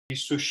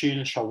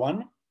Sushil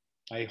Chauhan.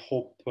 I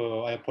hope,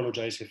 I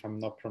apologize if I'm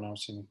not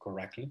pronouncing it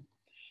correctly.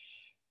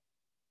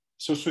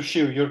 So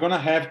Sushil, you're gonna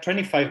have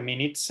 25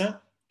 minutes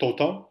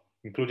total,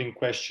 including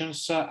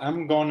questions.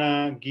 I'm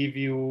gonna give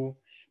you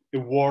a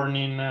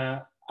warning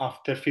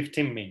after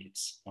 15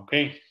 minutes,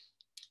 okay?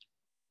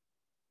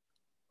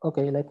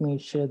 Okay, let me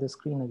share the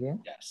screen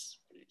again. Yes,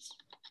 please.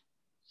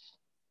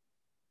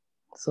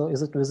 So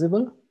is it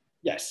visible?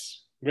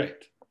 Yes,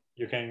 great.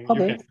 You can.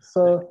 Okay, you can.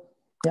 So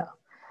yeah.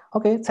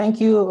 Okay, thank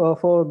you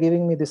for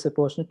giving me this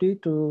opportunity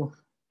to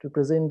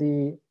present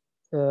the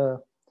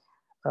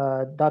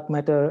dark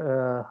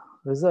matter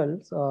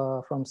results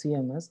from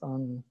CMS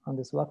on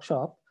this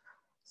workshop.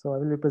 So I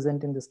will be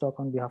presenting this talk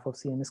on behalf of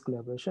CMS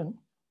collaboration.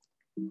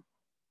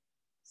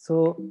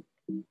 So,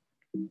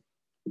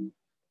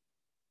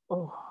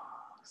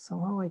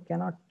 somehow I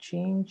cannot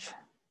change.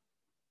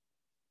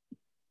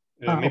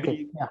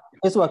 Okay, yeah,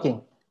 it's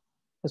working.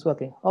 It's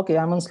working. Okay,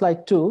 I'm on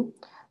slide 2.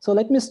 So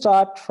let me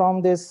start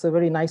from this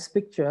very nice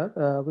picture,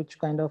 which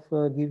kind of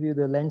give you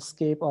the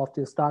landscape of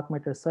these dark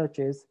matter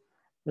searches,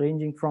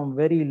 ranging from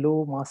very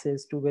low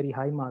masses to very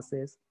high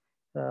masses,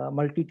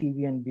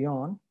 multi-TeV and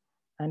beyond.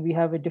 And we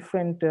have a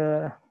different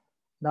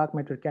dark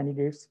matter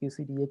candidates,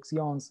 QCD,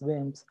 axions,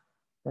 WIMPs,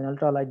 then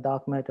ultralight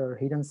dark matter,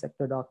 hidden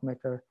sector dark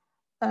matter,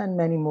 and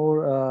many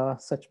more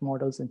such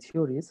models and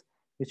theories,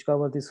 which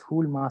cover this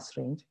whole mass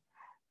range.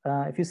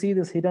 If you see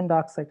this hidden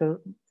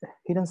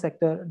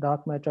sector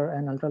dark matter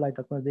and ultralight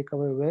dark matter, they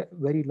cover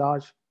very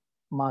large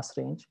mass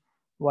range,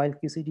 while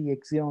QCD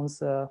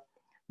axions,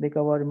 they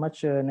cover a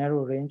much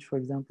narrow range, for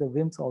example,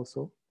 WIMPs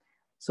also.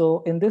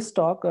 So in this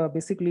talk,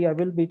 basically, I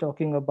will be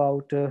talking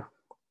about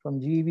from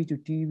GeV to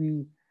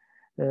TeV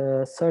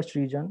search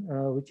region,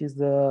 which is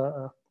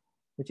the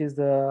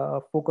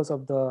focus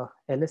of the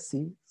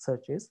LSC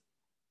searches.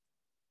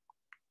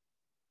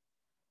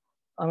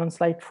 I'm on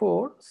slide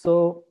 4.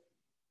 So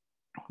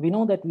we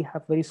know that we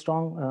have very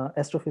strong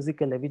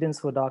astrophysical evidence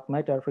for dark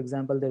matter. For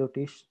example, the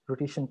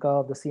rotation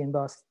curve, the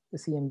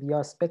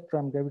CMBR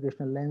spectrum,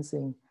 gravitational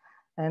lensing,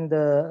 and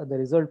the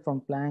result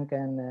from Planck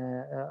and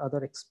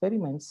other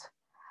experiments.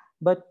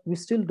 But we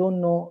still don't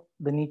know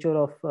the nature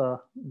of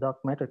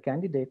dark matter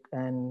candidate,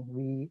 and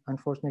we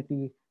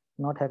unfortunately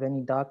not have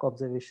any direct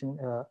observation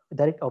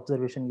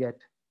yet.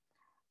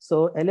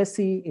 So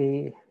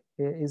LSC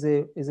is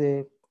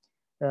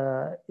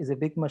a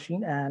big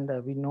machine, and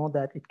we know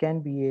that it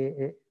can be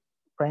a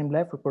prime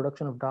lab for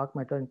production of dark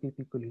matter and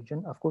PP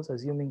collision. Of course,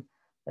 assuming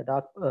a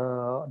dark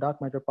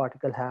matter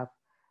particle have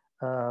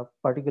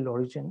particle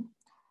origin.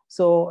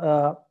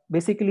 So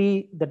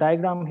basically, the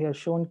diagram here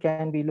shown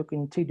can be looked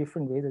in 3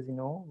 different ways. As you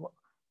know,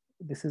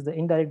 this is the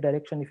indirect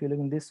direction if you look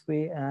in this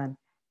way, and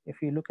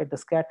if you look at the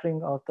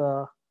scattering of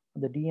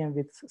the DM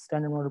with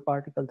standard model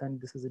particle, then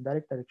this is a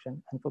direct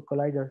direction. And for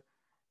collider,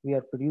 we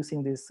are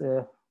producing this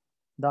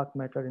dark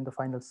matter in the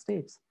final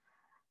states.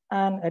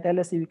 And at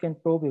LSC, we can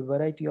probe a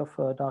variety of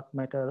dark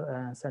matter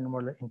and standard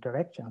model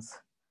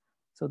interactions.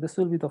 So this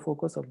will be the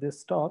focus of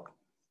this talk.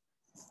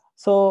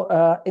 So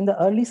in the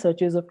early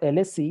searches of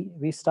LSC,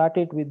 we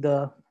started with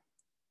the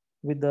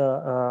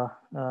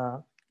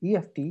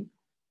EFT,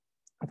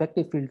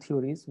 effective field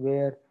theories,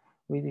 where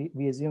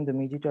we assume the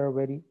mediator are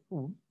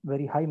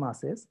very high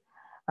masses,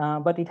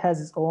 but it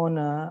has its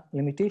own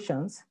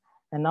limitations.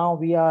 And now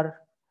we are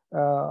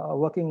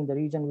working in the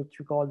region which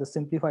we call the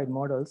simplified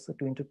models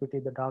to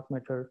interpret the dark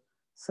matter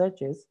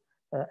searches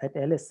at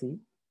LSC.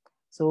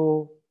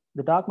 So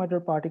the dark matter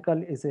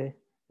particle is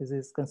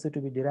considered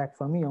to be Dirac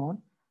fermion,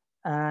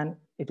 and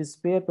it is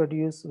pair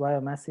produced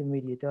via massive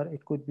mediator.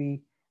 It could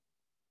be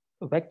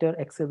vector,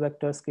 axial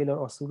vector, scalar,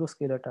 or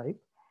pseudo-scalar type.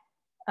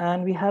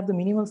 And we have the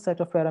minimal set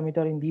of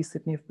parameter in these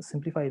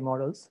simplified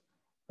models,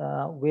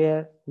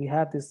 where we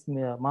have this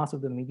mass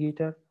of the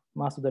mediator,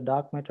 mass of the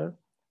dark matter,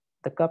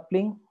 the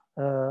coupling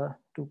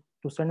to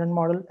standard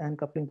model, and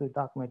coupling to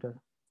dark matter.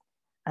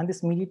 And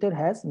this mediator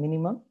has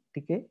minimum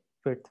decay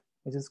width,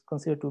 which is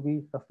considered to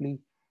be roughly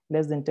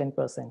less than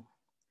 10%.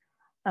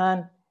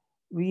 And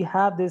we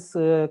have this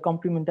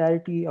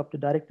complementarity of the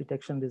direct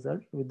detection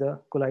result with the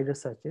collider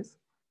searches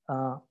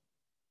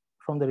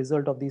from the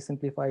result of these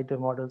simplified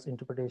models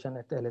interpretation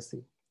at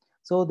LSC.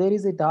 So there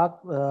is a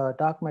dark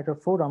matter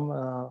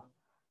forum,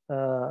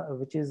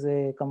 which is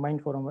a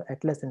combined forum of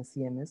Atlas and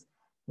CMS,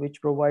 which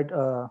provide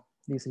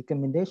these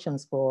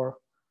recommendations for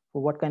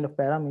what kind of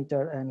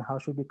parameter and how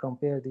should we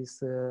compare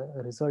these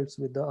results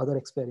with the other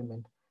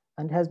experiment.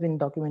 And it has been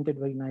documented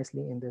very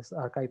nicely in this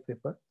archive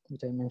paper,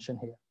 which I mentioned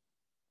here.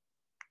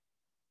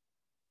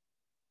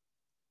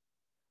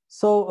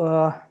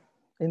 So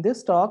in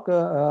this talk,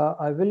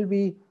 I will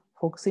be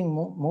focusing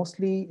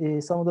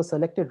mostly some of the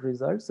selected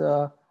results,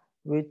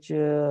 which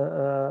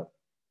are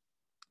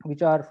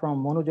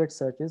from monojet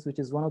searches, which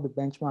is one of the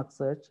benchmark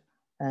search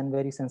and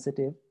very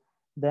sensitive.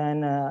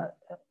 Then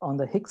on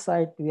the Higgs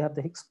side, we have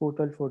the Higgs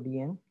portal for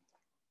DM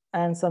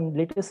and some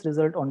latest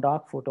result on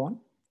dark photon.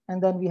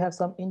 And then we have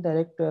some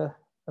indirect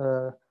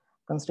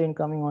constraint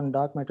coming on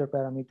dark matter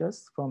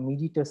parameters from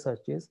mediator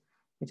searches,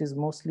 which is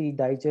mostly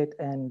DiGET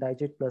and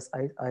DiGET plus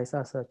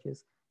ISAR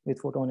searches, with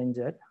photon in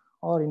jet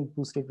or in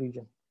boosted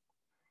region.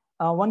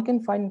 One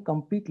can find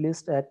complete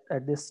list at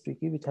this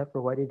wiki, which I have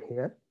provided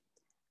here.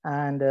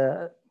 And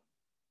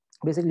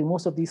basically,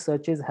 most of these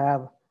searches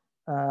have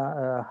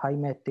high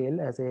Met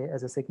tail as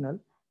a signal,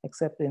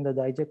 except in the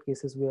diject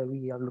cases where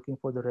we are looking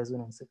for the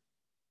resonance.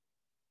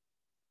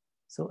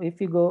 So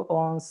if you go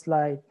on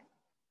slide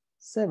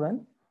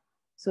 7,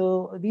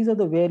 so these are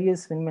the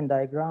various Feynman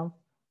diagram,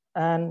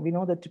 and we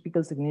know the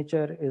typical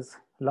signature is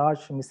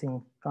large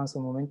missing transfer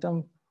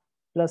momentum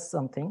plus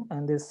something,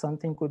 and this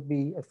something could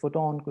be a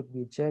photon, could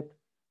be a jet,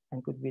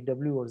 and could be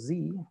W or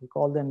Z. We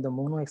call them the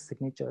mono X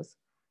signatures.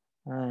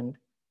 And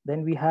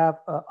then we have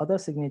other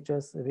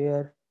signatures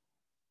where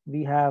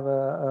we have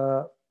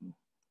a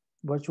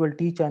virtual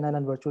T channel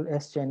and virtual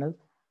S channel,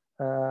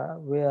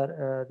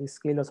 where the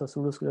scalars or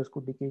pseudoscalars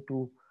could decay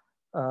to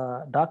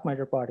dark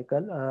matter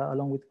particle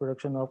along with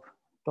production of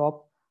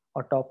top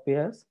or top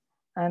pairs.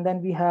 And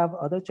then we have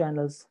other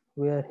channels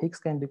where Higgs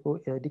can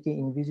decay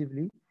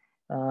invisibly,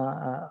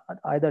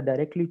 either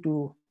directly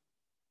to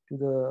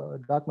the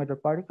dark matter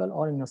particle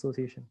or in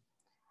association.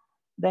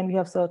 Then we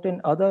have certain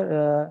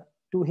other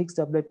 2 Higgs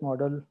doublet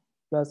model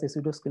plus a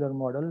pseudoscalar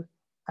model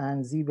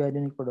and Z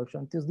bionic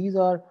production. These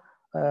are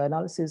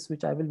analysis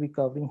which I will be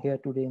covering here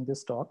today in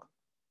this talk.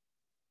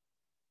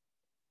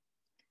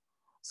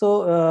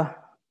 So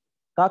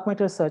dark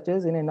matter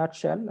searches in a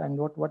nutshell, and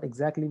what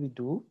exactly we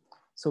do.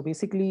 So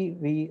basically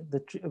we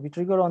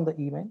trigger on the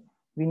event.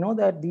 We know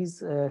that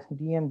these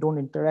DM don't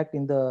interact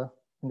in the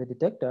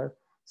detector.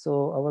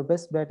 So our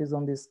best bet is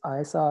on this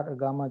ISR,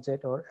 gamma,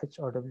 jet, or H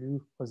or W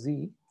or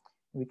Z.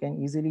 We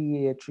can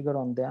easily trigger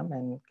on them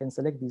and can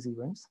select these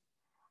events.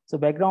 So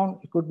background,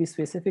 it could be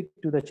specific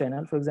to the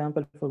channel. For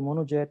example, for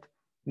monojet,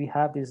 we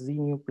have this Z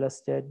nu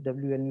plus jet,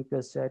 WL nu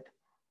plus jet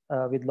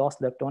with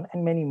lost lepton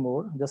and many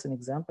more, just an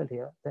example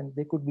here. Then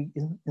there could be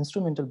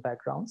instrumental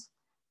backgrounds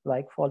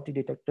like faulty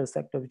detector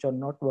sector, which are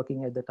not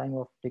working at the time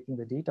of taking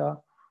the data,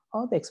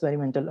 or the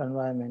experimental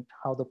environment,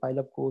 how the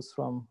pileup goes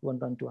from one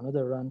run to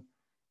another run,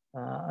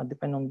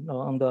 depending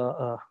on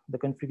the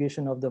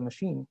configuration of the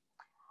machine.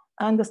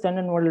 And the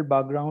standard model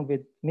background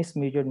with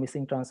mismeasured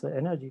missing transfer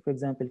energy, for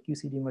example,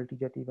 QCD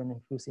multijet even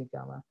and QC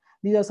gamma.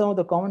 These are some of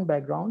the common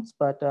backgrounds,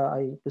 but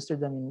I listed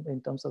them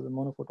in terms of the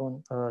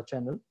monophoton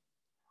channel.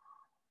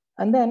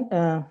 And then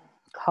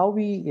how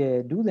we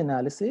do the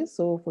analysis.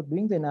 So for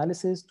doing the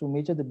analysis to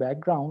measure the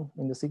background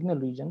in the signal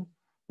region,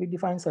 we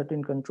define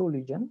certain control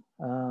region,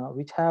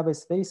 which have a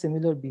very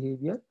similar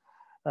behavior,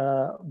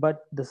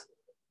 but the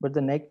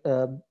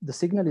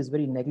signal is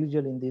very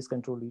negligible in this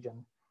control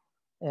region.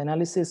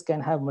 Analysis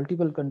can have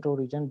multiple control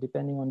regions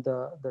depending on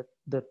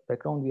the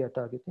background we are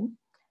targeting.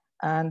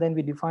 And then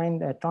we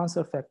define a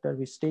transfer factor,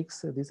 which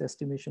takes this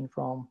estimation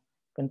from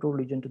control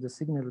region to the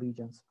signal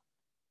regions.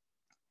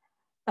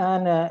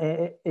 And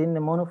in the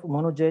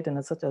monojet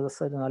and such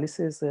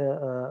analysis,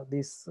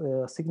 this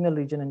signal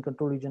region and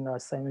control region are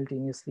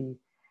simultaneously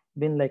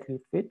bin likely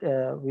fit,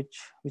 which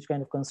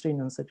kind of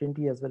constrain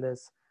uncertainty as well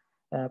as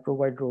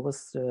provide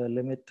robust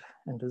limit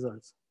and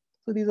results.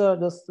 So these are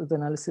just the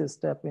analysis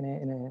step in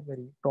a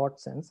very broad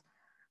sense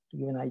to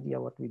give an idea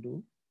what we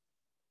do.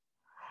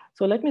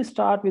 So let me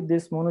start with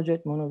this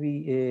monojet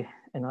mono-V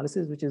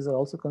analysis, which is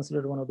also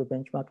considered one of the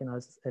benchmark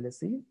analysis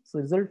LSE. So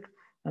result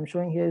I'm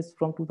showing here is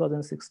from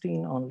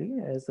 2016 only,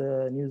 as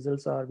new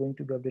results are going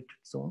to be updated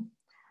soon.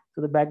 So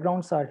the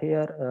backgrounds are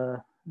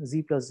here,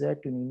 Z plus Z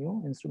to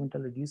nu,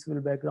 instrumental reducible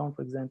background,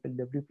 for example,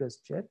 W plus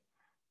jet.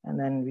 And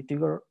then we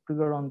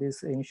trigger on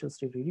this initial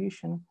state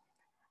radiation.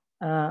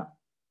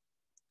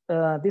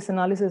 This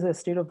analysis is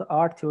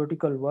state-of-the-art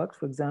theoretical work.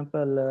 For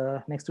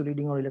example, next to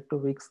leading or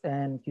electroweaks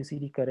and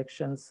QCD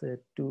corrections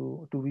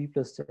to V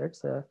plus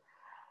jets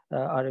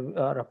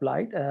are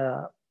applied.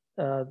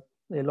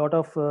 A lot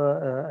of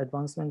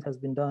advancement has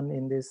been done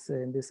in this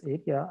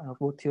area,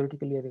 both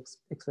theoretically and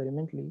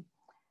experimentally.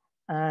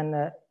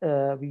 And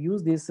we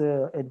use this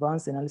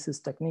advanced analysis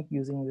technique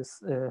using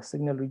this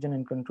signal region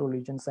and control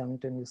region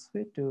simultaneous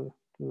fit to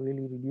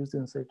really reduce the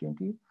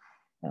uncertainty.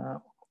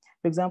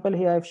 For example,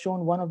 here I've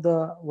shown one of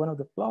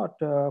the plot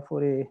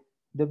for a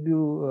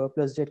W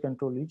plus jet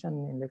control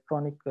region,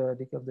 electronic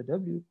decay of the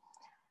W,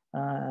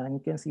 and you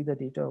can see the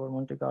data over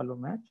Monte Carlo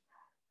match.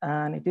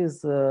 And it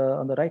is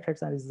on the right hand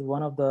side is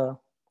one of the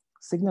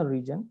signal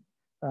region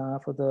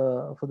for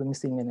the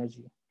missing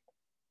energy.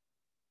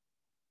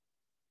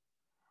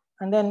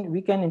 And then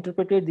we can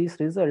interpret these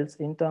results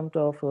in terms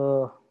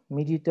of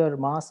mediator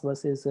mass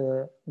versus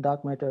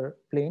dark matter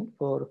plane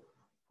for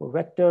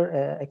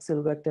vector,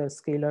 axial vector,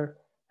 scalar,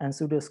 and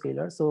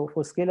pseudoscalar. So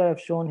for scalar,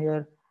 I've shown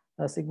here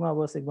sigma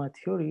over sigma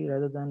theory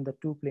rather than the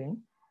two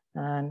plane.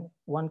 And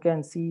one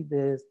can see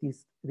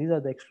these are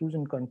the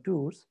exclusion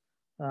contours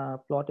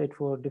plotted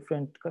for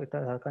different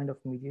kind of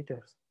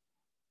mediators.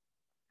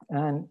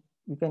 And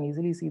you can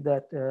easily see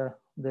that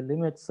the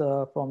limits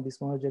from this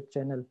monojet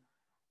channel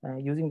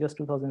using just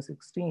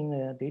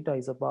 2016 data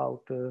is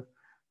about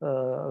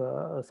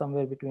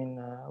somewhere between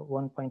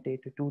 1.8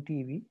 to 2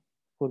 TeV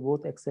for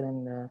both XL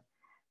and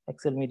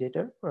XL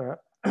mediator.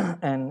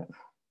 And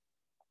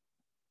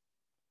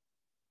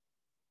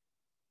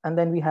And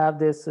then we have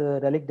this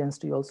relic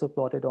density also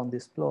plotted on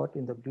this plot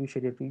in the blue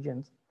shaded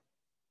regions.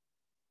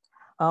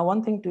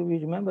 One thing to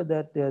remember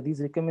that these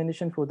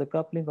recommendations for the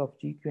coupling of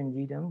GQ and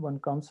GDM, one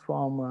comes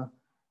from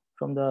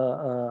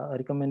the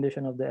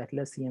recommendation of the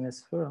Atlas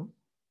CMS firm.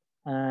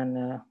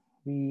 And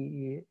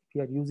we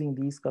are using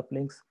these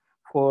couplings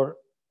for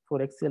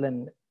Excel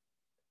and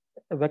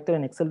vector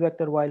and Excel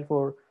vector, while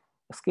for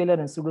scalar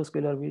and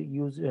pseudoscalar, we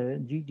use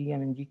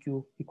GDM and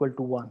GQ equal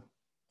to 1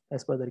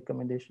 as per the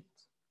recommendations.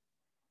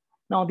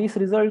 Now, these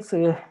results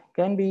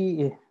can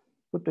be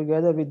put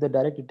together with the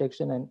direct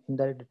detection and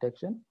indirect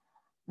detection.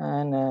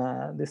 And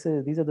these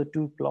are the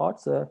two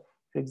plots. For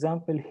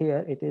example,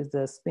 here it is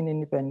the spin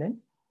independent.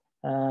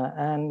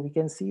 And we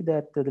can see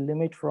that the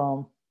limit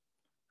from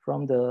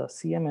the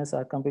CMS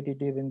are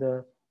competitive in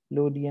the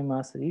low DM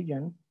mass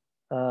region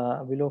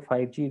below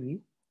 5 GeV.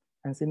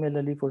 And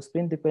similarly for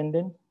spin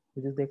dependent,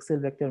 which is the Excel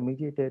vector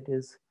mediated,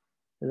 is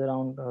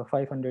around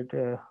 500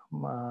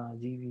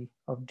 GeV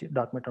of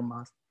dark matter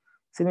mass.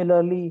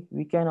 Similarly,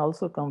 we can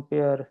also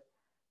compare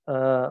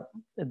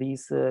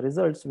these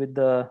results with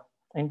the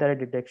indirect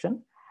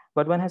detection,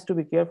 but one has to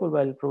be careful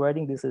while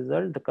providing this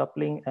result. The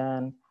coupling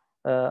and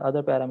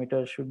other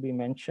parameters should be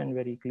mentioned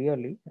very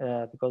clearly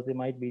because they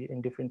might be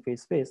in different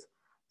phase space.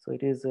 So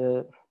it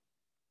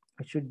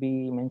should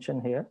be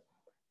mentioned here.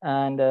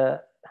 And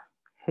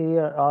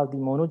here are the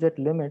monojet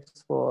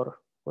limits for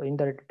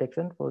indirect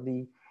detection for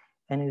the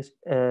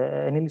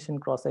annihilation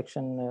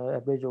cross-section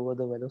average over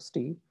the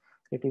velocity,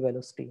 relative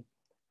velocity.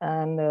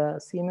 And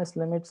CMS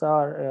limits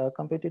are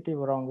competitive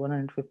around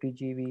 150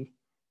 GeV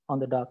on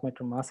the dark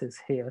matter masses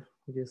here,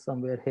 which is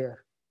somewhere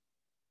here.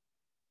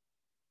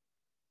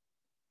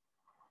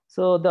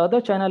 So the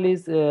other channel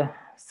is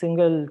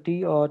single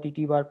T or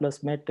TT bar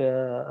plus MET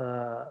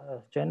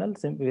channel,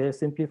 where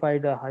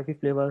simplified Hi-Fi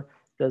flavor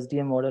plus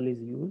DM model is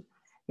used.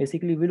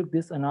 Basically, we look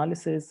this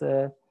analysis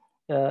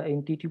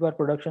in TT bar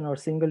production or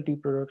single T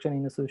production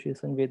in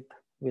association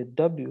with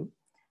W.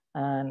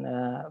 And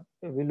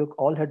we look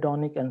all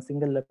hadronic and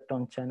single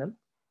lepton channel.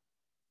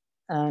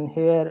 And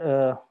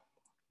here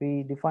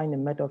we define a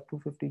MET of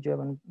 250 JeV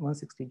and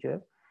 160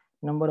 JeV.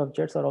 Number of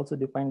jets are also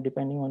defined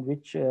depending on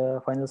which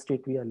final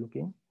state we are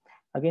looking.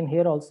 Again,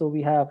 here also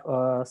we have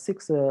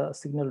 6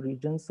 signal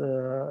regions,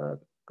 and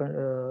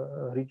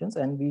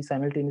we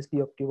simultaneously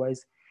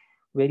optimize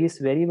various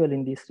variable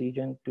in this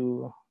region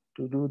to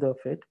do the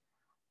fit.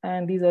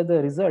 And these are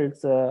the results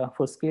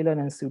for scalar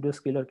and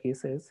pseudoscalar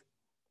cases.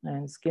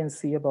 And you can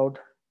see about,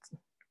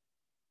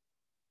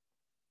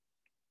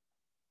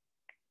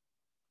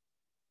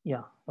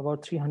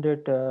 about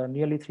 300,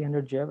 nearly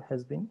 300 JeV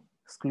has been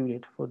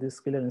excluded for this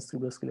scalar and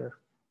pseudoscalar.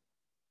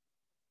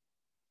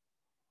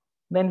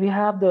 Then we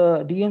have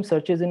the DM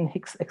searches in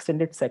Higgs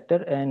extended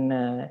sector and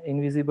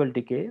invisible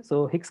decay.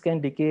 So Higgs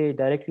can decay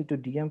directly to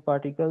DM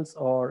particles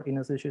or in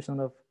association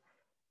of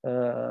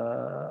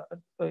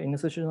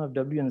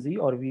W and Z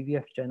or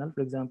VVF channel.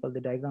 For example,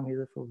 the diagram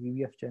here is for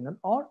VVF channel,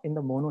 or in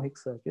the mono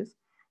Higgs searches,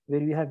 where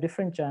we have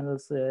different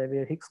channels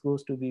where Higgs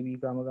goes to BB,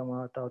 gamma,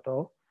 gamma, tau,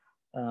 tau,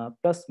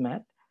 plus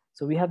MAT.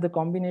 So we have the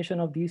combination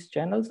of these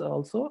channels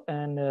also,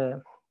 and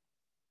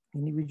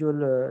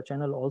individual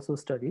channel also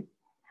studied.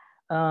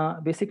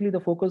 Basically, the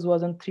focus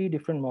was on 3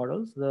 different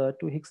models: the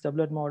 2 Higgs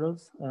doublet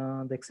models,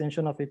 the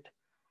extension of it,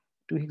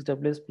 2 Higgs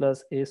doublets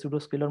plus a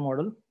pseudoscalar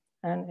model,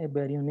 and a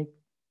baryonic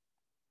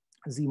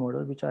Z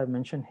model, which I've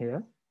mentioned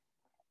here.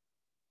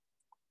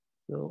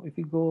 So if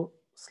you go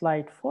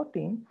slide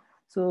 14,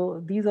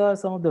 so these are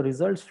some of the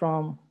results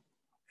from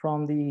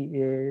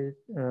the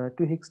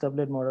 2 Higgs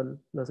doublet model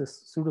plus a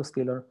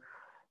pseudoscalar,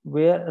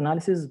 where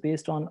analysis is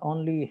based on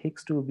only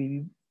Higgs to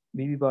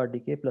BB bar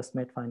decay plus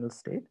MET final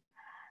state.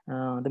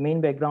 The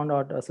main background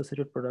are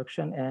associated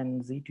production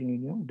and Z to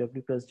nu,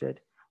 W plus Z,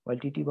 while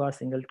TT bar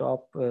single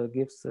top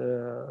gives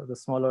the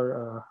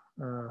smaller,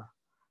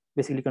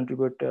 basically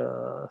contribute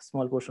a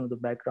small portion of the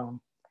background.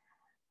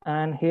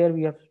 And here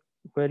we have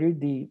queried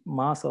the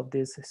mass of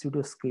this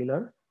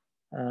pseudoscalar,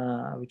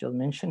 which was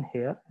mentioned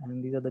here,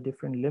 and these are the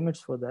different limits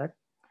for that.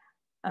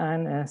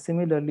 And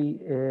similarly,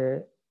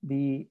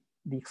 the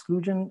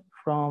exclusion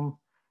from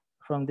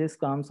this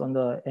comes on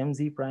the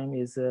MZ prime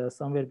is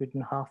somewhere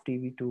between half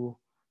TeV to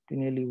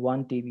nearly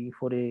 1 TeV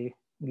for a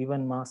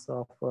given mass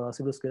of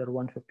pseudoscalar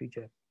 150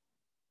 JeV.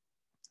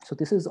 So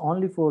this is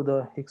only for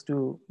the Higgs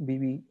to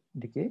BB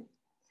decay.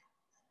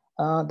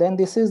 Then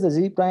this is the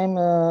Z prime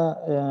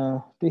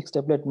to Higgs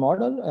doublet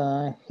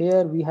model.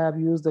 Here we have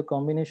used the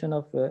combination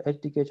of H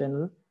decay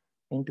channel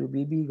into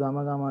BB,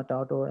 gamma, gamma,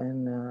 tau, tau,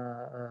 and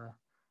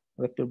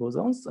vector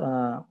bosons.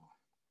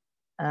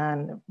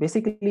 And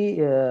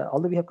basically,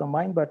 although we have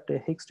combined, but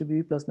Higgs to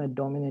BB plus MET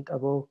dominate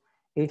above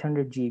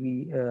 800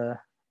 GeV,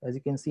 as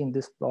you can see in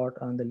this plot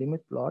on the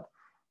limit plot,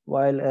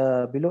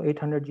 while below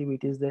 800 GeV,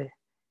 it is the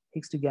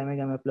Higgs to gamma,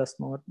 gamma plus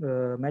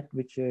MET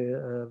which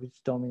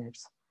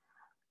dominates.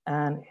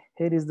 And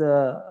here is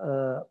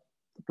the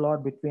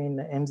plot between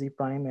MZ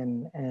prime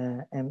and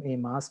MA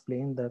mass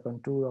plane, the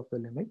contour of the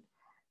limit.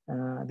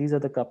 These are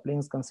the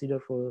couplings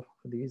considered for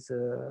this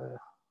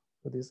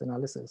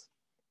analysis.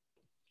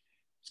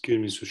 Excuse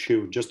me,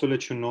 Sushil, just to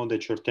let you know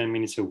that you're 10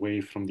 minutes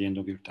away from the end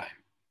of your time.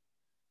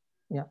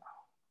 Yeah.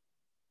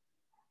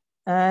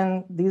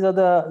 And these are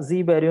the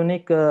Z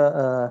baryonic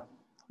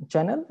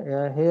channel.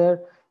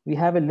 Here we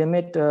have a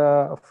limit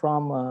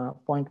from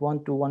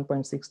 0.1 to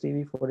 1.6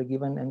 TeV for a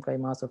given MChi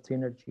mass of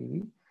 300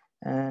 GeV.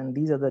 And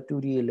these are the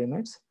 2D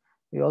limits.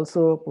 We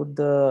also put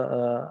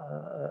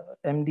the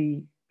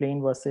MD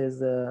plane versus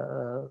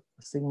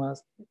sigma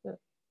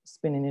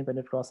spin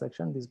independent cross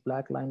section. This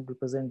black line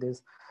represent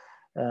this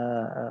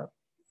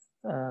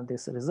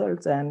this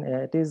results, and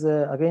it is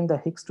again the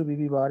Higgs to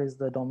BB bar is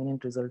the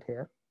dominant result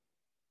here.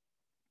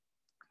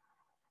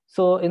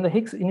 So in the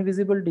Higgs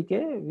invisible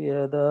decay,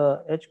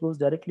 the H goes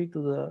directly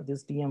to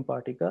this DM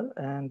particle,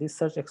 and this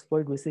search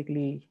exploit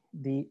basically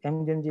the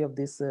MGMG of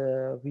this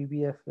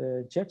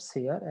VBF jets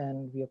here,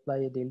 and we apply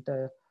a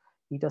delta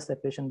eta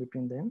separation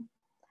between them.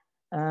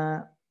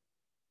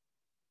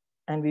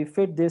 And we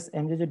fit this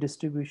MJJ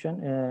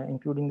distribution,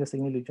 including the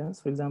signal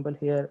regions. For example,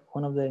 here,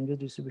 one of the MJJ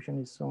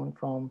distribution is shown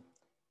from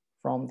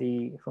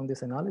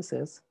this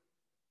analysis.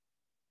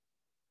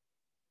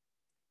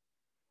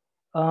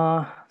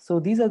 So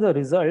these are the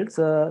results.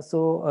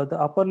 The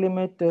upper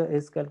limit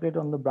is calculated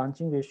on the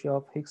branching ratio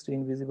of Higgs to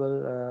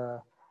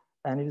invisible,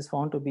 and it is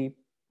found to be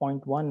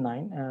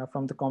 0.19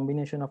 from the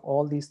combination of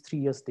all these 3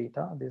 years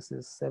data. This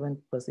is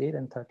 7 plus 8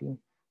 and 13,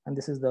 and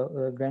this is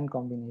the grand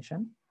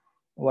combination.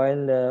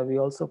 While we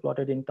also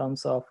plotted in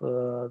terms of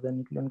the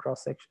nucleon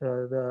cross section,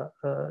 the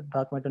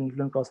dark matter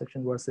nucleon cross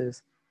section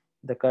versus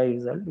the chi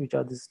result, which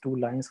are these 2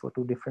 lines for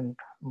 2 different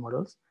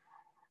models.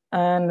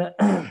 And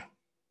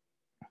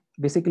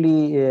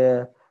basically,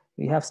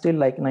 we have still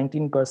like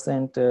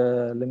 19%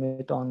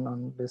 limit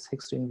on this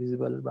Higgs to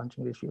invisible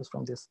branching ratios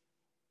from this.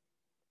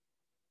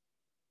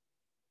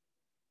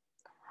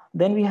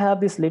 Then we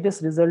have this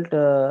latest result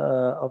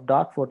of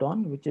dark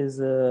photon, which is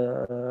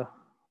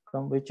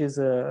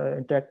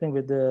interacting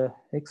with the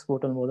Higgs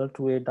photon model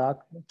through a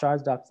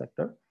charged dark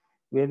sector,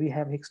 where we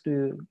have Higgs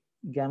to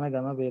gamma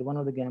gamma, where one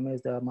of the gamma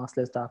is the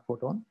massless dark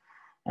photon.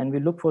 And we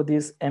look for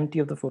this empty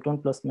of the photon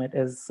plus met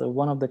as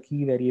one of the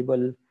key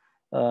variable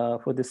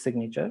for this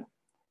signature.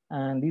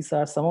 And these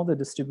are some of the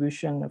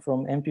distribution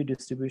from empty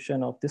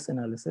distribution of this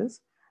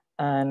analysis.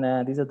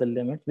 And these are the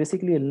limits.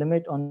 Basically, a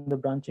limit on the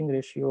branching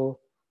ratio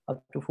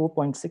up to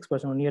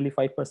 4.6% or nearly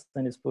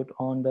 5% is put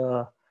on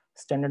the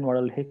standard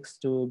model Higgs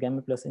to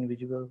gamma plus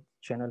invisible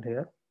channel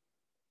here.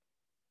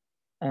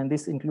 And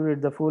this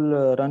included the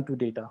full run to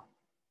data,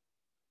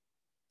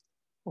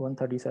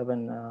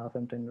 137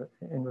 femto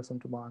inverse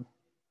into bond.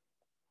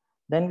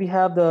 Then we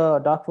have the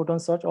dark photon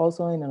search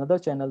also in another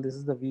channel. This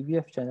is the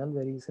VBF channel,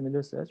 very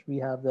similar search. We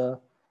have the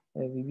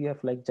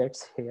VBF like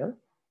jets here.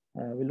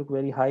 We look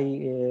very high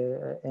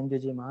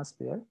MJJ mass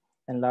there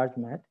and large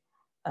mat.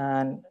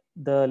 And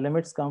the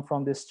limits come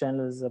from this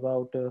channel is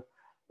about,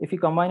 if you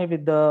combine it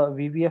with the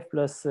VBF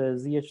plus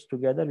ZH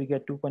together, we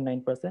get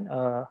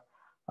 2.9%.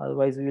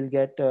 Otherwise, we will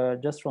get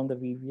just from the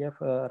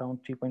VBF around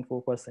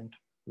 3.4%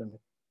 limit.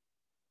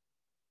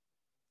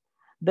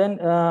 Then,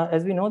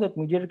 as we know that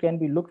mediator can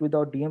be looked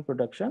without DM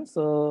production.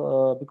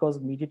 So because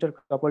mediator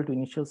coupled to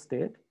initial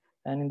state,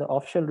 and in the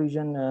off-shell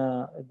region,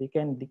 they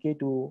can decay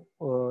to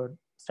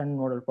standard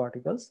model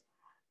particles.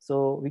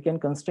 So we can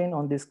constrain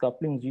on this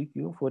coupling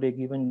GQ for a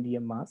given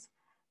DM mass.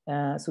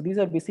 So these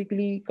are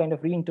basically kind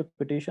of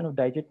reinterpretation of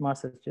Dijk's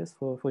mass searches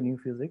for new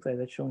physics,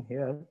 as I've shown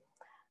here.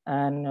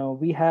 And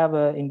we have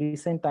in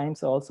recent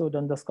times also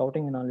done the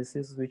scouting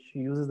analysis, which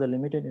uses the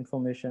limited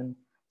information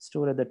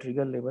stored at the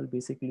trigger level,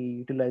 basically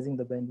utilizing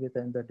the bandwidth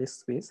and the disk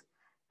space.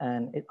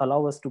 And it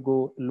allows us to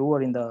go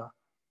lower in the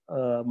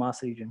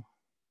mass region.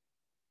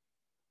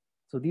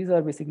 So these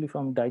are basically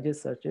from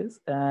Dijk's searches.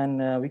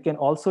 And we can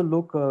also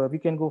look, we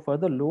can go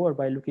further lower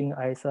by looking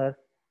ISR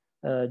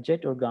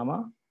jet or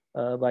gamma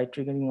by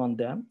triggering on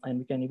them, and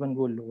we can even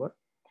go lower.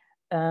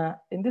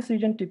 In this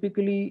region,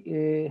 typically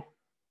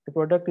the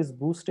product is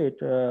boosted.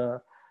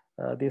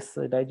 These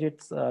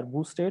Dijk's are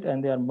boosted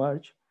and they are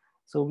merged.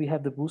 So we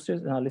have the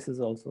boosted analysis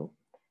also.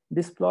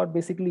 This plot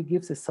basically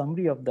gives a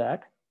summary of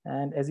that.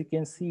 And as you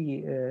can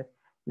see,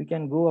 we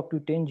can go up to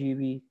 10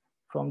 GeV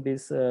from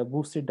this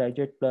boosted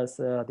Dijk plus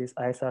this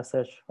ISR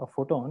search of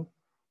photon,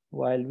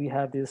 while we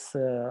have this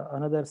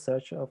another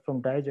search from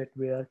Dijk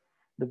where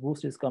the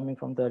boost is coming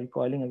from the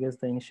recoiling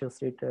against the initial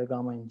state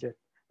gamma in jet,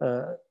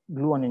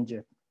 gluon in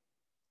jet.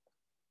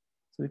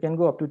 So we can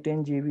go up to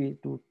 10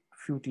 GeV to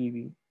few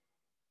TeV.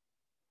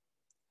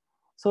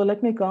 So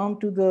let me come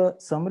to the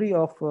summary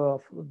of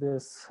the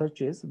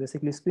searches.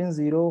 Basically, spin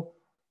 0,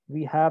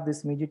 we have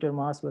this mediator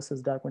mass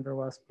versus dark matter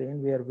mass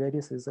plane where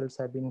various results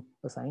have been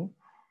assigned.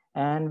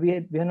 And we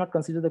have not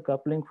considered the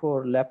coupling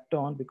for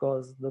lepton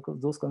because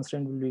those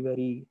constraints will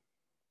be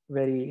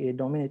very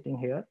dominating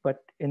here.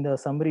 But in the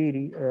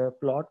summary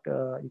plot,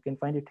 you can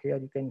find it here.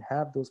 You can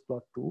have those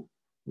plot too,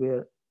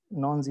 where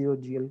non-zero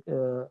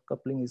GL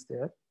coupling is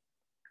there.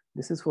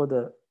 This is for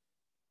the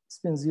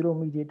spin 0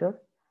 mediator.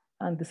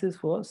 And this is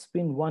for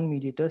spin 1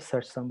 mediator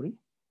search summary.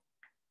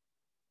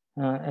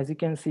 As you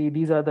can see,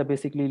 these are the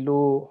basically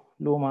low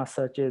mass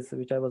searches,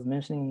 which I was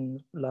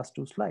mentioning in last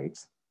 2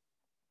 slides.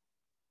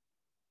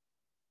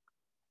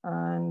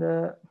 And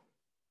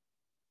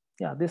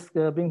yeah, this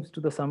brings to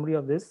the summary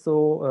of this.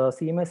 So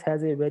CMS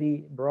has a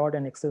very broad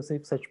and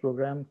extensive search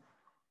program.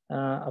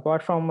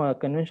 Apart from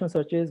conventional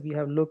searches, we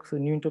have looked at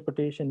new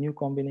interpretation, new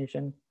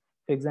combination.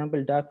 For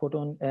example, dark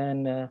photon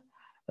and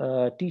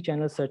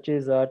T-channel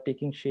searches are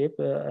taking shape.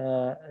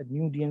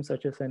 New DM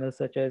searches channels,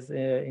 such as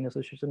in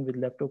association with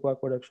leptoquark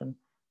production,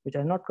 which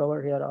I not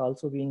covered here, are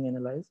also being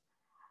analyzed.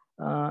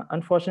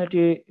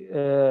 Unfortunately,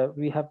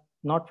 we have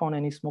not found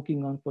any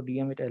smoking gun for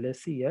DM with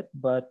LSC yet,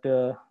 but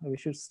we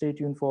should stay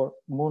tuned for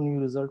more new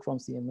results from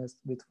CMS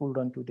with full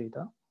run-2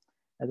 data,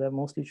 as I've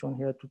mostly shown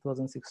here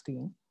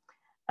 2016.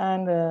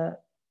 And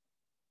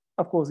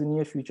of course, in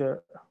near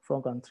future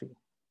from run-3.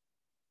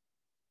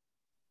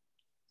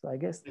 So I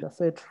guess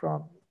that's it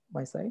from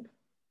my side.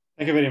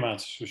 Thank you very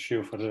much,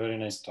 Sushil, for the very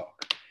nice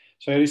talk.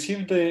 So I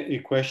received a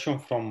question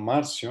from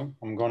Marcio.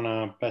 I'm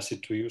gonna pass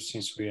it to you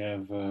since we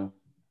have a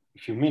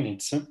few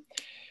minutes.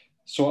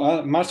 So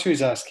Marcio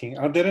is asking,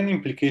 are there any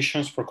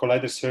implications for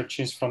collider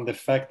searches from the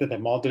fact that the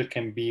model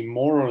can be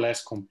more or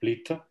less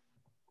complete?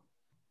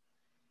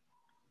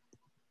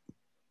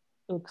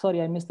 Oh,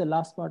 sorry, I missed the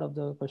last part of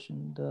the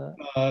question.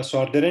 So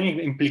are there any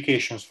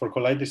implications for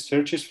collider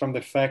searches from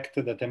the fact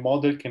that a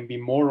model can be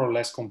more or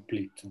less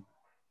complete?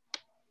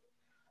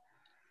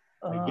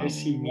 I guess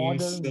he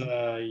means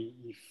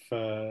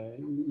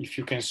if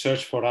you can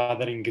search for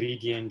other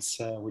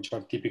ingredients which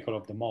are typical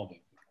of the model.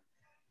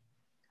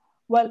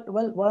 Well,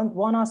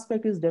 one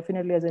aspect is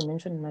definitely, as I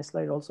mentioned in my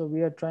slide, also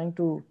we are trying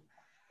to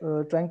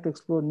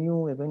explore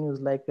new avenues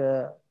like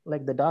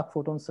the dark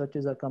photon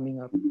searches are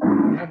coming up.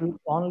 Not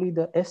only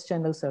the S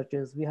channel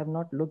searches, we have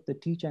not looked the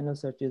T channel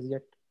searches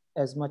yet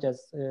as much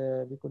as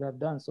we could have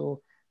done.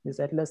 So this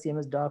Atlas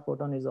CMS dark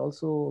photon is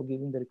also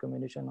giving the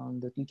recommendation on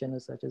the T channel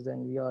searches,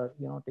 and we are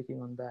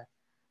taking on that.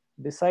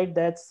 Besides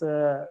that's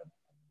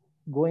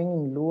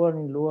going lower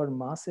and lower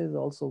mass is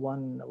also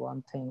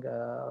one thing.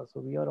 So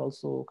we are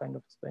also kind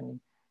of spending.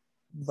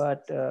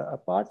 But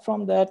apart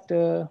from that,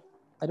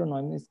 I don't know.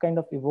 I mean, it's kind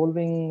of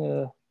evolving.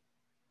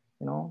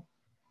 It's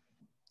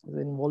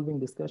an evolving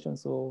discussion.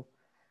 So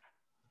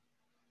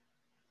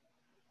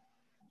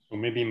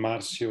maybe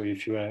Marcio,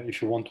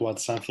 if you want to add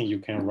something, you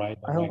can write.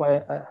 I hope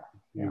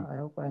I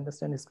hope I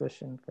understand his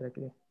question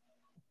correctly.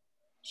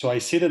 So I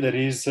see that there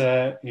is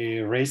a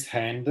raised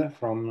hand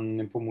from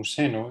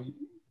Nepomuceno.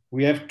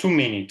 We have 2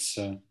 minutes.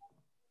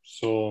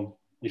 So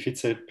if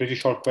it's a pretty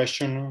short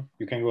question,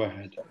 you can go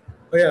ahead.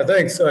 Oh yeah,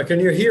 thanks. Can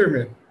you hear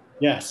me?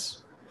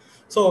 Yes.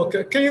 So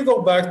can you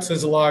go back to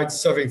slide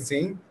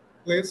 17,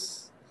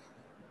 please?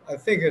 I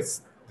think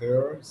it's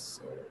there.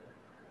 So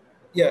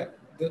yeah.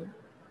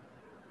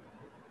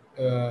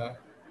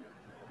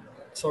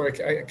 Sorry,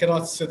 I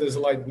cannot see the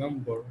slide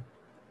number.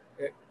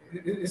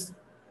 It's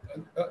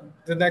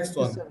the next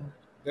one.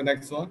 The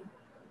next one.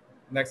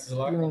 Next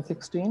slide. You mean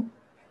 16?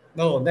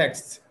 No,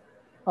 next.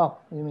 Oh,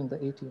 you mean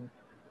the 18?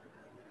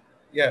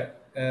 Yeah.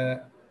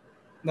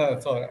 No,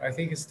 sorry. I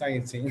think it's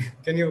 19.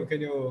 Can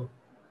you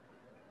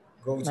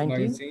go to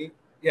 19?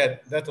 Yeah,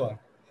 that one.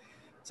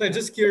 So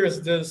just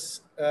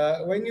curious,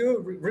 when you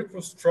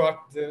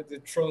reconstruct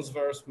the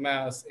transverse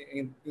mass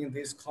in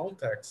this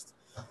context,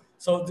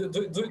 so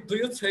do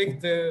you take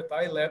the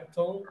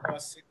dilepton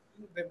system,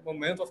 the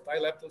moment of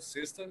dilepton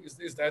system?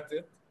 Is that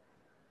it?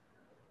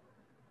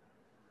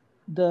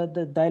 The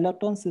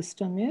dilepton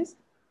system is?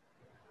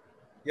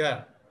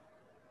 Yeah.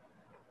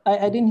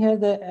 I didn't hear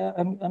the.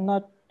 I'm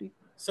not.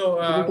 So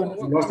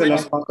what's the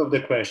last part of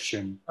the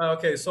question?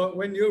 Okay, so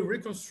when you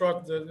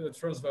reconstruct the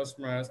transverse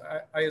mass,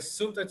 I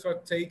assume that you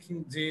are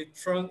taking the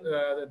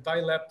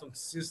dilepton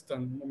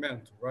system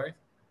momentum, right?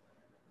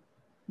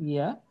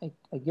 Yeah,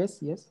 I guess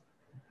yes.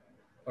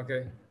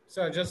 Okay,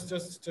 so just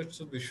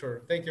to be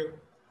sure. Thank you.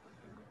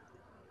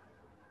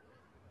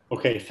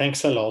 Okay,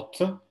 thanks a lot.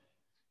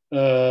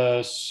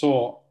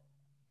 So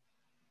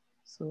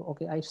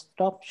okay, I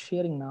stopped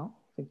sharing now.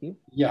 Thank you.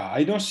 Yeah,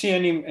 I don't see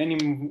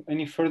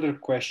any further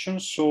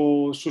questions.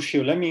 So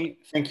Sushil, let me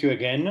thank you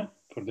again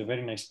for the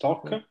very nice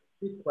talk. Quick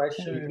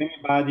question. If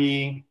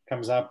anybody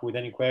comes up with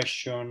any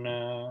question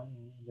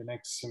in the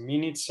next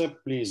minutes,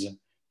 please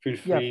feel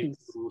free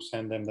to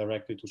send them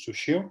directly to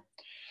Sushil.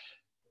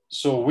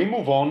 So we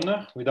move on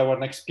with our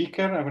next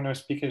speaker. Our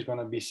next speaker is going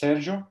to be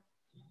Sergio.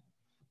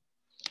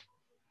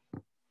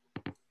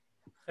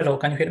 Hello,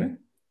 can you hear me?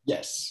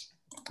 Yes.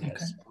 Okay.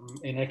 Yes.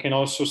 And I can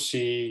also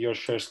see your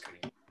share screen.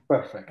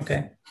 Perfect.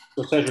 Okay.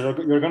 So Sergio,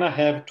 you're going to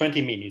have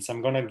 20 minutes.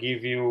 I'm going to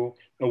give you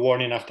a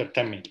warning after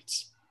 10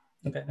 minutes.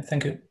 Okay,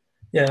 thank you.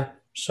 Yeah,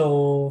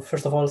 so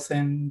first of all,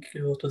 thank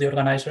you to the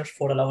organizers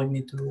for allowing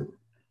me to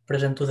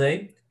present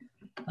today.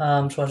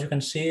 So as you can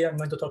see, I'm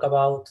going to talk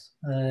about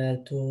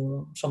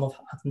some of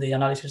the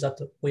analysis that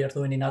we are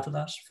doing in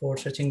Atlas for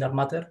searching dark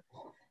matter.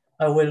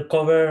 I will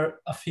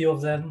cover a few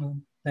of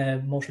them,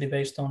 mostly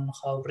based on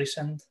how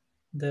recent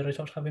the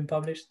results have been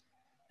published.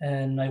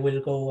 And I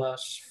will go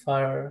as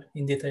far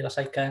in detail as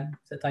I can,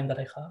 the time that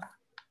I have.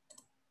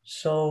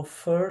 So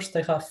first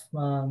I have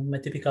my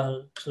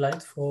typical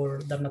slide for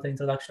dark matter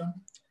introduction.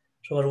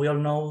 So as we all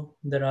know,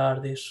 there are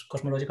these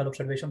cosmological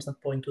observations that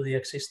point to the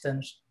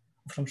existence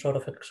of some sort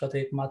of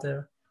exotic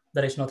matter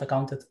that is not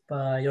accounted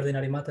by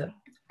ordinary matter,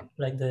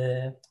 like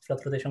the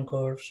flat rotation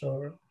curves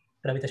or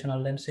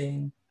gravitational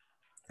lensing,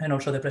 and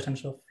also the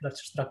presence of large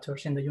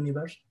structures in the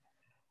universe.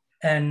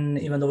 And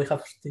even though we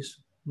have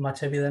this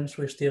much evidence,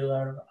 we still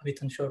are a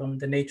bit unsure on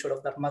the nature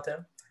of dark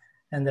matter.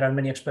 And there are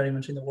many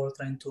experiments in the world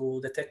trying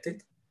to detect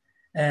it.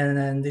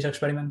 And these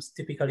experiments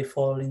typically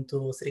fall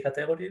into three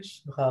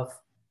categories. You have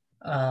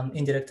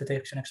indirect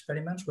detection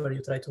experiments, where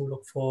you try to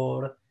look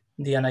for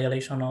the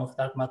annihilation of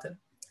dark matter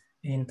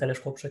in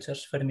telescopes such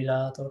as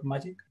Fermilab or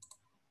MAGIC.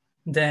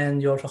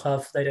 Then you also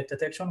have direct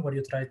detection, where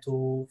you try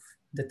to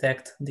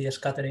detect the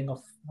scattering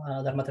of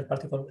dark matter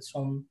particle with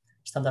some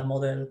standard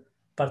model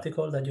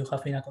particle that you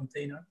have in a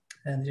container.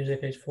 And this is the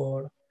case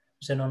for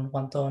xenon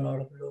 1 ton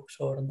or Lux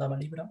or Dama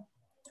Libra.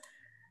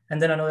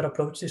 And then another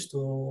approach is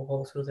to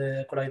go through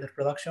the collider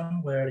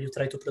production, where you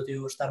try to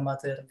produce dark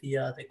matter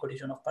via the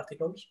collision of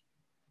particles.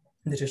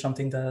 This is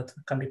something that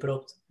can be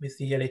probed with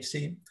the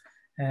LHC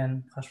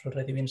and has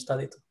already been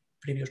studied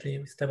previously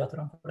with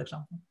Tevatron, for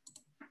example.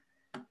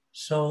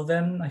 So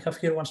then I have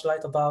here one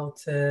slide about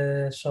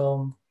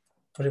some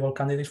possible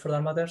candidates for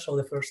dark matter. So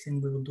the first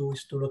thing we will do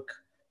is to look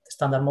at the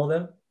standard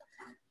model.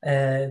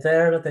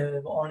 There,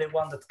 the only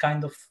one that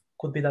kind of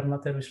could be dark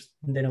matter is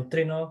the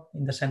neutrino,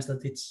 in the sense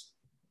that it's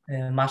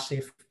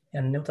massive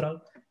and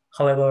neutral.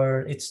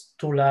 However, it's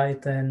too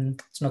light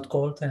and it's not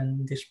cold,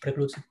 and this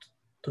precludes it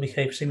to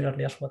behave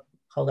similarly as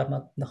how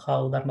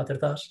dark matter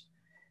does.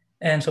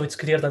 And so it's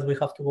clear that we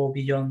have to go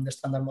beyond the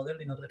standard model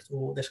in order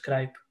to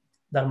describe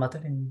dark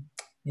matter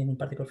in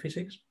particle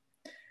physics.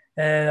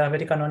 A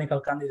very canonical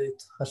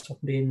candidate has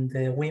been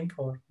the WIMP,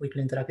 or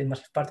weakly interacting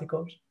massive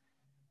particles.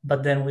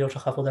 But then we also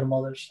have other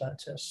models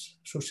such as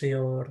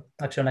Sushil or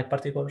axion-like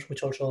particles,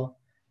 which also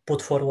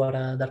put forward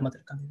a dark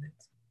matter candidate.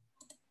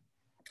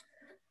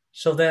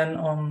 So then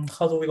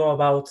how do we go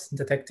about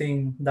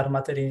detecting dark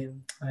matter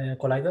in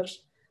colliders?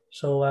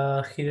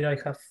 So here I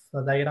have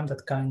a diagram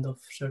that kind of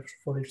serves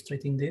for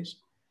illustrating this.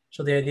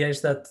 So the idea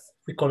is that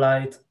we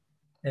collide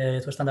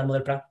to standard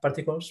model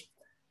particles.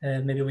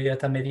 Maybe we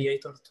get a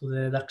mediator to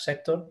the dark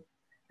sector,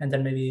 and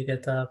then maybe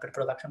get a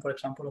pre-production, for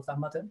example, of dark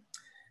matter.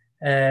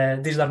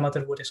 This dark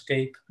matter would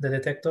escape the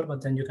detector,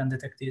 but then you can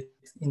detect it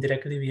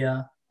indirectly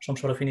via some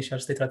sort of initial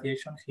state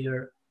radiation,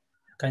 here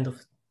kind of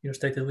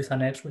illustrated with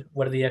an X,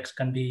 where the X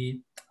can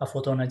be a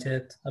photon, a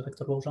jet, a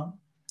vector boson.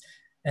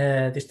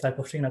 This type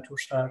of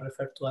signatures are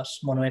referred to as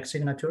mono-X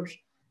signatures,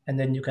 and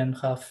then you can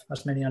have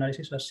as many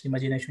analyses as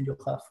imagination you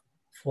have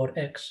for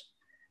X.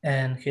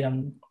 And here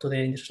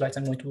today in the slides,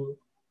 I'm going to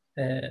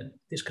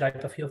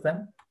describe a few of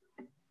them.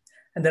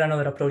 And then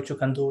another approach you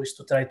can do is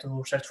to try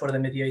to search for the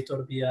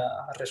mediator via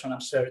a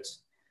resonance search,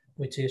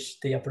 which is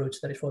the approach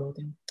that is followed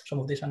in some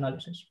of these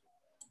analyses.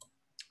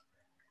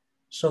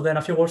 So then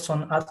a few words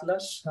on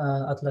Atlas.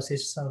 Atlas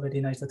is a very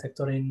nice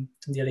detector in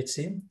the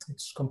LHC.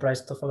 It's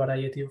comprised of a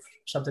variety of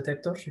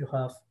subdetectors. You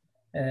have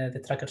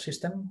the tracker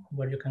system,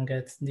 where you can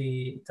get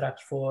the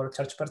tracks for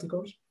charged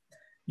particles.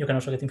 You can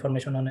also get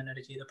information on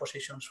energy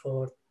depositions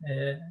for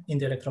in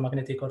the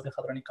electromagnetic or the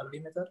hadronic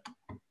calorimeter.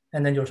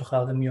 And then you also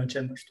have the muon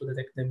chambers to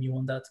detect the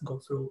muon that go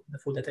through the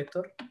full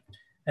detector.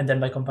 And then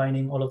by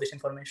combining all of this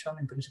information,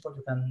 in principle,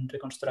 you can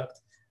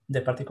reconstruct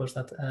the particles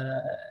that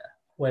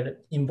were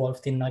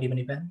involved in a given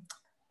event.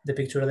 The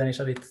picture then is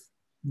a bit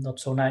not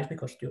so nice,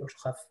 because you also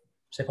have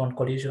second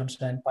collisions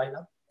and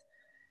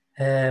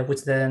pileup,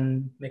 which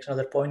then makes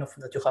another point of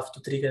that you have to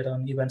trigger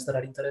on events that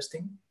are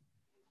interesting.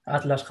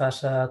 Atlas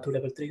has a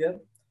two-level trigger,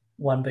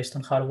 one based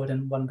on hardware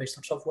and one based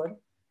on software,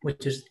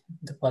 which is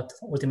what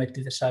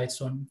ultimately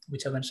decides on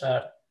which events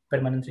are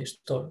permanently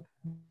stored,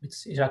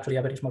 which is actually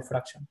a very small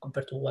fraction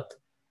compared to what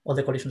all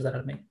the collisions that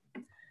are made.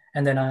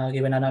 And then a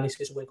given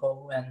analysis will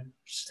go and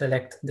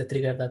select the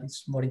trigger that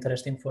is more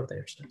interesting for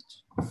their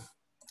search.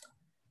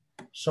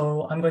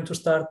 So I'm going to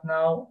start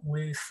now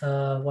with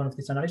one of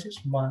these analyses.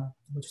 I'm going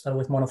to start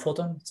with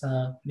monophoton. It's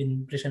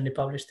been recently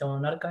published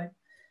on arXiv.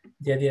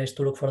 The idea is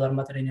to look for dark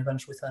matter in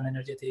events with an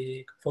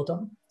energetic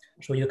photon.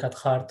 So you cut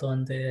hard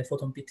on the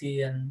photon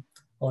PT and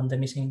on the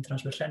missing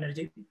transverse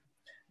energy.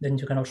 Then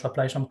you can also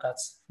apply some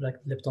cuts, like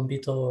lepton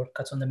beta or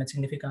cuts on the met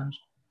significance,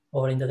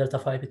 or in the delta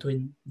phi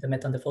between the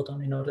met and the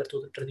photon, in order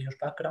to reduce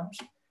backgrounds,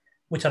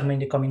 which are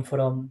mainly coming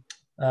from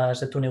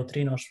Z2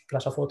 neutrinos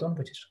plus a photon,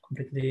 which is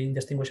completely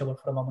indistinguishable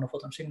from a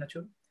monophoton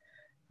signature.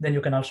 Then you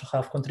can also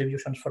have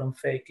contributions from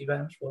fake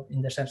events, well,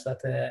 in the sense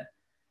that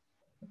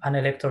an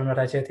electron or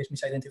a jet is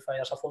misidentified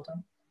as a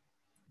photon.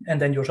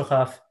 And then you also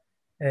have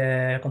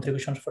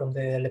contributions from the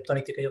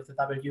leptonic decay of the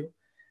W,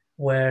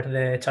 where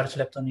the charged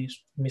lepton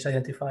is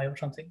misidentified or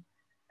something.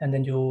 And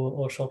then you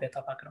also get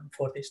a background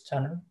for this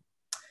channel.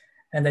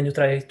 And then you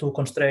try to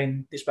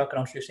constrain these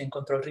backgrounds using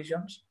control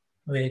regions,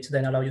 which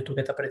then allow you to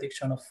get a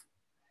prediction of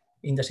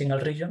in the signal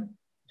region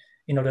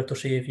in order to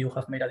see if you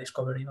have made a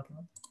discovery or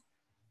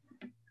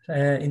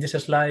not. In this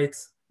slide,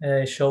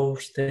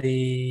 shows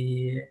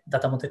the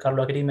data Monte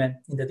Carlo agreement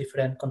in the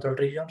different control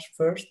regions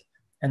first,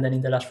 and then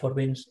in the last 4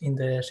 bins in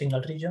the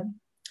signal region.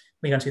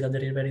 We can see that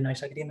there is very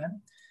nice agreement,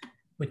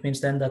 which means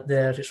then that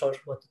the results,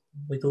 what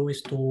we do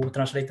is to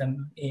translate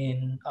them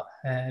in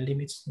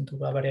limits into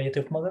a variety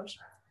of models.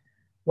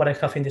 What I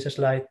have in this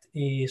slide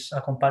is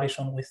a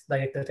comparison with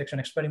direct detection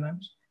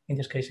experiments. In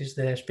this case, is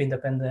the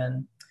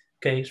spin-dependent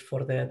case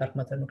for the dark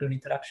matter nucleon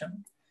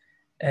interaction,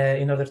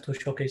 in order to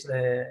showcase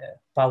the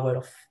power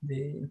of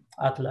the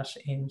atlas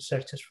in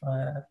searches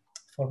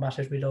for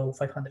masses below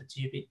 500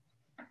 GeV.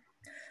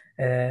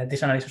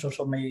 This analysis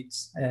also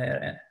makes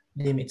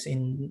limits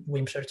in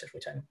WIMP searches,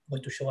 which I'm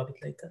going to show a bit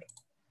later.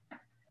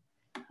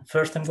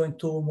 First, I'm going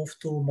to move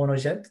to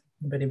monojet,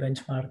 very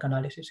benchmark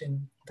analysis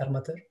in dark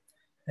matter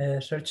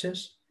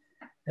searches.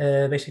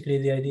 Basically,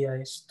 the idea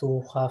is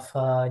to have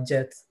a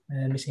jet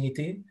missing ET,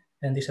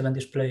 and this event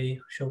display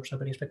shows a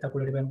very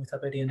spectacular event with a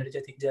very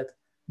energetic jet,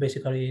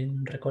 basically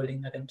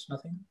recoiling against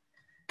nothing.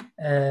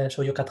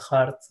 So you cut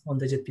hard on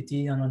the jet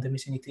PT and on the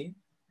missing ET,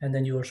 and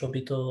then you also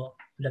veto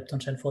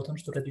leptons and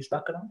photons to reduce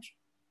backgrounds.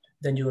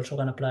 Then you also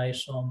can apply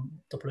some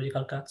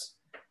topological cuts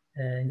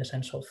in the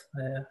sense of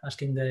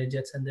asking the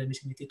jets and the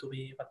missing ET to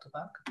be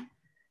back-to-back.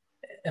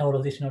 All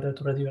of this in order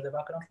to reduce the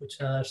backgrounds, which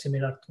are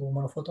similar to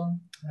monophoton.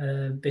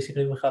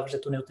 Basically, we have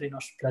Z2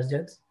 neutrinos plus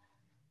jets.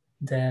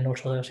 Then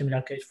also a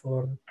similar case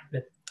for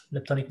the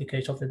leptonic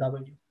decays of the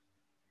W.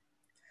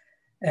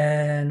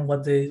 And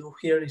what they do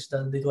here is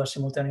that they do a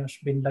simultaneous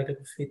bin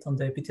likelihood fit on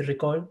the PT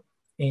recoil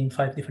in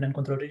 5 different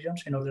control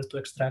regions in order to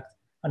extract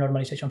a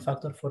normalization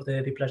factor for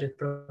the B+ jet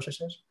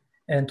processes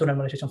and 2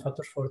 normalization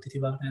factors for TT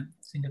bar and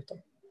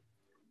singleton.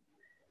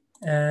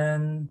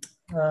 And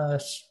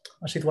as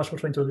it was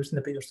also introduced in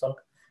the previous talk,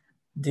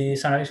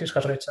 this analysis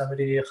has reached a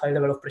very high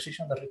level of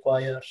precision that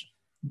requires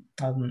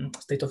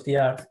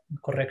state-of-the-art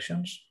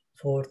corrections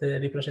for the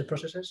B+ jet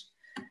processes,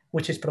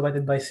 which is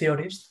provided by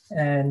theorists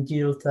and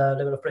yield a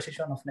level of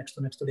precision of next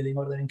to leading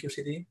order in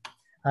QCD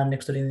and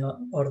next to leading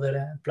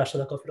order plus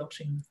soda coffee logs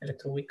in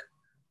electroweak.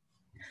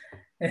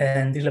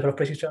 And this level of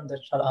precision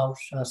that allows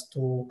us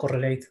to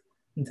correlate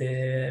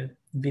the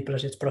B+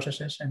 jet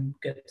processes and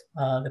get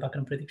the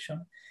background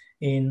prediction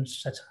in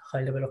such a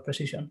high level of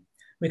precision.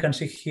 We can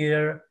see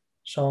here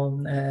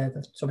some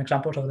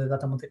examples of the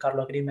data Monte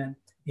Carlo agreement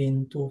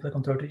in 2 of the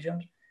control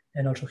regions,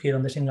 and also here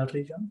on the signal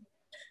region,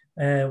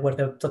 where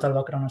the total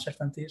background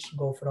uncertainties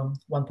go from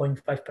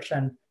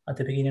 1.5% at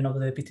the beginning of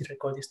the PT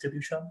recoil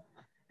distribution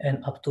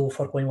and up to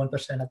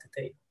 4.1% at the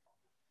tail.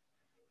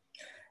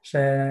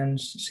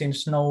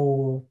 Since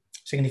no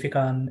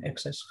significant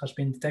excess has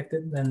been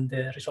detected, then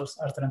the results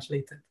are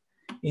translated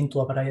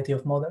into a variety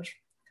of models.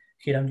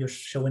 Here I'm just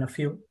showing a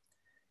few.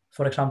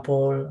 For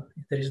example,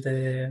 there is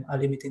a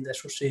limit in the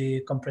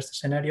Sushil compressed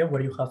scenario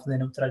where you have the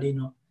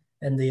neutralino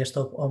and the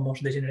stop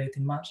almost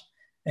degenerating mass.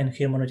 And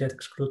here monojet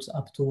excludes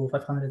up to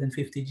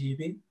 550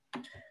 GeV.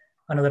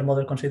 Another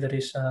model considered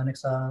is an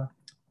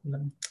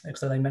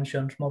extra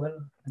dimensions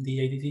model,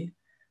 the ADD,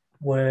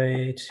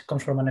 which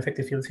comes from an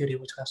effective field theory,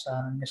 which has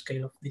a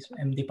scale of this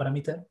MD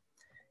parameter,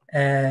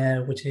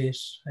 which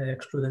is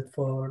excluded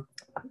for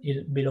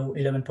below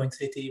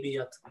 11.3 TeV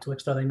at 2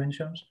 extra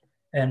dimensions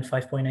and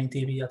 5.9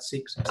 TeV at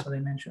 6 extra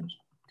dimensions.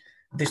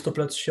 These 2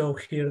 plots show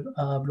here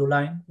a blue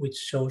line, which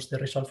shows the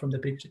result from the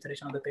previous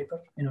iteration of the paper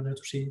in order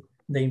to see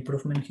the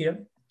improvement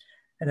here.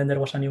 And then there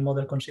was a new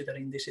model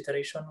considering this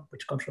iteration,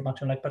 which comes from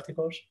action-like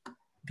particles,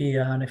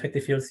 via an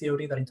effective field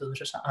theory that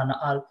introduces an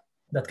ALP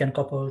that can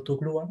couple 2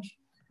 gluons.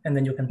 And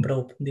then you can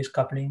probe this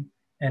coupling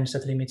and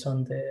set limits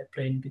on the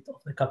plane bit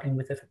of the coupling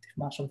with effective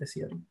mass of the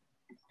theory.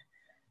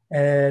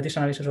 This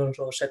analysis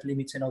also set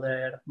limits in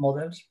other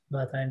models,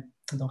 but I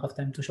don't have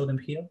time to show them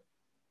here.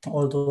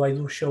 Although I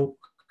do show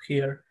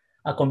here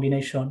a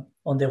combination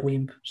on the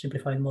WIMP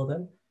simplified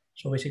model.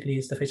 So basically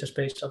it's the phase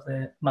space of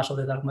the mass of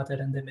the dark matter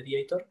and the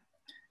mediator.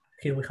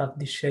 Here we have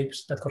these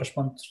shapes that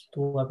correspond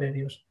to a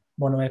various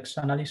mono-X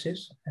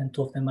analysis, and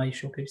 2 of them I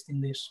showcased in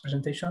this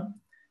presentation.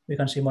 We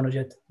can see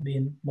monojet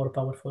being more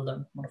powerful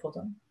than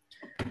monophoton.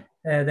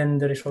 Then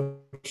there is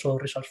also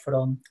results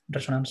from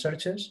resonance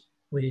searches,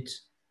 which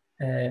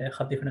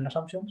have different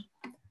assumptions.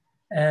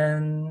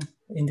 And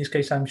in this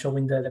case, I'm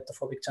showing the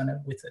leptophobic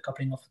channel with the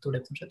coupling of 2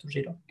 leptons set to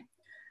 0.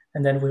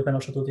 And then we can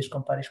also do this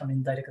comparison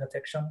in direct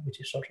detection, which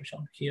is also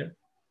shown here.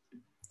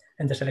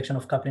 And the selection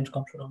of couplings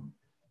comes from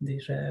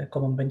this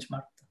common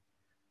benchmark.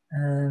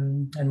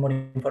 And more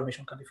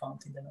information can be found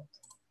in the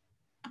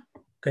note.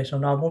 Okay, so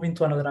now moving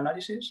to another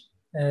analysis.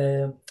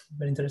 Very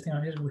interesting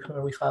analysis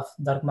where we have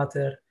dark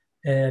matter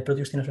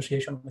produced in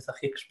association with a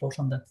Higgs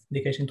boson that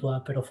decays into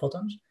a pair of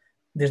photons.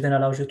 This then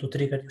allows you to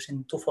trigger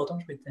using 2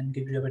 photons, which then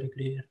gives you a very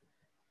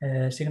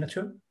clear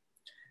signature.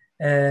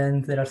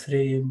 And there are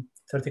 3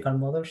 theoretical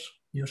models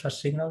used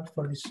as signals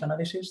for this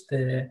analysis: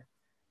 the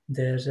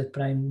Z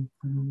prime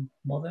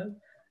model,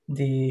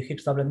 the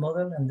Higgs doublet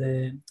model, and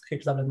the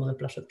Higgs doublet model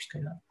plus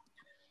superscalar.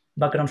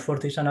 Backgrounds for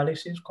this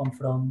analysis come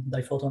from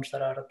diphotons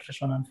that are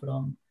resonant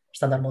from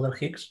standard model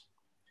Higgs,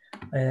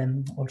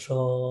 and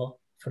also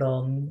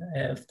from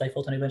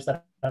diphoton events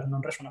that are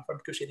non-resonant from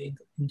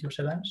QCD-induced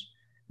events,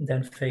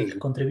 then fake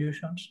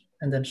contributions,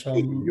 and then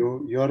some...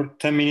 You're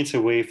 10 minutes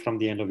away from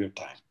the end of your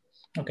time.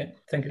 Okay,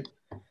 thank you.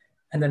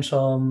 And then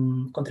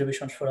some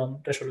contributions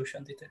from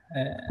resolution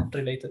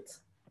related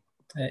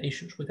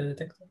issues with the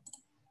detector.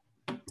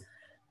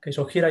 Okay,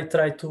 so here I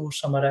try to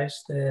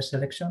summarize the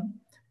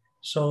selection.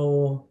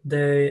 So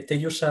they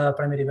use a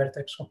primary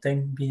vertex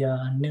obtained via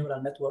a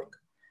neural network.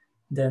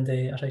 Then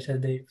they, as I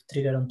said, they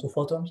trigger on 2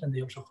 photons, and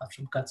they also have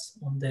some cuts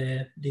on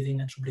the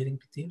leading and subleading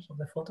PTs of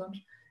the photons,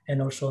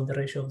 and also on the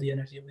ratio of the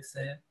energy with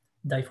the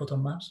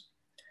diphoton mass.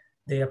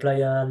 They apply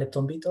a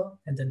lepton veto,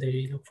 and then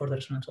they look for the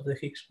resonance of the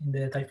Higgs in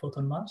the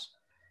diphoton mass.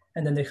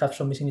 And then they have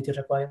some missing ET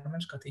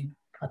requirements, cutting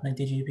at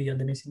 90 GeV at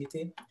the missing ET.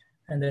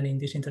 And then in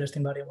this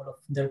interesting variable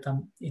of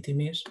delta ET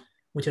miss,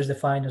 which is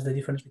defined as the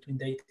difference between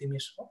the ET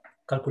miss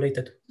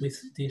calculated with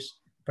this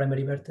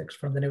primary vertex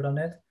from the neural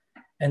net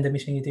and the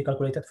missing ET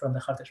calculated from the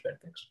hardest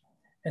vertex.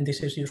 And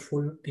this is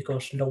useful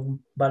because low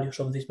values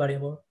of this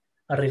variable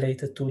are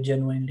related to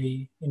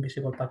genuinely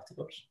invisible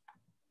particles.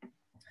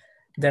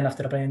 Then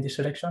after applying this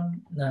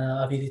selection,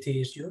 a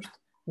VDT is used,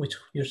 which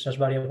uses as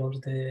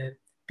variables the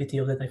PT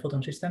of the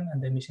diphoton system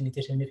and the missing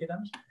ET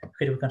significance.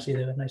 Here we can see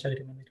the nice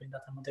agreement between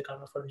that and Monte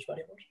Carlo for these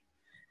variables.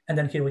 And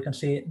then here we can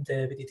see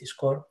the VDT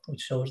score,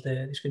 which shows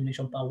the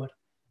discrimination power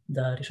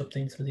that is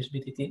obtained through this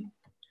VDT.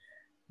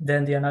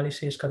 Then the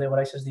analysis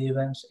categorizes the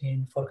events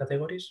in 4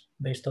 categories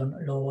based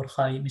on low or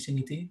high missing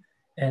ET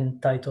and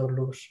tight or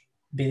loose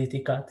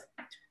VDT cut.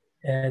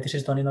 This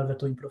is done in order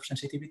to improve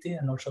sensitivity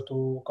and also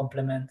to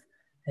complement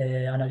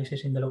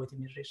analysis in the low ET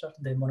miss research,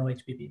 the mono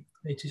HPV,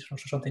 which is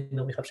also something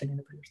that we have seen in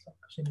the previous talk,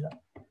 similar.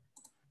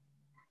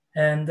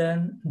 And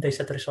then they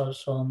set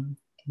results on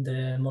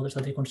the models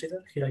that they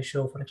consider. Here I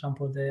show, for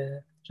example,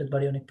 the Z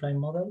baryonic prime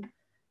model,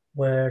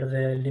 where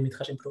the limit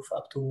has improved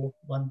up to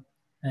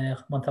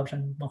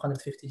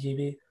 1150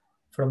 GeV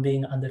from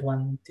being under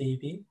 1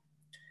 TeV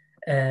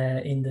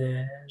in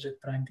the Z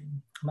prime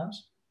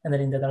mass. And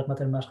then in the dark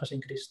matter mass has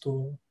increased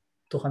to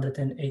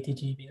 280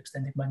 GeV,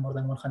 extending by more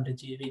than 100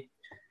 GeV.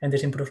 And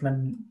this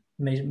improvement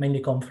may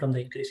mainly come from the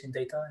increase in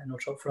data and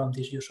also from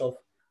this use of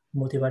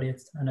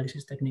multivariate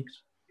analysis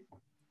techniques.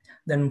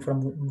 Then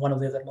from one of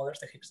the other models,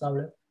 the Higgs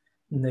doublet,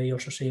 they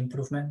also see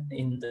improvement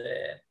in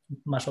the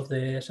mass of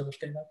the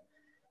pseudoscalar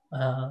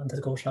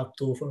that goes up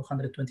to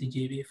 420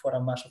 GeV for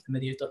a mass of the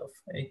mediator of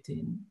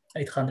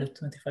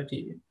 825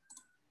 GeV.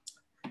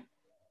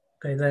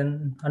 Okay,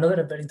 then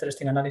another very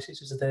interesting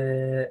analysis is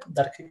the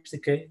dark Higgs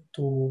decay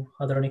to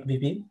hadronic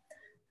BB.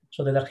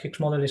 So the dark Higgs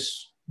model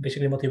is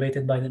basically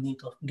motivated by the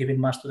need of giving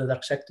mass to the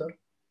dark sector.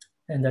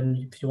 And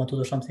then if you want to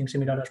do something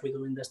similar as we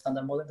do in the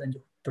standard model, then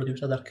you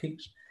produce a dark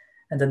Higgs.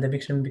 And then the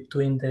mixing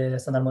between the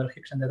standard model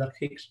Higgs and the dark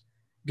Higgs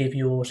give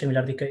you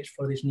similar decays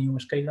for this new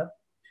scalar.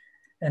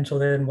 And so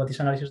then what this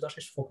analysis does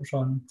is focus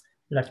on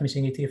large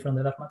missing ET from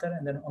the dark matter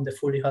and then on the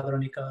fully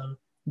hadronical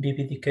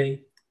BB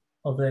decay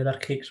of the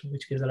dark Higgs,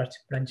 which gives the large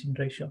branching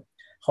ratio.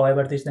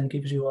 However, this then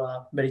gives you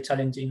a very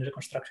challenging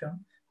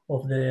reconstruction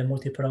of the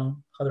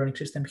multi-prong hadronic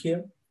system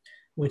here,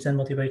 which then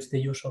motivates the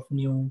use of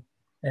new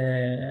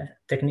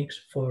techniques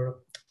for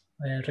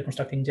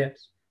reconstructing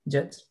jets,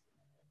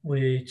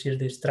 which is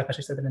this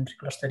track-assisted elementary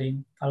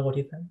clustering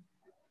algorithm.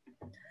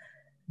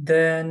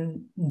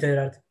 Then there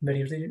are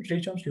various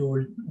regions. You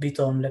will beat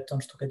on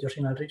leptons to get your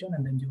signal region,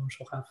 and then you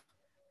also have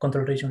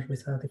control regions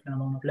with a different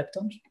amount of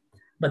leptons.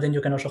 But then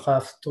you can also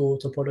have 2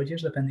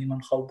 topologies depending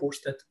on how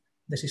boosted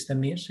the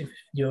system is. If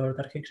your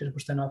dark Higgs is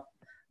boosted enough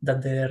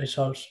that the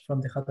results from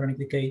the hadronic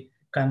decay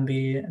can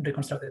be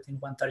reconstructed in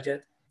one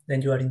target,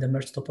 then you are in the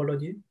merged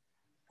topology,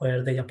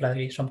 where they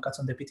apply some cuts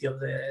on the PT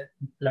of the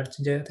large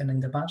jet and in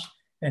the mass,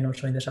 and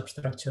also in the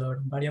substructure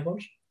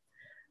variables.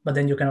 But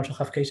then you can also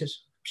have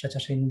cases, such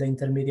as in the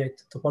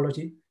intermediate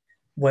topology,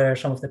 where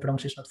some of the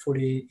prongs is not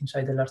fully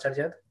inside the larger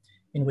jet,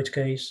 in which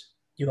case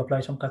you apply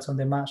some cuts on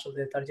the mass of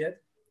the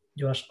target.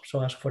 You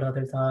also ask for a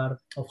delta R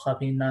of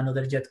having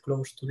another jet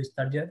close to this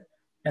target,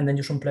 and then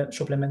you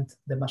supplement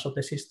the mass of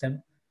the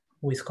system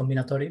with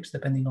combinatorics,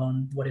 depending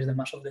on what is the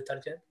mass of the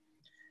target.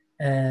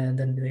 And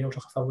then they also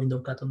have a window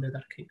cut on the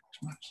dark Higgs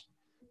mass.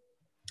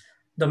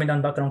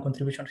 Dominant background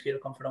contributions here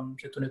come from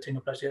the 2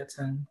 neutrino plus jets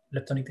and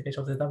leptonic decays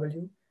of the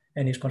W,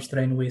 and is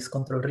constrained with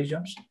control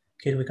regions.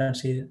 Here we can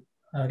see,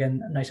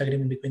 again, a nice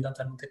agreement between that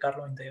and Monte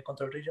Carlo in the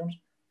control regions,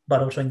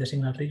 but also in the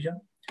signal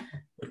region,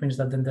 which means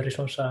that then the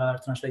results are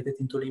translated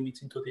into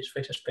limits into this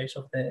phase space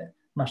of the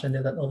mass of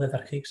the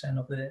dark Higgs and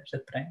of the Z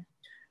prime,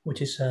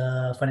 which is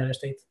a final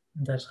state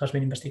that has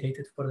been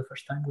investigated for the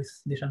first time with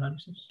this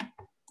analysis.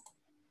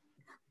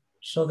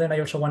 So then I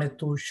also wanted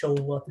to show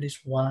at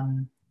least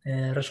one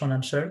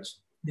resonance search.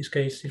 This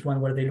case is one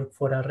where they look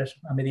for a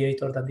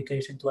mediator that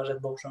decays into a Z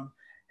boson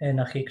and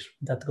a Higgs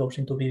that goes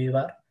into BB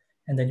bar,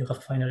 and then you have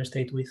a final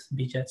state with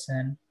B jets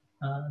and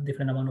a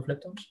different amount of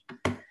leptons.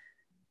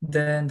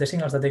 Then the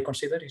signals that they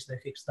consider is the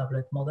Higgs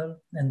doublet model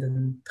and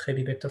then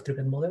heavy vector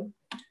triplet model.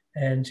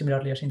 And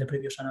similarly as in the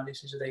previous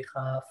analysis, they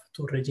have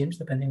 2 regimes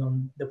depending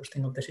on the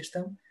boosting of the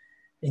system.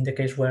 in the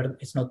case where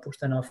it's not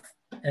pushed enough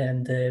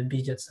and the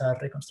B jets are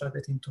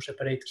reconstructed into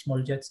separate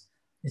small jets,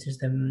 this is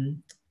the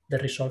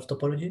resolved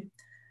topology.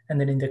 And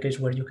then in the case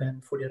where you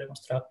can fully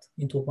reconstruct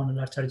into one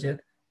larger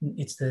jet,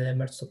 it's the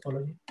merged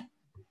topology.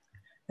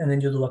 And then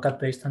you do a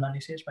cut-based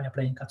analysis by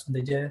applying cuts on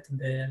the jet, and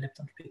the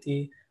lepton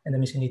PT, and the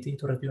missing ET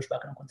to reduce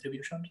background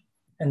contributions.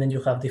 And then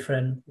you have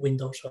different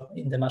windows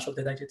in the mass of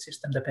the digest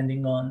system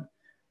depending on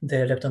the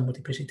lepton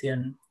multiplicity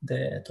and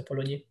the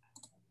topology.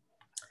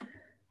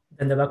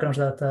 Then the backgrounds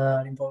that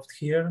are involved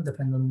here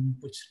depend on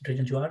which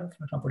region you are.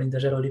 For example, in the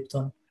zero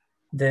lepton,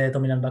 the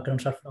dominant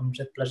backgrounds are from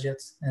Z plus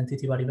jets and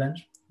TT bar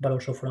events, but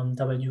also from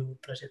W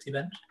plus jet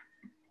events.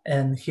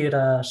 And here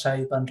a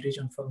sideband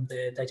region from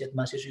the digest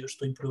mass is used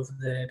to improve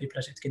the B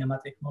plus jet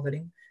kinematic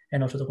modeling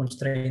and also to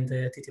constrain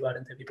the TT bar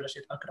and the B plus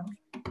jet background.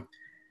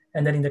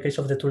 And then in the case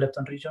of the two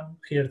lepton region,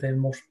 here the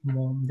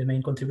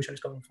main contribution is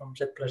coming from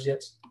Z plus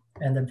jets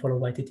and then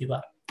followed by TT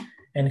bar.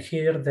 And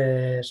here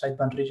the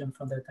sideband region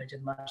from the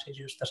digest mass is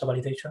used as a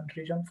validation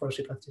region for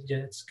C plus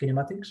jets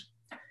kinematics.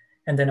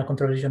 And then a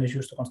control region is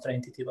used to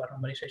constrain TT bar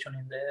normalization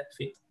in the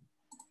feed.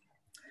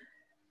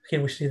 Here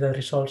we see the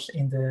results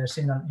in the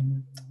signal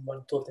in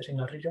two of the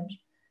signal regions.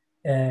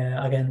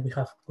 Again, we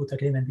have good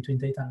agreement between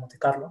data and Monte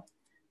Carlo,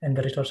 and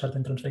the results are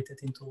then translated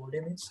into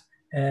limits.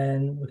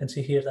 And we can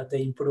see here that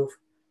they improve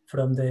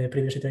from the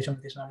previous iteration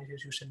of this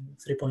analysis using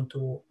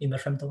 3.2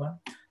 inverse femtogram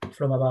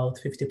from about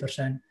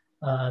 50%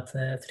 at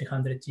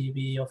 300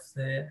 GB of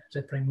the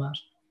Z prime mass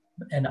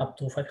and up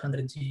to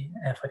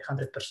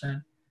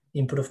 500%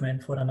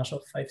 improvement for a mass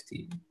of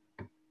 5T.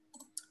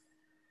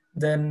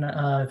 Then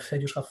I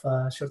just have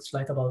a short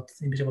slide about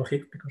invisible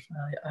Higgs because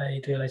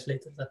I realized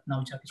later that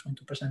now Jack is going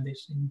to present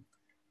this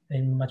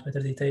in much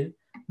better detail.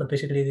 But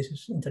basically this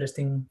is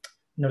interesting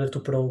in order to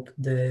probe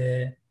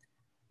the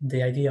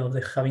idea of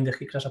having the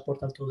Higgs as a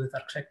portal to the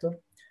dark sector,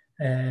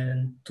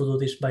 and to do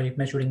this by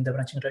measuring the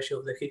branching ratio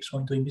of the Higgs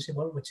going to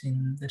invisible, which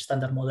in the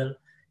standard model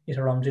is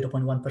around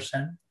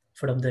 0.1%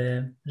 from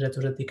the Z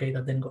to Z decay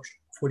that then goes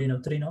fully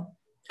neutrino.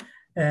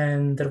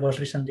 And there was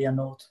recently a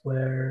note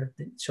where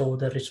it showed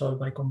the result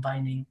by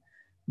combining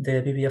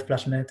the BBF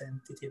plus MET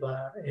and TT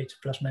bar H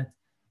plus MET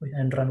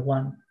and run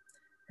one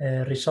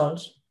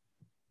results.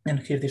 And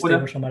here this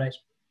table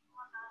summarizes.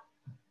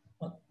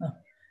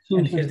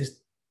 And here this,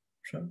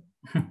 sorry.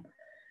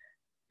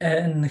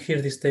 And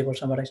here this table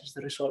summarizes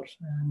the results.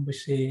 And we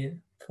see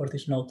for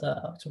this note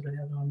it's already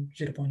around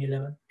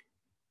 0.11.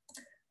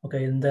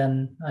 Okay, and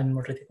then I'm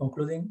already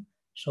concluding.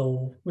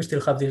 So we still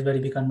have this very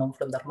big unknown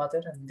from dark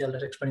matter, and the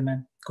LS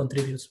experiment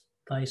contributes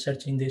by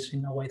searching this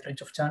in a wide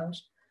range of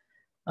channels.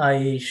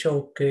 I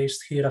showcased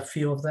here a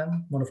few of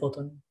them: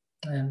 monophoton,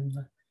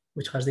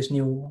 which has this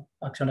new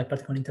action-like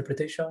particle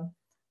interpretation;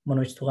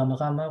 mono H2 gamma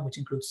gamma, which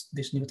includes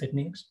these new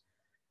techniques;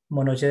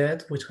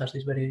 monojet, which has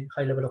this very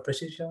high level of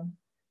precision;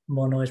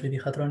 mono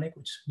SVD hadronic,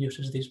 which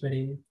uses these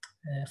very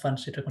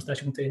fancy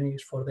reconstruction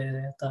techniques for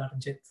the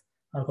tar-jet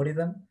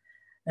algorithm;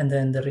 and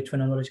then the rich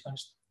phenomenological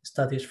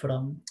studies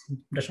from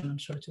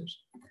resonance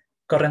searches.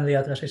 Currently,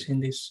 Atlas is in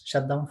this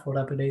shutdown for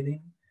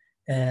upgrading,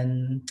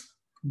 and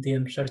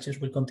DM searches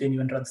will continue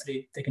in run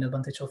 3, taking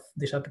advantage of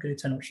these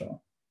upgrades and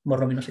also more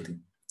luminosity.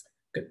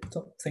 Okay,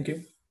 so thank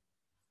you.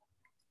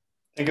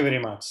 Thank you very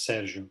much,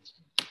 Sergio.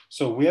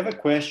 So we have a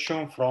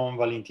question from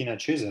Valentina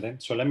Cesare,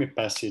 so let me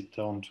pass it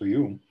on to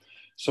you.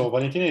 So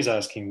Valentina is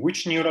asking,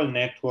 which neural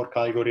network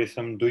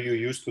algorithm do you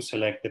use to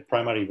select the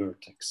primary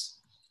vertex?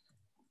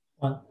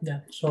 Well,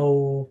 yeah,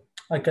 so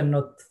I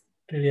cannot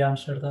really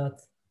answer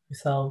that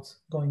without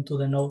going to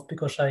the node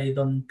because I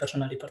don't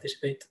personally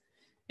participate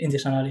in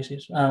this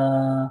analysis.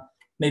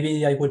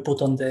 Maybe I will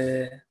put on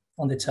the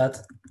chat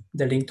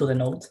the link to the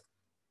node,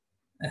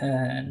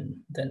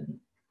 and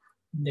then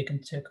they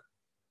can check.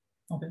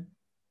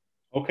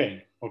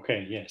 Okay.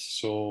 Okay. Yes.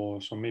 So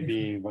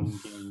maybe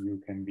Valentina,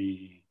 you can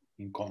be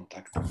in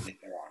contact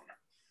later on.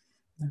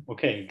 Yeah.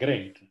 Okay,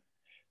 great.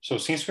 So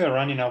since we are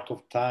running out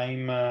of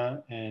time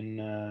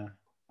and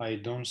I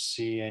don't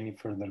see any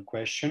further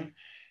question,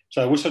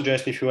 so I would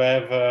suggest if you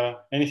have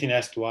anything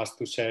else to ask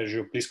to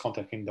Sergio, please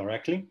contact him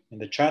directly in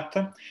the chat.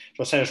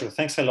 So Sergio,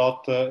 thanks a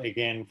lot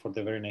again for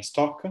the very nice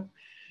talk.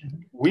 Mm-hmm.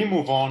 We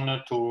move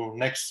on to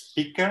next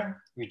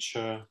speaker, which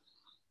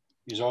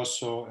is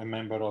also a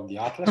member of the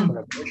Atlas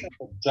collaboration,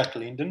 Jack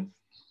Lindon.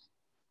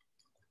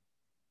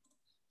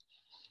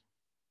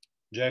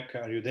 Jack,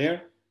 are you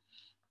there?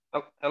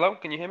 Oh, hello,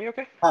 can you hear me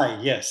okay? Hi,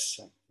 yes,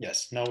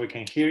 now we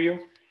can hear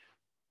you.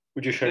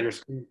 Would you share your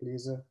screen,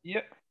 please?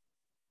 Yeah.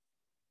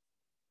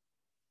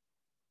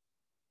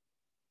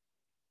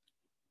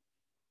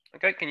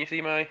 Okay, can you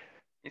see my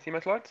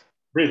slides?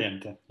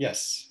 Brilliant.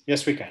 Yes,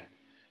 we can.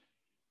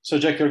 So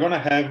Jack, you're gonna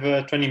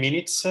have 20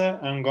 minutes.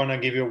 I'm gonna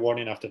give you a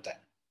warning after 10.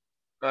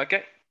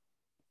 Okay.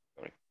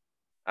 Sorry.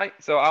 Hi,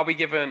 so I'll be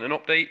given an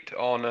update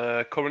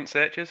on current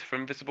searches for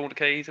invisible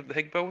decays of the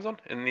Higgs boson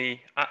in the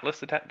Atlas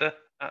detector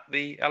at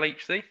the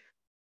LHC,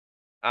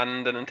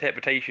 and an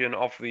interpretation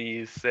of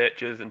these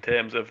searches in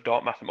terms of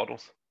dark matter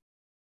models.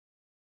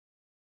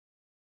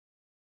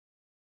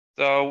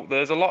 So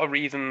there's a lot of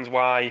reasons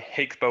why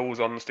Higgs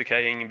bosons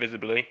decaying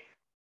invisibly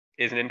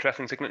is an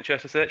interesting signature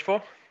to search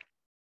for.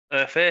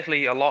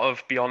 Firstly, a lot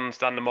of beyond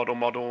standard model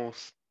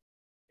models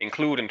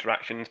include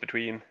interactions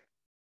between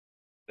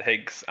the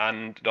Higgs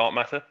and dark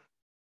matter,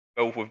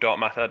 both with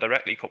dark matter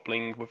directly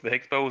coupling with the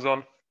Higgs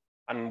boson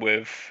and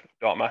with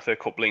dark matter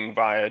coupling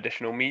via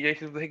additional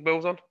mediators of the Higgs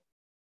boson.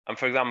 And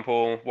for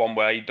example, one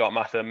way dark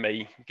matter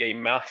may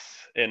gain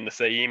mass in the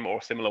same or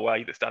similar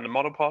way that standard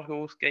model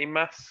particles gain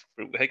mass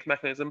through the Higgs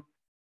mechanism,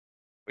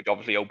 which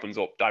obviously opens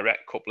up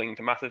direct coupling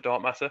to massive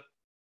dark matter.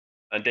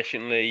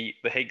 Additionally,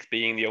 the Higgs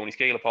being the only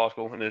scalar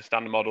particle in the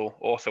standard model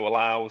also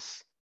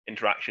allows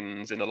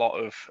interactions in a lot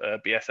of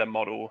BSM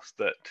models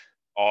that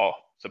are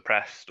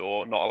suppressed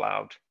or not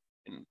allowed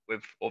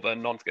with other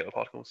non-scalar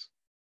particles.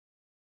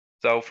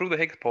 So through the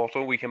Higgs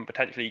portal, we can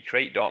potentially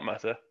create dark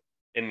matter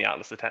in the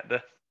Atlas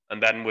detector,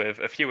 and then with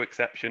a few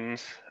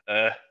exceptions,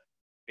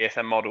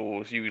 BSM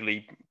models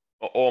usually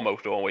or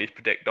almost always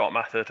predict dark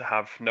matter to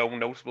have no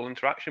noticeable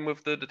interaction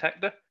with the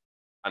detector,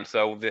 and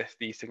so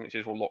these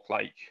signatures will look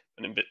like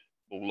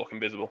will look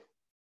invisible.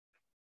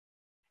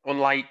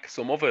 Unlike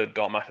some other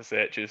dark matter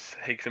searches,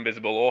 Higgs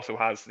invisible also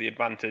has the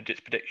advantage its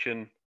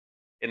prediction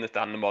in the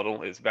standard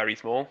model is very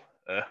small,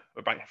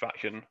 a Bank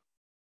fraction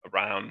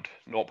around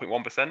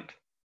 0.1%,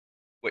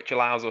 which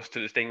allows us to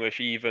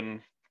distinguish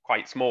even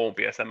quite small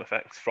BSM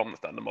effects from the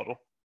standard model.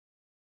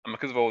 And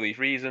because of all these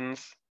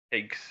reasons,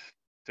 Higgs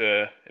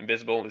to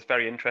invisible is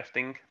very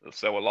interesting.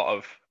 So a lot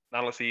of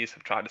analyses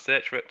have tried to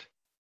search for it.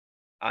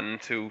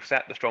 And to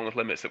set the strongest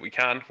limits that we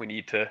can, we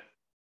need to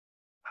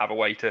have a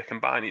way to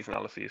combine these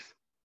analyses.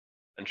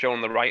 And shown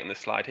on the right in this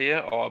slide here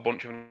are a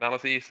bunch of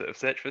analyses that have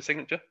searched for a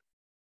signature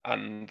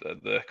and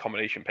the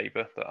combination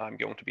paper that I'm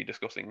going to be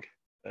discussing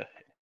here.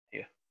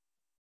 There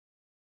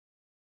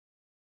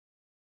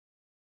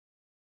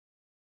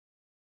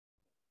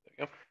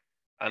we go.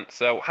 And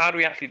so how do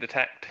we actually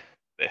detect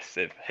this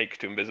if Higgs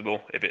to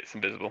invisible, if it's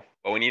invisible?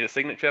 Well, we need a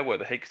signature where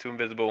the Higgs to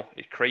invisible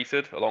is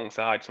created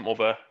alongside some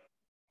other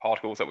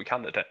particles that we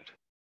can detect.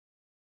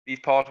 These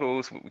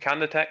particles we can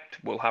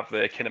detect will have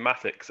their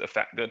kinematics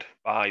affected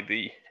by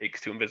the Higgs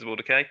to invisible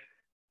decay.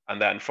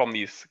 And then from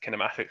these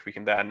kinematics, we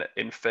can then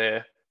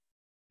infer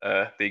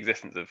the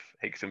existence of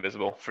Higgs to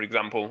invisible. For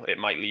example, it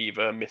might leave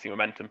a missing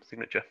momentum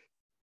signature.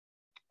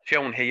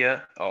 Shown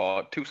here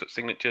are two such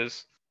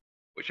signatures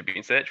which have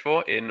been searched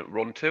for in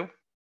run 2.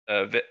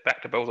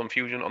 Vector boson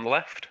fusion on the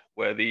left,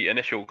 where the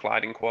initial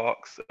colliding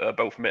quarks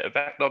both emit a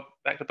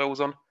vector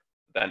boson,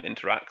 then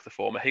interact to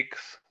form a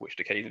Higgs, which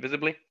decays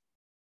invisibly.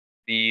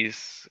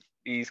 These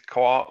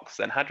quarks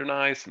then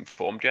hadronize and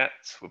form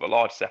jets with a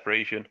large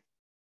separation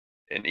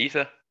in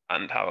ether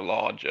and have a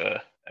large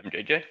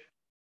MJJ.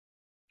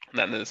 And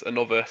then there's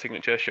another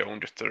signature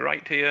shown just to the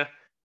right here,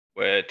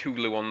 where two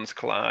gluons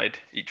collide,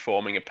 each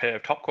forming a pair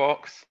of top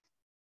quarks,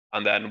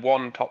 and then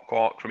one top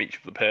quark from each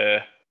of the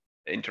pair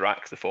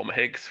interacts to form a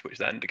Higgs, which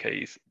then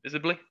decays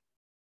visibly.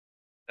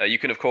 You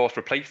can, of course,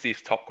 replace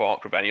these top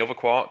quarks with any other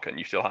quark, and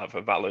you still have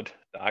a valid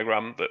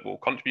diagram that will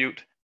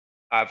contribute.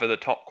 However, the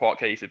top quark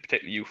case is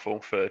particularly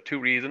useful for two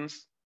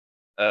reasons.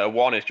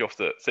 One is just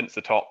that since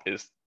the top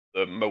is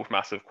the most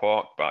massive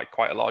quark by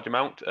quite a large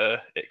amount,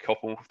 it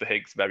couples with the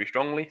Higgs very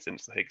strongly,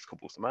 since the Higgs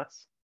couples to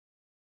mass.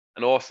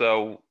 And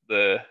also,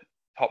 the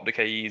top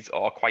decays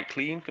are quite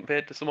clean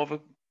compared to some other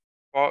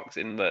quarks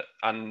in that,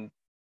 and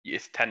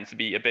it tends to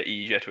be a bit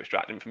easier to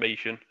extract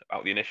information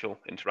about the initial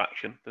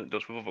interaction than it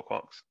does with other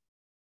quarks.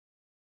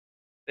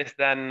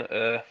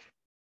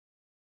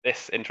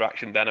 This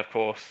interaction then, of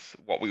course,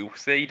 what we will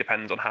see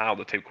depends on how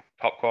the two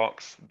top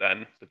quarks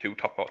then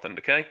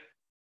decay.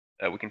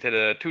 We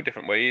consider two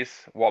different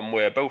ways. One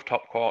where both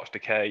top quarks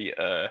decay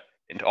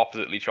into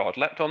oppositely charged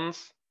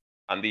leptons,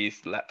 and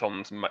these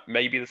leptons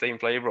may be the same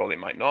flavor or they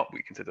might not.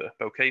 We consider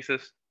both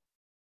cases.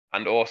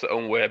 And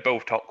also where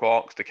both top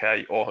quarks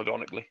decay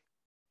orthogonically.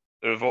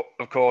 There,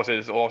 of course,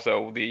 is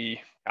also the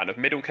kind of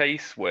middle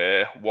case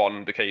where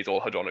one decays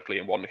orthogonically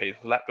and one decays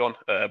lepton,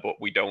 but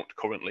we don't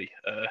currently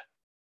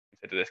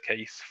consider this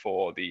case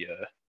for the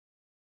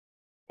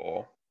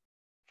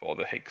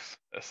Higgs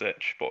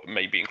search, but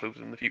may be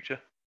included in the future.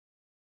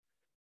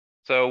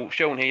 So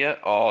shown here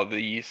are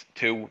these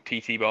two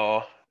TT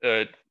bar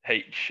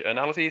H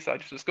analyses I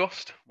just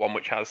discussed, one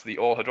which has the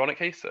orthodronic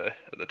case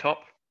at the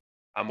top,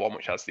 and one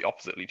which has the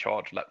oppositely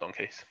charged lepton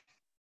case.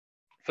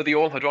 For the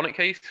orthodronic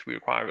case, we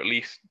require at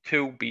least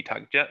two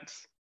B-tag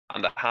jets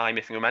and a high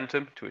missing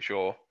momentum to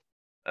assure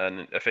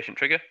an efficient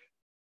trigger.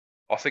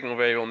 Our signal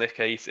variable in this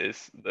case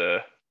is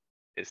the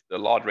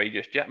large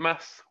radius jet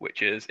mass,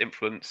 which is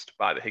influenced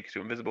by the Higgs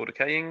to invisible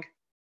decaying.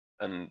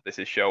 And this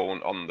is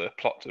shown on the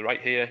plot to the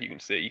right here. You can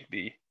see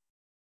the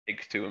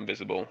Higgs to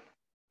invisible,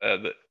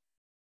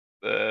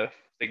 the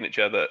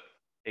signature that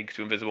Higgs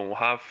to invisible will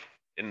have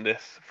in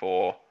this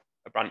for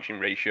a branching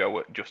ratio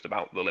at just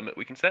about the limit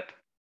we can set.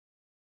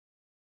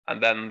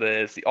 And then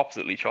there's the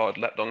oppositely charged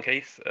lepton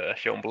case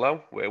shown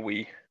below, where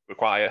we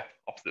require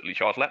oppositely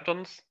charged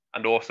leptons,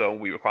 and also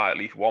we require at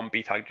least one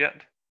B-tag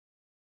jet.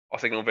 Our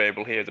signal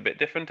variable here is a bit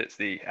different. It's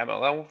the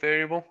MLL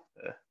variable,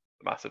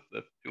 the mass of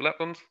the two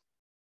leptons,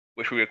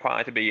 which we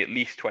require to be at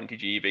least 20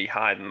 GeV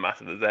higher than the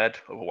mass of the Z.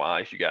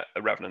 Otherwise, you get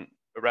a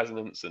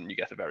resonance and you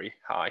get a very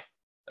high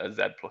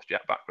Z plus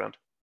jet background.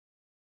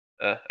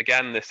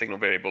 Again, this signal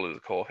variable is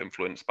of course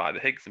influenced by the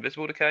Higgs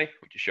invisible decay,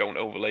 which is shown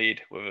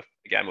overlaid with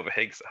again with a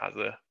Higgs that has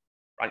a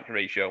branching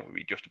ratio will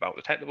be just about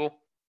detectable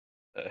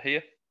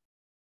here.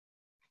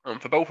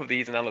 For both of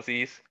these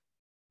analyses,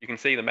 you can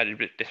see the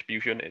measured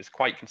distribution is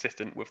quite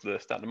consistent with the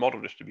standard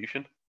model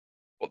distribution,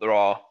 but there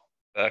are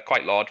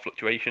quite large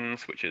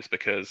fluctuations, which is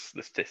because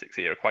the statistics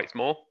here are quite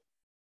small.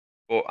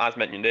 But as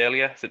mentioned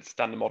earlier, since the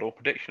standard model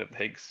prediction of the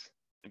Higgs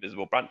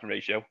invisible branching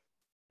ratio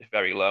is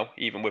very low,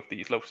 even with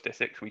these low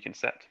statistics, we can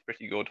set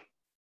pretty good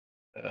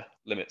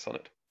limits on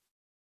it.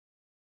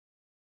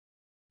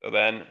 So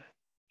then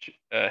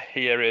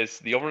here is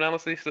the other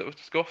analysis that was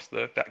discussed,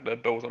 the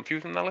boson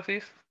fusion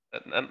analysis.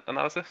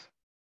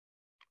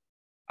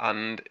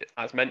 And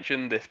as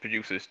mentioned, this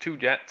produces two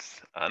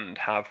jets and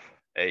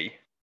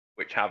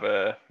which have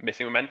a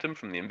missing momentum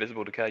from the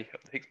invisible decay of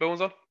the Higgs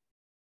boson.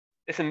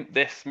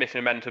 This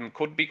missing momentum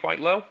could be quite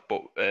low,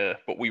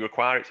 but we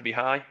require it to be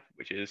high,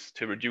 which is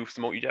to reduce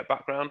the multi-jet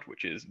background,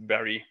 which is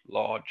very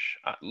large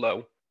at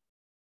low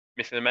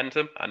missing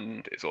momentum,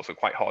 and it's also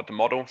quite hard to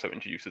model, so it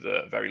introduces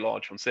a very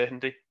large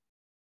uncertainty.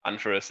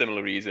 And for a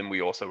similar reason,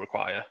 we also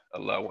require a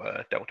low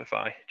delta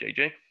phi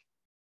JJ.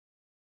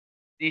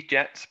 These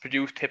jets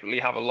produced typically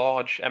have a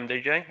large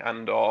MJJ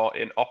and are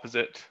in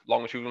opposite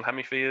longitudinal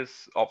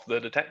hemispheres of the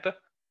detector.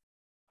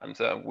 And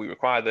so we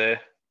require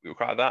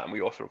that, and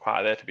we also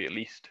require there to be at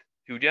least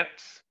two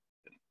jets.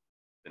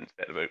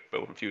 Instead of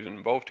boson fusion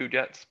involve two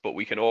jets, but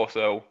we can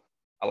also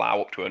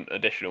allow up to an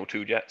additional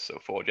two jets, so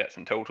 4 jets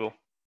in total,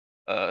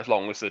 as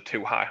long as the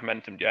two high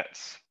momentum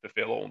jets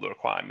fulfill all the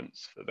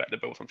requirements for vector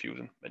boson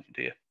fusion mentioned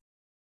here.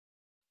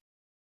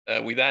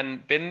 We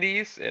then bin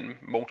these in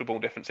multiple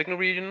different signal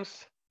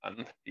regions,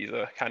 and these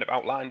are kind of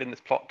outlined in this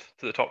plot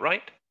to the top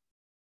right.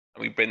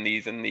 And we bin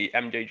these in the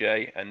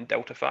MJJ and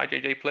delta phi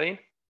JJ plane.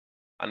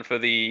 And for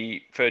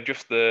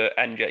just the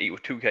NJet equal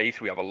 2 case,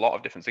 we have a lot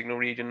of different signal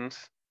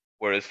regions,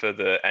 whereas for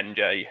the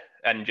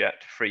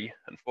NJet 3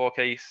 and 4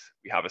 case,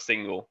 we have a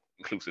single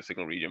inclusive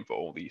signal region for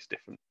all these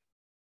different,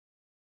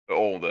 for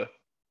all the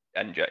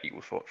NJet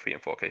equals 3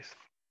 and 4 case.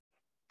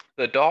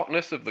 The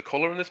darkness of the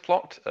color in this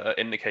plot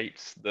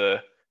indicates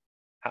the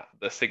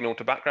signal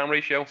to background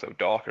ratio, so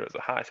darker is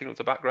a high signal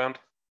to background,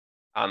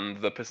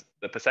 and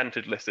the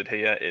percentage listed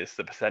here is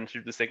the percentage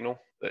of the signal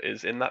that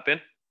is in that bin.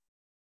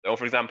 So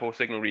for example,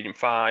 signal region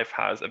 5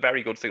 has a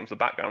very good signal to the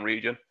background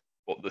region,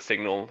 but the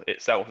signal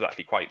itself is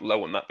actually quite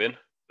low in that bin,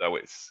 so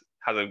it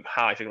has a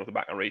high signal to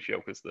background ratio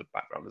because the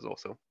background is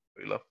also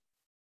very low.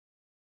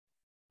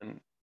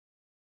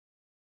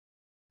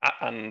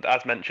 And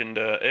as mentioned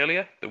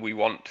earlier, that we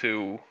want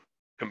to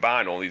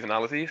combine all these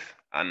analyses,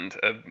 and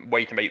a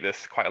way to make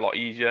this quite a lot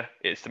easier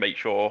is to make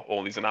sure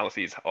all these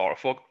analyses are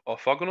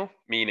orthogonal,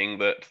 meaning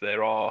that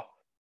there are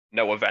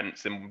no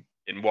events in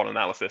one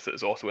analysis that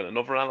is also in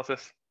another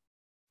analysis.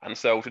 And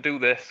so to do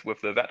this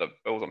with the vector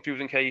boson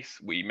fusion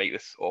case, we make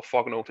this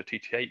orthogonal to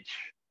TTH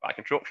by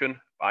construction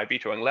by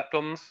vetoing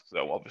leptons.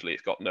 So obviously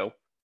it's got no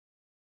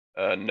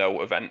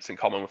events in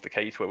common with the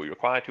case where we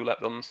require 2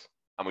 leptons,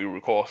 and we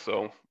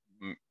also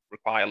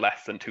require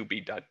less than 2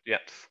 beta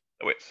jets,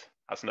 so it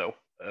has no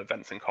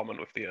events in common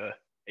with the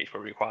case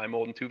where we require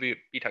more than 2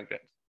 beta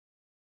jets.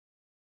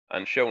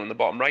 And shown in the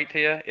bottom right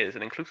here is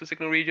an inclusive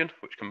signal region,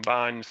 which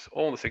combines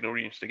all the signal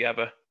regions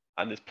together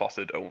and is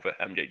plotted over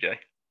MJJ.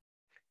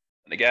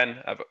 And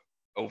again, I've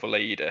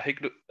overlaid a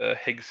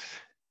Higgs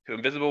to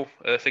invisible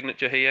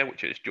signature here,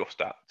 which is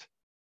just at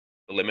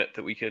the limit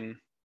that we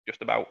can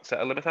just about set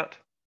a limit at.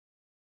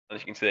 And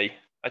as you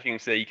can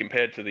see,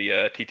 compared to the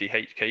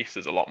TTH case,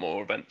 there's a lot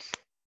more events.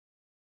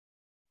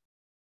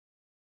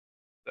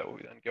 So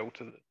we then go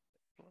to the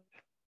slide.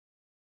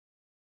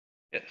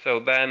 Yeah, so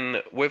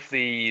then with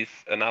these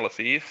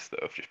analyses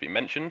that have just been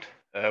mentioned,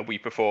 we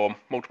perform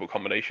multiple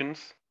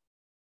combinations.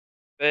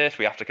 First,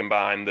 we have to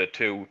combine the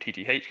 2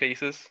 TTH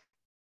cases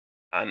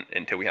and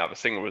until we have a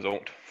single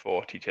result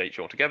for TTH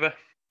altogether.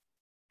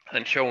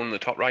 And shown in the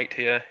top right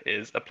here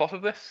is a plot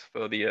of this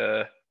for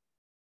the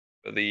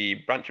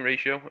branching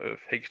ratio of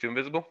Higgs to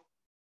invisible.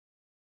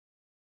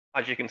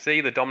 As you can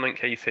see, the dominant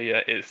case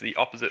here is the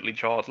oppositely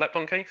charged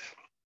lepton case,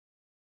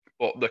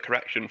 but the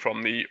correction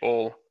from the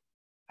all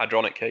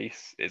hadronic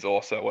case is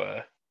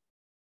also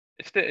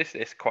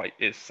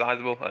is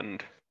sizable,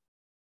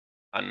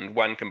 and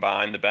when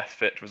combined, the best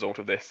fit result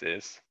of this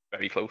is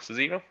very close to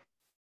 0.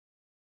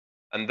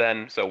 And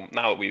then, so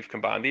now that we've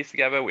combined these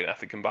together, we have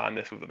to combine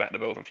this with the vector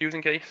boson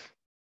fusion case.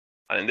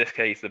 And in this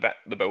case,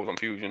 the boson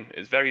fusion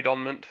is very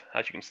dominant,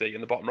 as you can see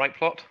in the bottom right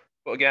plot.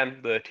 But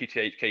again, the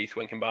TTH case,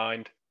 when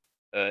combined,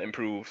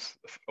 improves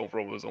the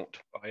overall result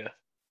by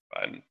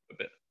a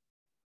bit.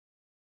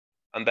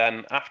 And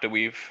then after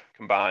we've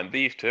combined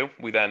these two,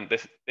 we then,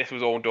 this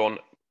was all done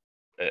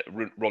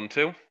run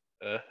 2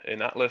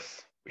 in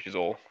Atlas, which is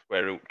all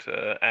square root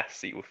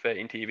S equals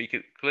 13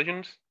 TeV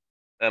collisions.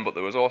 But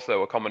there was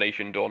also a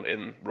combination done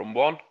in run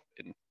 1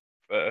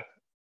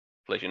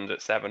 collisions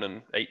at 7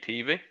 and 8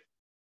 TeV.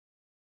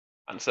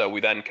 And so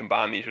we then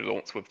combine these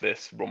results with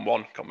this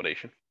run-1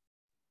 combination.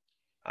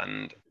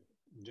 And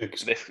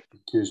excuse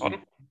me.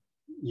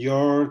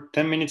 You're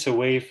 10 minutes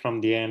away from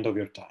the end of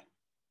your time.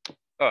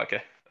 Oh,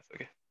 okay, that's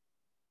okay.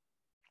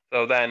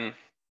 So then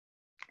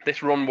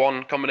this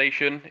run-1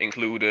 combination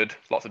included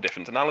lots of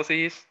different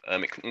analyses.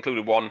 It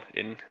included one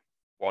in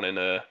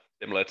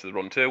similar to the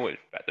run-2, with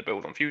vector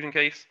boson fusion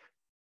case,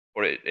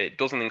 but it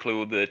doesn't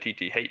include the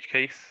TTH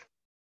case,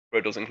 but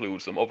it does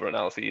include some other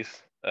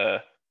analyses.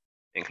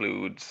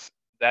 Includes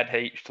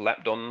ZH to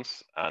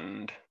leptons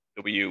and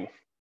W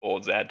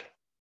or Z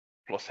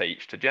plus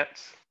H to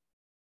jets.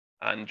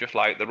 And just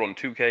like the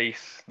run-2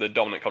 case, the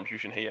dominant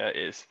contribution here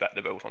is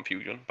vector boson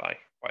fusion by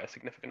quite a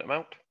significant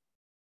amount.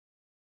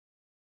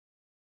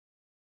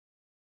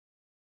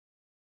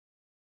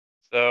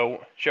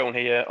 So shown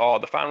here are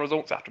the final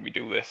results after we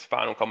do this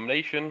final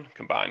combination,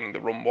 combining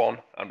the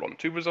run-1 and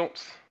run-2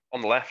 results.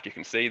 On the left, you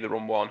can see the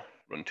run-1,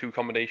 run-2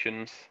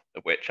 combinations,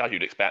 of which, as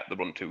you'd expect, the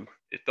run-2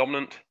 is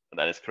dominant, and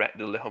then it's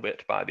corrected a little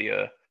bit by the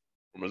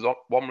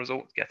run-1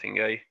 result, getting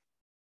a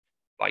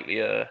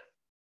slightly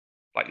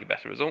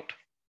better result.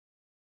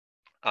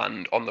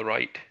 And on the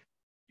right,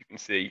 you can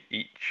see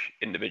each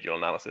individual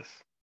analysis,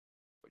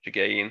 which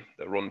again,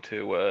 the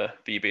run-2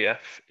 VBF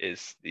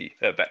is the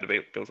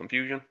vector boson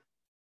fusion,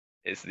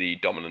 is the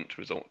dominant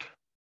result.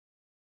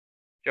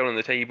 Shown in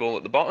the table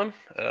at the bottom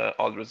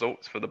are the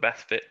results for the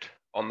best fit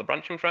on the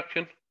branching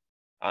fraction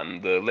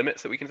and the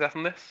limits that we can set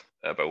on this,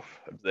 both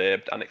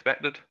observed and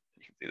expected.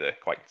 You can see they're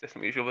quite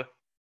consistent with each other.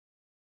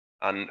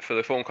 And for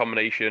the form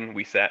combination,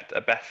 we set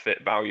a best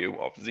fit value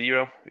of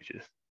 0, which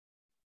is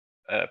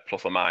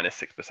plus or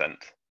minus 6%,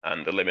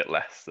 and a limit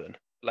less than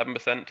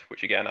 11%,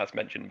 which again, as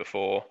mentioned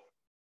before,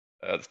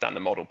 the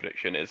standard model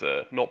prediction is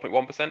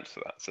 0.1%,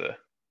 so that's a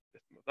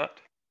system of that.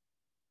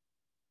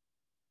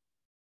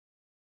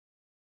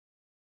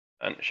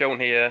 And shown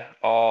here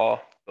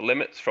are the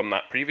limits from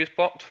that previous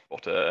plot,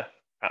 but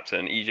perhaps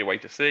an easier way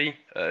to see,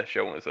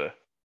 shown as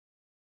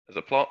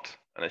a plot.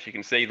 And as you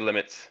can see, the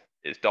limits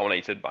is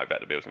dominated by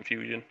vector boson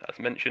fusion, as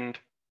mentioned,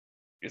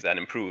 which is then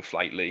improved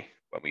slightly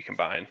when we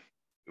combine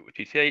it with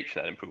TTH,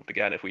 then improved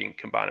again if we can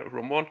combine it with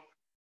run-1.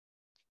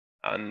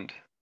 And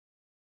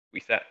we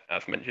set,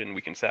 as mentioned,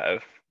 we can set a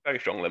very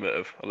strong limit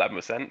of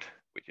 11%,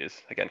 which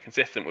is again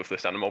consistent with the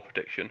standard model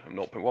prediction of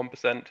 0.1%,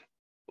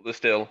 but there's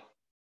still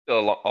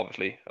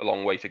obviously a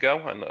long way to go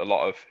and a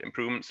lot of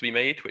improvements to be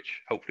made,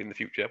 which hopefully in the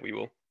future we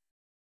will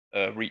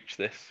reach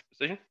this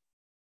precision.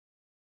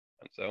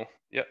 And so,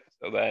 yeah,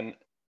 so then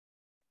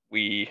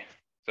to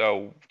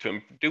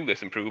do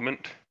this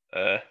improvement,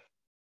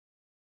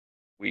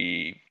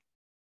 we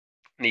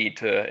need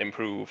to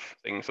improve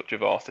things such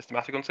as our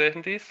systematic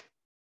uncertainties.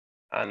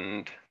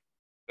 And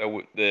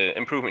so the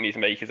improvement we need to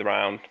make is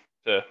around,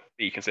 to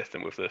be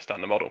consistent with the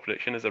standard model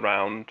prediction, is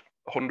around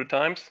 100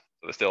 times.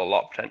 So there's still a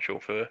lot of potential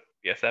for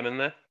BSM in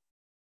there.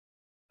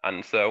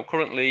 And so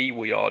currently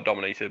we are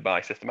dominated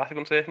by systematic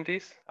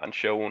uncertainties, and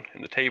shown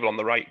in the table on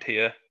the right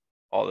here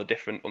are the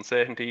different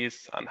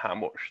uncertainties and how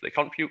much they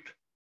contribute.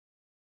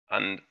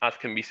 And as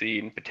can be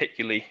seen,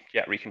 particularly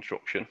jet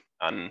reconstruction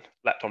and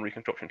lepton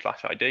reconstruction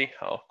 / ID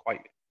are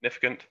quite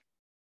significant.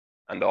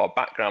 And our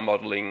background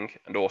modeling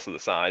and also the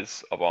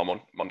size of our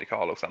Monte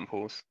Carlo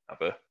samples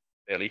have a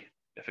fairly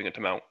significant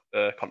amount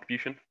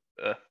contribution,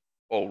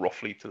 all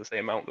roughly to the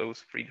same amount,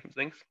 those three different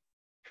things.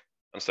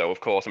 And so, of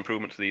course,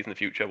 improvements to these in the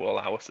future will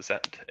allow us to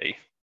set a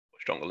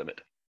much stronger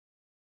limit.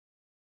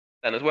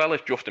 Then, as well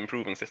as just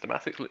improving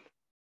systematically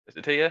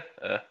listed here,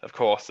 of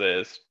course,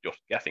 there's just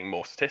getting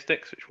more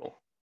statistics, which we'll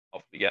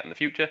obviously get in the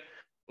future.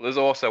 But there's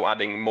also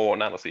adding more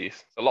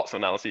analyses. So lots of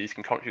analyses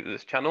can contribute to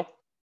this channel.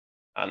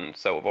 And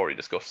so I've already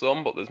discussed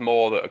some, but there's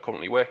more that are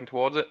currently working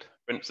towards it.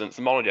 For instance,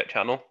 the monojet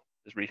channel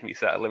has recently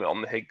set a limit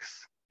on the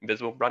Higgs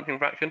invisible branching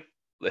fraction.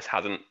 This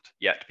hasn't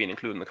yet been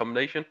included in the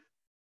combination.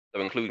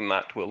 So including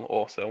that will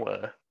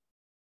also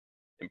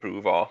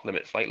improve our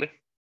limit slightly.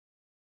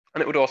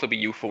 And it would also be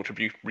useful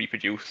to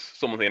reproduce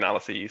some of the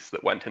analyses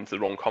that went into the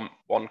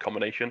run-1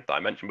 combination that I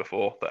mentioned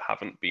before that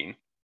haven't been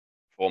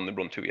performed in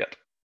run-2 yet.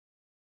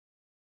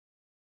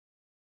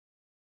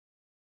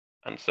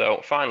 And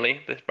so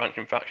finally, this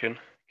branching fraction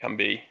can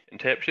be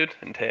interpreted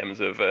in terms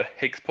of a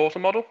Higgs-Porter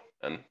model.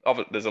 And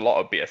there's a lot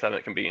of BSM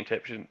that can be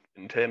interpreted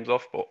in terms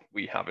of, but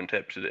we have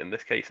interpreted it in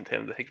this case in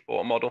terms of the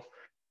Higgs-Porter model,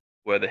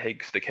 where the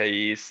Higgs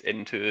decays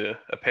into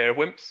a pair of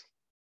WIMPs.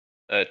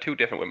 Two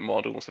different WIMP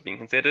models have been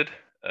considered,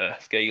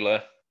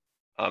 Scalar,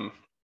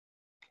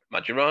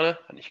 Majorana,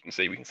 and as you can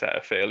see, we can set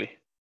a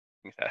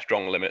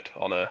strong limit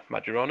on a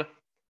Majorana.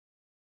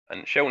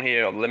 And shown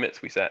here are the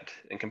limits we set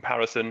in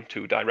comparison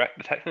to direct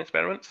detection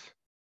experiments.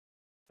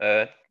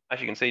 As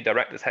you can see,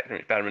 direct detection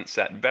experiments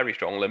set very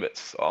strong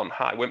limits on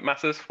high WIMP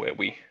masses, where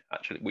we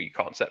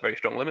can't set very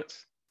strong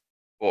limits.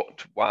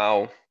 But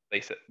while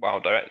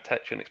direct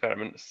detection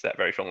experiments set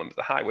very strong limits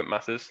at high WIMP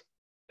masses,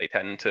 they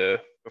tend to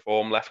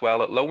perform less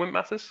well at low WIMP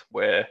masses,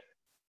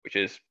 which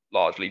is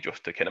largely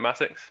just to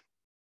kinematics.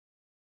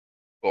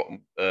 But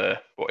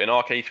in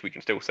our case, we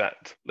can still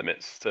set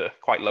limits to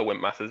quite low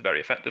WIMP masses very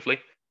effectively.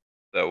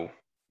 So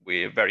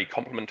we're very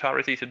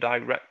complementarity to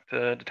direct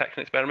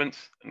detection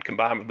experiments, and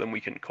combined with them,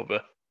 we can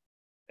cover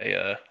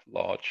a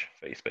large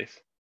phase space.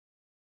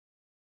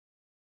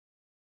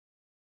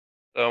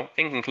 So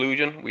in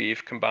conclusion,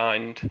 we've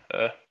combined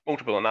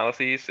multiple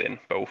analyses in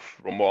both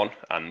run 1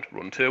 and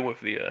run 2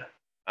 of the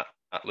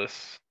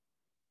Atlas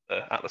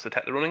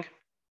detector running.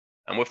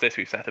 And with this,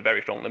 we've set a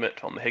very strong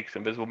limit on the Higgs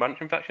invisible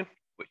branch infection,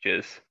 which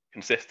is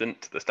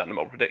consistent to the standard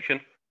model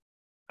prediction.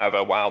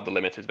 However, while the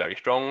limit is very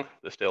strong,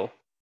 there's still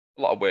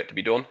a lot of work to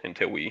be done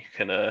until we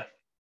can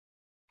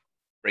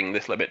bring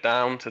this limit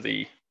down to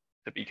be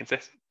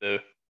consistent to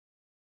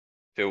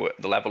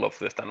the level of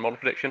the standard model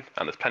prediction,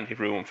 and there's plenty of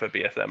room for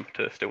BSM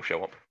to still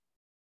show up.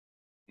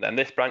 And then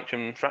this branch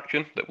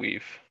infraction that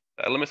we've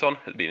set a limit on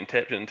has been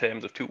interpreted in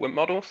terms of 2 WIMP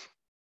models,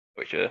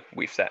 which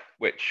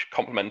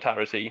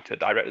complementarity to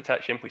direct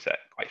detection, we set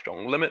quite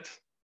strong limits.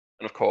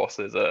 And of course,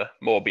 there's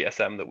more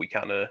BSM that we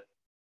can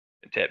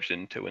interpret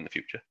into in the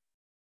future.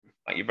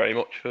 Thank you very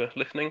much for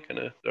listening. And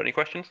are there any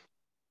questions?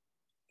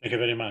 Thank you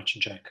very much,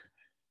 Jack.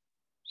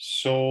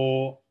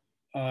 So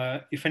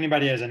if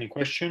anybody has any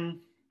question,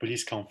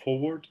 please come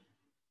forward.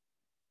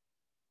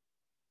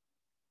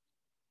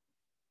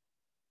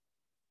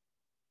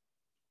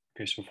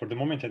 Okay, so for the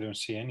moment, I don't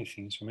see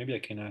anything. So maybe I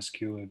can ask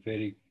you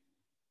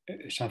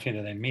something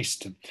that I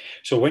missed.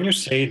 So when you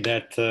say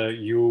that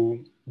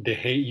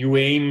you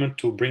aim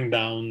to bring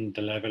down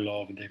the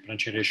level of the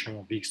branching ratio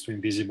of Higgs to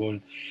invisible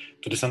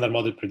to the standard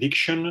model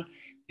prediction,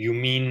 you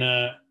mean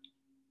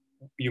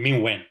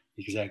when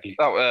exactly?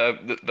 Oh,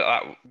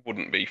 that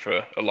wouldn't be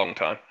for a long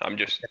time. I'm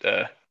just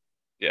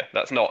yeah,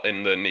 that's not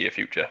in the near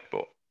future,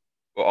 but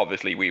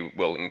obviously we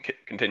will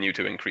continue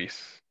to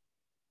increase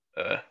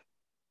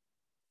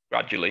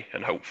gradually,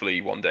 and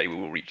hopefully one day we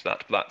will reach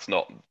that. But that's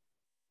not,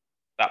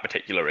 that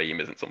particular aim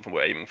isn't something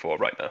we're aiming for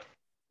right now.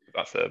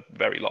 That's a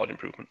very large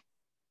improvement.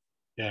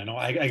 Yeah, no,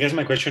 I guess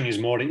my question is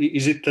more: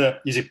 is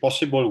it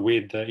possible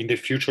with in the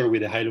future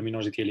with a high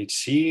luminosity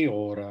LHC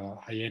or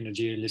high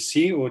energy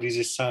LHC, or is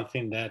it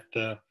something that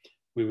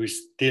we will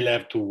still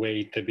have to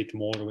wait a bit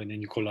more with a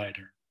new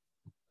collider?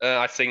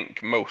 I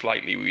think most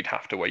likely we'd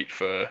have to wait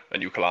for a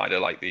new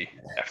collider like the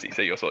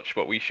FCC or such,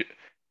 but we should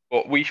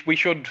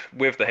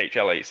with the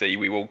HLHC,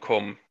 we will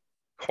come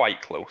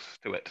quite close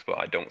to it, but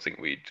I don't think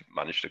we'd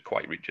manage to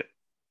quite reach it.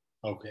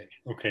 Okay,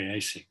 I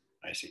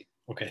see.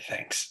 Okay,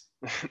 thanks.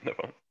 No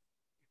problem.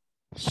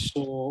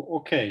 So,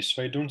 okay,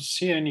 so I don't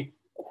see any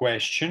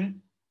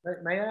question.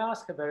 May I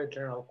ask a very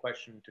general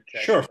question to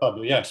check? Sure,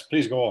 Fabio, yes,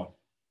 please go on.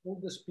 All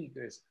the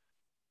speakers,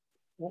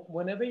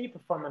 whenever you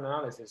perform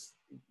analysis,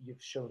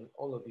 you've shown,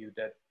 all of you,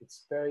 that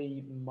it's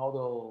very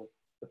model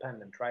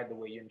dependent, right? The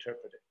way you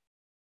interpret it.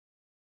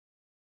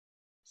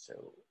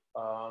 So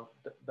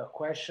the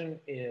question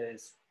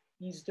is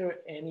there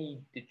any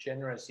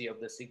degeneracy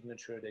of the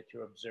signature that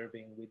you're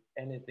observing with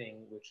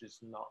anything which is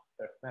not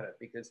dark matter?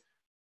 Because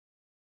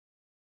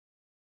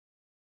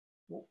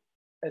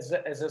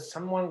as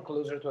someone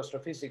closer to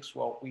astrophysics,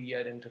 what we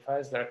identify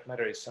as dark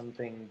matter is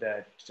something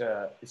that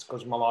is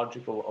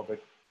cosmological over,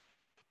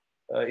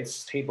 it's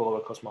stable over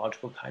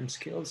cosmological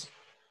timescales.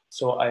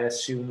 So I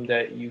assume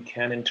that you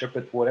can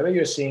interpret whatever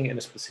you're seeing in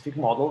a specific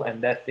model,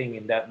 and that thing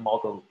in that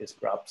model is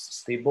perhaps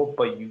stable,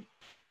 but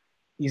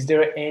is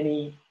there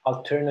any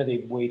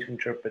alternative way to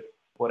interpret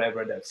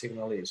whatever that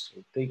signal is?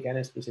 So take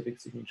any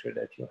specific signature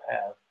that you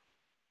have.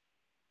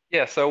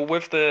 Yeah, so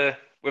with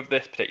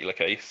this particular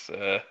case,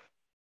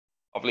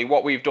 obviously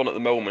what we've done at the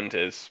moment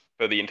is,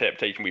 for the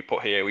interpretation we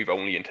put here, we've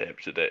only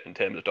interpreted it in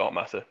terms of dark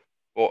matter.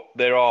 But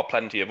there are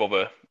plenty of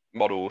other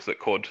models that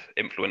could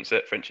influence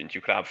it. For instance,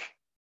 you could have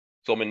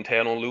some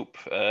internal loop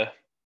that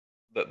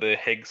the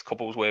Higgs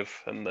couples with,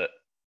 and that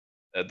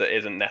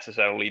isn't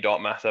necessarily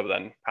dark matter, but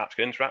then perhaps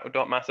can interact with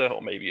dark matter,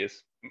 or maybe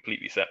is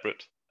completely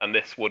separate. And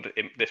this would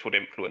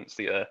influence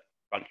the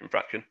branch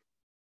infraction.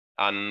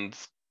 And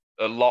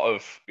a lot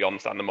of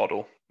beyond standard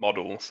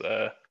models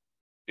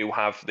do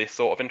have this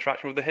sort of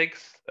interaction with the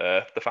Higgs.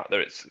 The fact that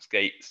it's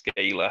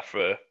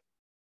scalar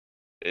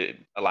it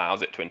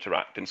allows it to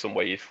interact in some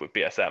ways with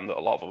BSM that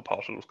a lot of other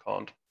particles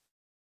can't.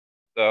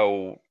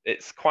 So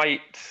it's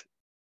quite,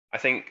 I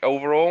think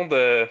overall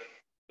the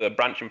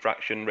branch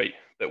infraction rate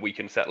that we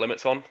can set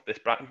limits on, the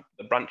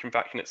branch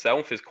infraction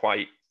itself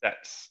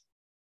sets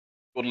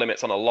good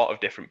limits on a lot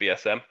of different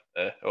BSM,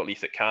 or at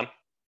least it can.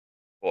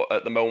 But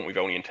at the moment we've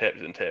only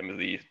interpreted in terms of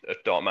the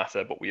dark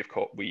matter, but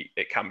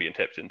it can be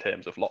interpreted in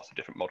terms of lots of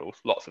different models.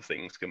 Lots of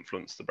things can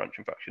influence the branch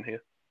infraction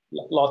here.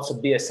 Lots of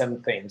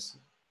BSM things.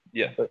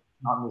 Yeah. But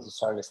not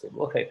necessarily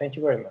stable. Okay, thank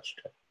you very much.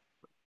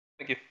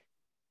 Thank you.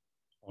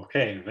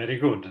 Okay, very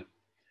good.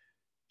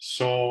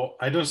 So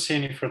I don't see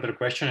any further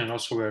question, and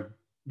also we're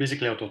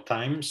basically out of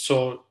time.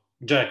 So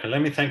Jack,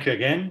 let me thank you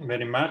again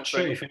very much.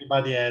 If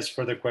anybody has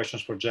further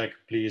questions for Jack,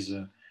 please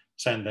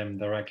send them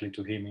directly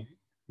to him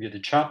via the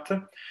chat.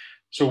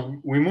 So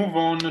we move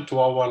on to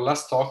our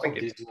last talk of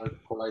this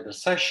Collider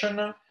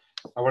session.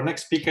 Our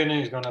next speaker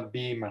is going to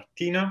be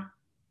Martina.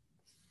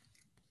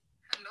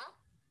 Hello.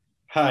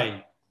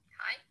 Hi.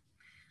 Hi.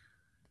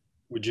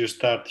 Would you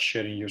start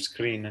sharing your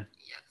screen?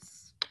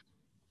 Yes.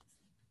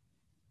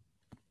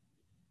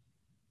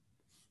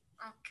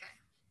 Okay.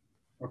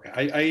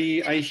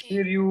 Okay. I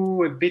hear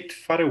you a bit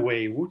far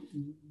away.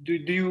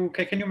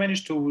 Can you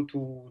manage to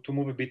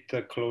move a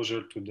bit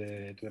closer to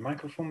the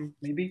microphone,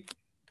 maybe?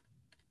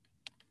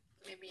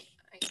 Maybe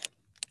I can.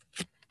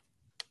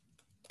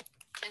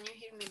 Can you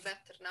hear me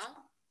better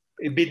now?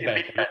 A bit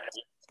better.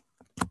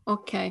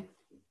 Okay.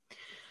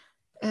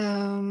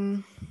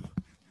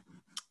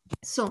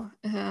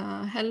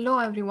 Hello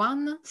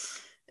everyone.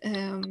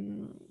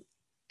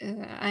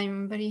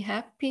 I'm very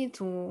happy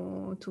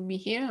to be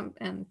here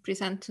and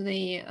present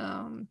today,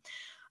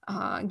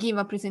 give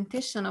a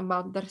presentation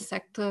about the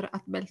sector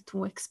at Belle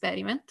 2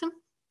 experiment.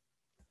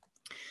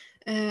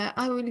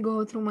 I will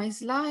go through my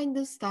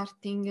slides,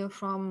 starting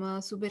from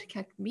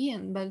SuperCAC-B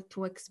and Belle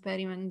 2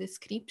 experiment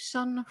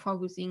description,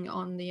 focusing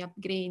on the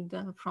upgrade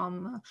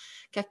from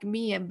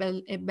CAC-B and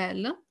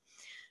Belle.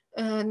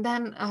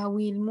 Then I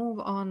will move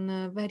on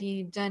a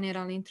very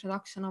general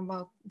introduction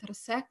about the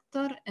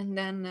sector, and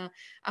then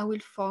I will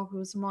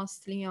focus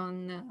mostly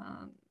on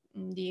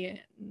the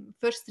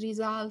first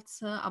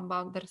results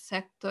about the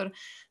sector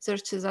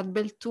searches at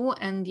Belle 2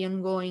 and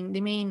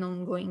the main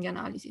ongoing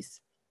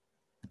analysis.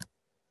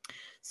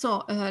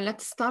 So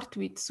let's start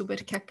with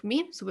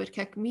SuperCAC-B.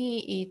 SuperCAC-B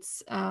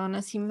is an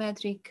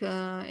asymmetric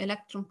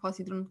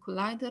electron-positron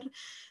collider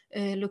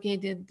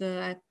located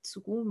at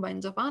Tsukuba in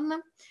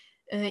Japan.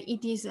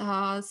 It is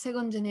a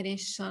second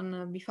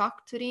generation B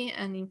factory,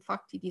 and in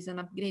fact it is an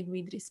upgrade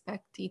with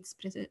respect to its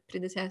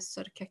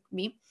predecessor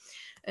CAC-B,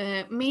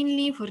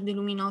 mainly for the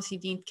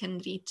luminosity it can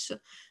reach.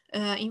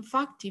 In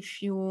fact,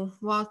 if you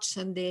watch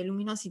the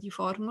luminosity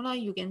formula,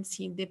 you can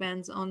see it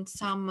depends on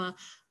some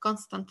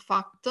constant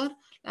factor,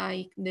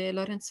 like the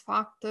Lorentz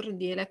factor,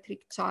 the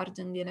electric charge,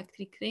 and the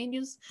electric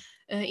radius.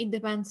 It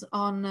depends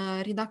on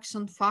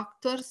reduction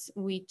factors,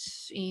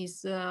 which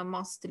is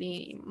most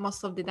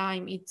of the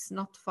time it's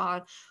not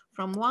far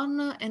from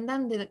 1, and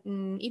then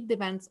it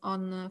depends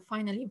on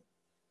finally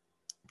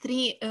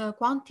 3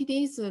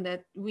 quantities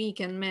that we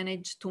can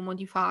manage to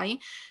modify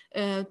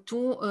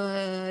to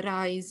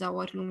rise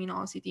our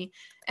luminosity.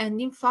 And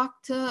in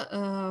fact,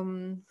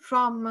 from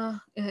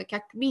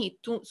CAC-B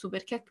to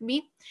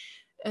SuperCAC-B,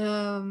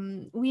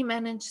 we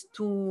managed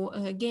to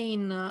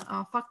gain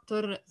a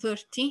factor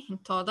 30 in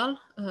total,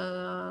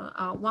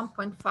 a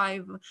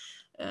 1.5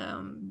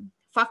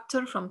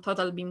 factor from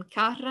total beam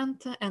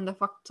current, and a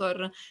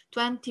factor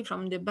 20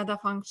 from the beta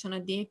function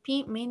at the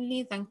AP,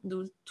 mainly thanks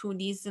to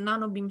this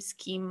nano beam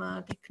scheme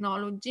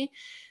technology.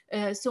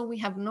 So we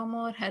have no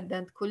more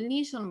head-to-head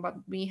collision, but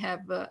we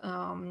have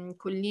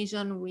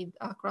collision with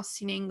a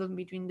crossing angle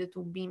between the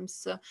two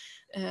beams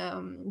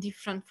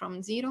different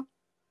from 0.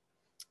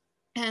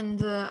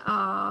 And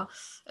an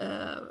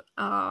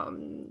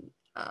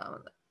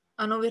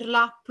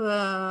overlap,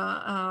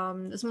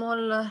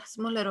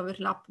 smaller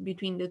overlap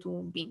between the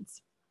two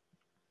beams.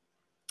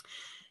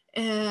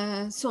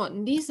 So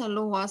this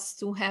allows us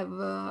to have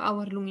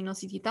our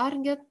luminosity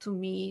target to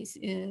be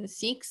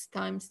 6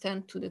 times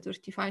 10 to the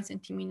 35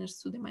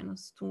 centimeters to the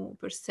minus 2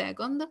 per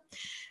second.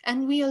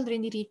 And we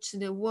already reached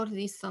the world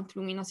distant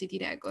luminosity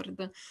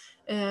record.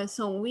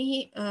 So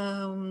we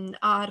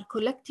are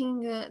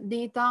collecting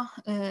data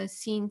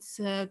since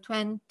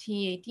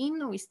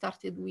 2018. We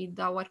started with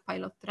our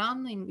pilot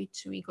run in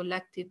which we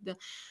collected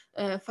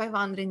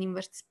 500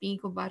 inverse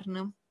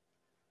picobarn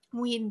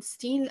with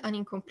still an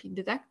incomplete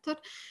detector.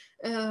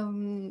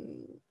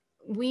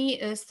 We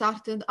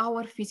started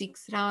our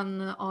physics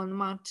run on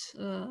March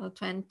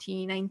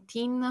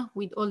 2019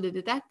 with all the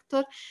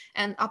detector,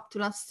 and up to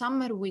last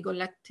summer we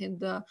collected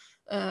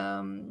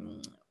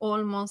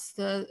almost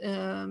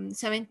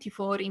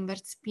 74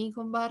 inverse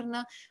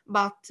picobarn,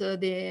 but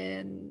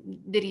there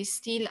is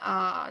still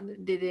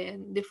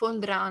the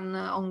fold run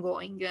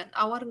ongoing.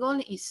 Our goal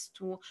is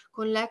to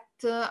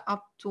collect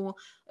up to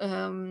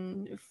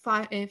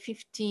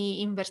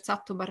 50 inverse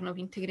attobarn of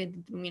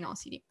integrated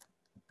luminosity.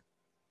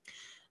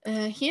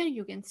 Here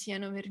you can see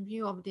an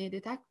overview of the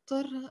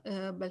detector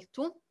Belle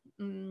 2.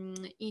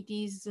 It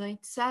is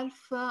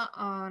itself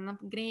an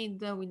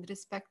upgrade with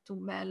respect to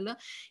Belle.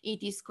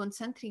 It is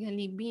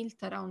concentrically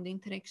built around the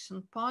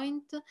interaction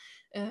point.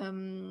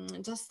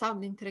 Just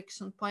above the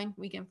interaction point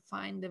we can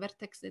find the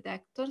vertex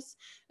detectors.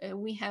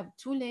 We have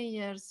 2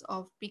 layers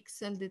of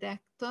pixel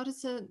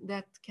detectors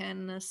that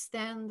can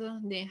stand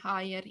the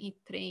higher hit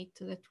rate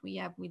that we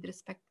have with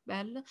respect to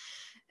Belle.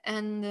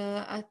 And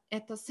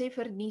at a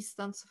safer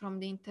distance from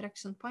the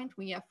interaction point,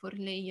 we have 4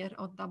 layers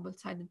of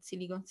double-sided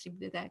silicon strip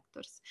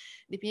detectors.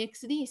 The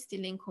PXD is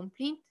still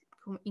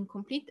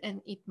incomplete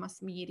and it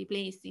must be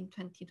replaced in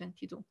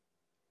 2022.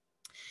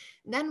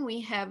 Then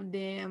we have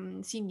the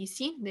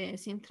CDC, the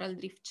central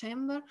drift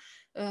chamber,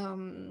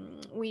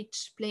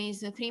 which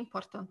plays a 3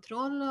 important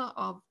role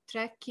of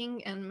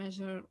tracking and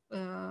measure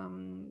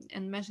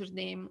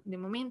the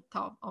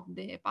momentum of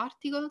the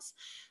particles,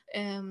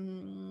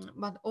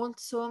 but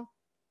also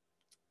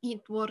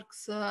it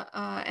works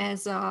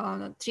as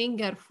a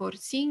trigger for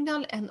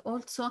signal, and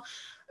also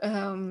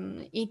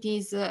it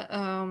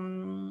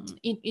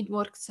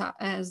works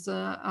as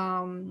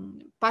a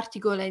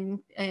particle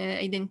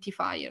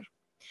identifier.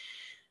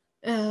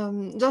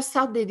 Just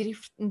out the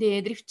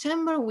drift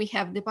chamber, we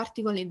have the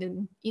particle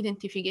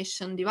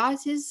identification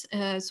devices.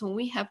 So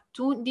we use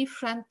two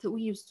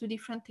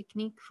different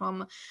techniques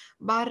from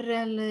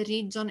barrel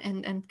region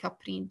and end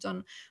cap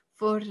region.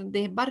 For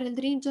the barrel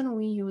region,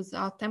 we use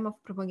a time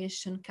of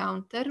propagation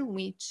counter,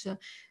 which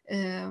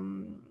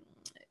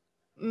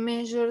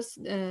measures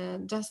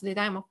just the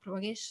time of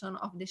propagation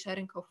of the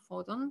Cherenkov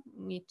photon,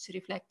 which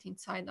reflect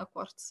inside a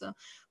quartz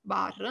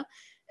bar.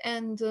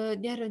 And the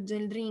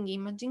aerogel ring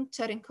imaging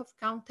Cherenkov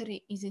counter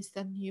is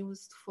instead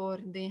used for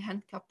the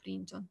hand cap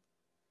region.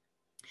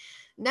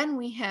 Then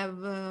we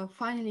have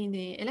finally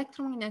the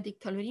electromagnetic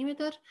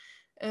calorimeter,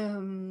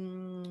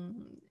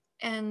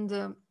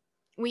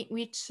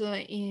 which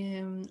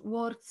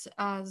works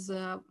as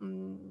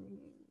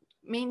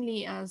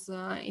mainly as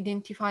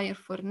identifier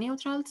for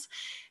neutrals,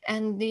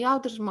 and the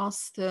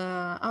outermost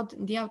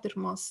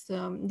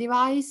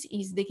device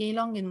is the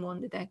K-long and Muon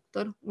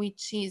detector,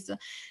 which is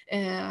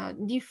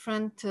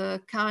different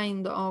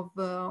kind of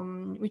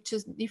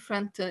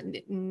different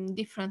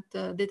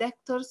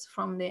detectors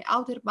from the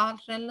outer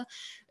barrel,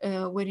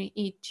 where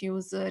it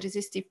uses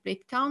resistive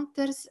plate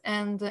counters,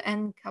 and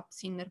end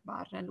caps inner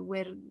barrel,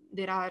 where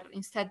there are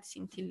instead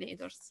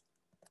scintillators.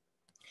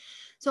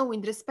 So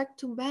with respect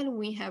to Belle,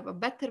 we have a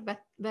better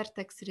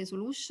vertex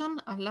resolution,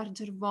 a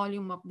larger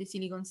volume of the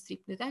silicon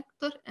strip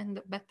detector,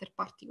 and better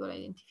particle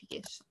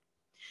identification.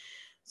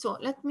 So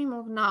let me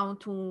move now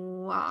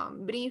to a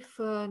brief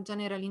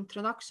general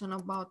introduction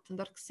about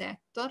dark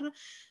sector.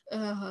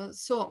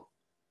 So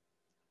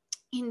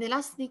in the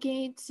last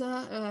decades,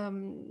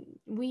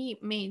 we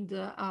made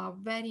a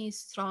very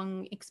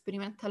strong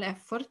experimental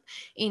effort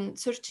in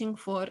searching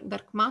for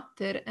dark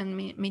matter and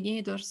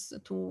mediators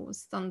to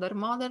standard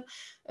model,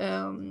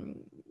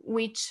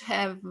 which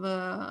had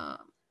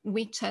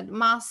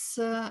mass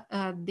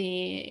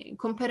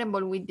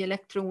comparable with the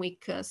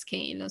electroweak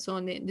scale,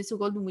 so the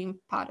so-called WIMP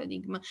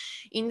paradigm.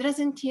 In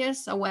recent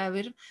years,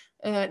 however,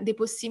 the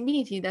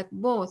possibility that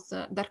both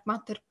dark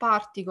matter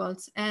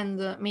particles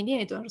and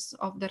mediators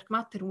of dark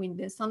matter with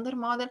the standard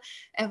model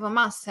have a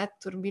mass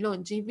at or below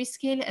GeV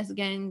scale has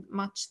gained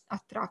much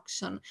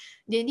attraction.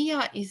 The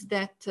idea is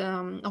that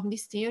of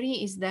this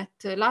theory is that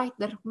light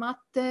dark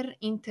matter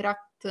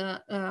interact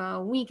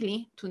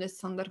weakly to the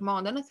standard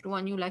model through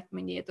a new light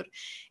mediator,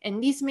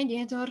 and this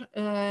mediator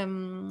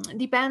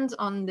depends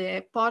on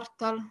the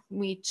portal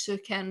which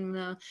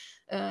can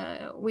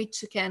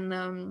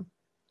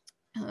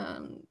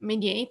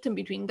mediate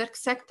between dark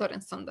sector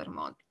and standard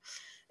model.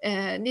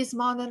 These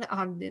models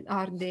are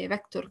the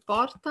vector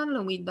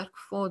portal with dark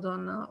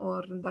photon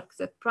or dark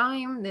Z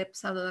prime, the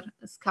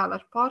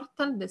scalar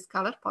portal, the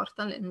scalar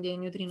portal, and the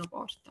neutrino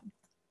portal.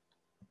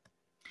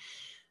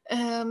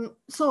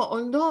 So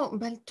although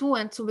Belle 2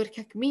 and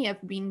SuperCAC-B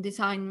have been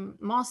designed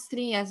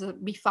mostly as a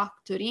B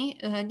factory,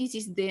 this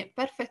is the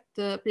perfect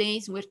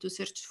place where to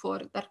search for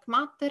dark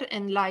matter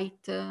and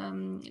light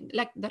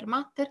dark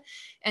matter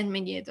and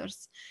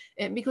mediators,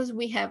 because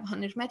we have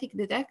an hermetic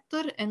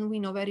detector and we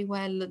know very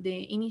well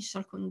the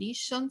initial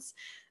conditions.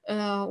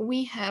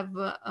 We have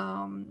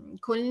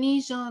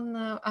collision,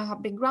 a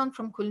background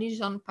from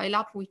collision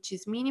pileup, which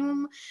is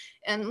minimum,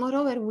 and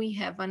moreover we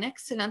have an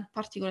excellent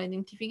particle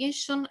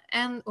identification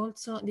and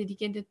also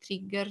dedicated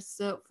triggers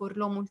for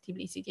low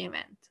multiplicity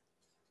event.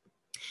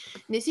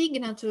 The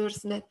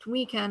signatures that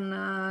we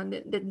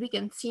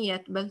can see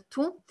at Belle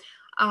 2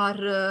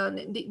 are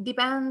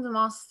depend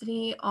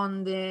mostly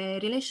on the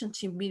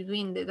relationship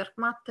between the dark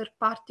matter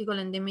particle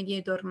and the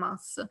mediator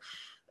mass.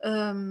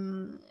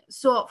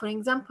 So, for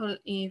example,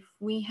 if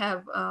we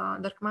have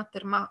dark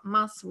matter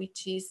mass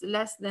which is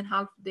less than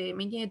half the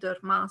mediator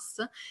mass,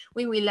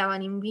 we will have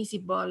an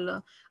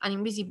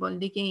invisible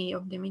decay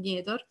of the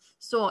mediator.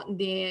 So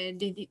the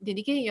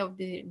decay of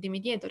the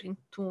mediator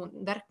into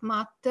dark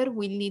matter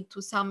will lead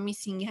to some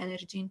missing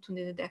energy into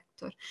the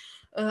detector.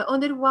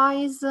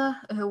 Otherwise, the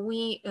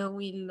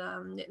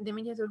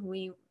mediator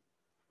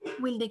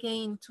will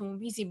decay into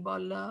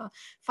visible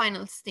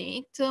final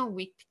state,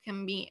 which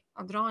can be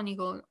hadronic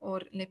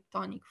or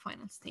leptonic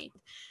final state.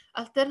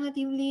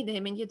 Alternatively,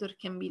 the mediator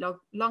can be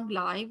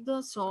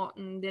long-lived, so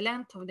the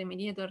length of the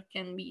mediator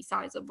can be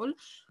sizable.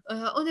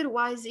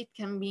 Otherwise, it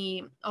can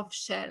be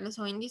off-shell.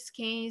 So in this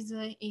case,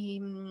 the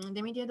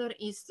mediator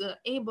is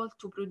able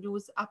to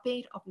produce a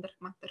pair of dark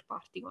matter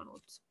particles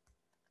also.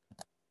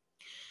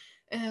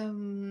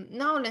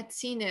 Now let's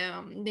see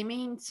the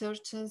main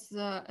searches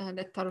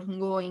that are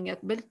ongoing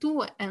at Belle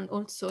 2 and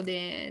also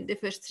the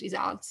first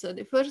results.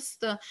 The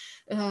first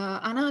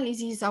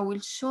analysis I will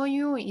show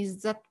you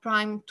is Z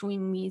prime to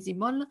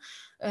invisible.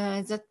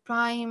 Z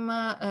prime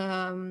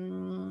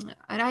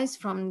arise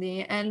from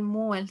the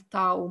L-mu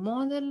L-tau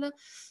model.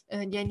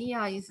 The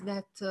idea is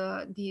that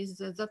this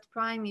Z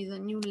prime is a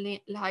new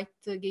light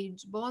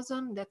gauge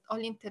boson that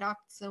only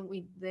interacts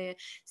with the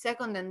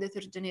second and the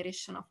third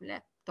generation of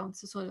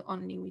leptons, so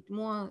only with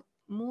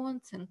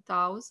muons and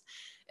taus.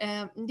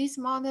 This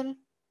model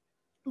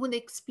would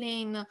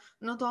explain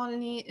not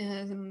only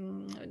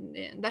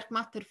dark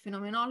matter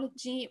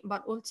phenomenology,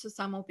 but also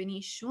some open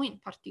issue in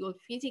particle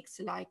physics,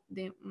 like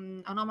the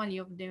anomaly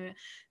of the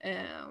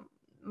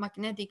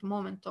magnetic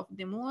moment of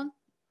the muon,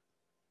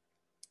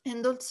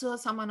 and also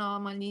some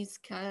anomalies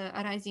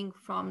arising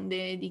from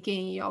the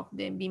decay of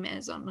the B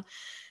meson.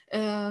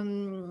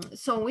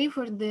 So we,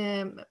 for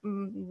the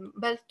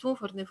Belle 2,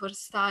 for the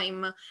first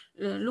time,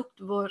 looked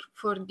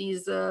for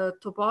this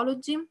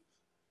topology.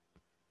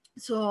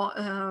 So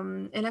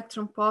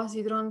electron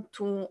positron,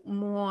 two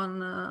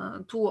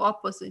muon, two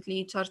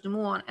oppositely charged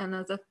muon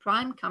and Z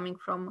prime coming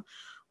from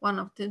one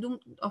of the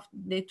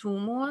two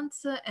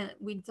muons,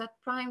 with Z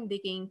prime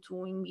decaying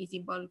to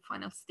invisible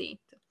final state.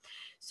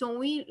 So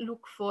we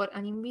look for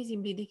an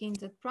invisibly decaying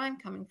Z prime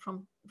coming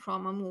from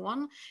a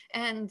muon,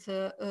 and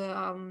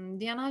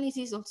the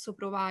analysis also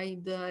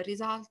provide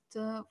result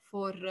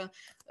for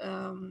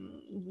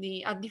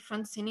a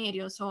different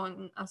scenario.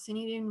 So a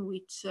scenario in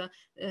which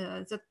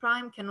Z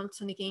prime can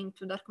also decay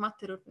into dark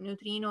matter or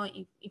neutrino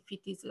if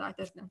it is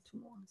lighter than 2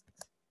 muons.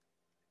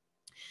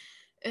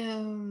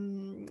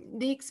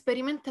 The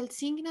experimental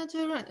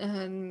signature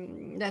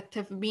that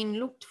have been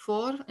looked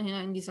for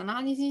in this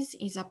analysis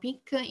is a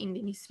peak in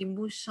the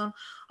distribution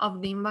of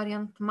the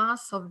invariant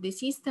mass of the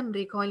system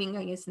recoiling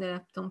against the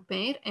lepton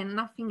pair, and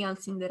nothing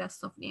else in the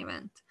rest of the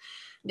event.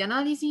 The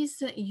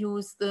analysis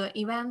used the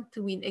event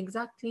with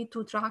exactly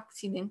 2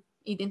 tracks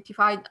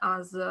identified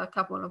as a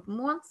couple of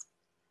muons.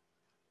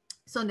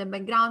 So the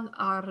background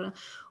are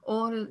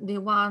all the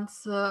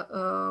ones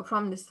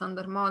from the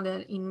standard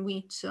model in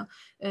which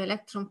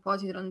electron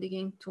positron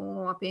decay into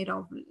a pair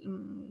of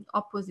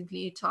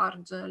oppositely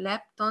charged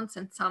leptons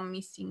and some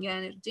missing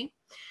energy.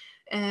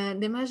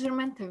 The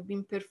measurement have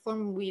been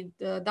performed with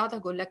data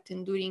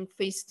collected during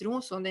phase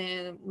 2, so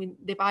with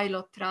the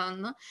pilot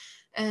run,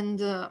 and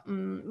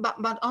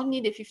but only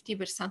the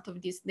 50% of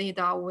this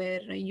data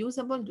were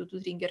usable due to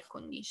trigger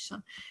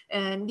condition.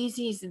 And this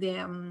is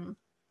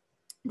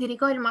the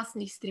recoil mass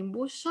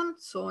distribution,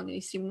 so the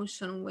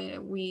distribution where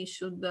we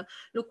should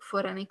look for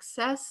an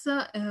excess.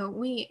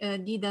 We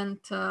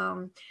didn't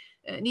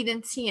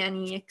see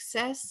any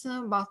excess,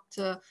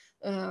 but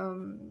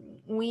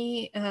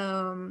we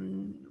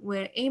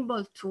were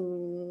able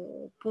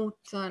to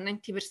put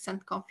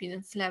 90%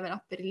 confidence level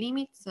upper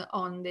limits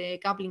on the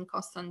coupling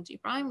constant G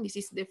prime. This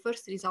is the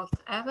first result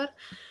ever,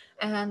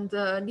 and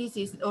this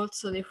is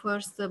also the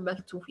first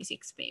Belle 2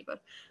 physics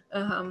paper.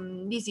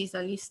 This is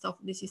a list of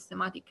the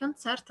systematic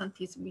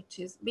uncertainties, which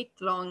is a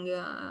bit long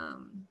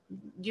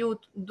due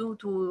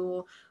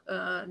to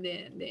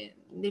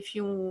the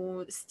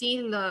few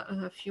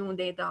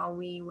data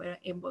we were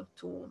able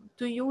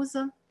to use.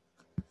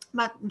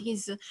 But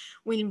this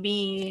will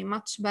be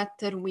much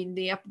better with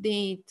the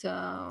update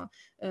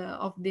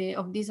of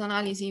this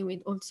analysis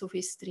with also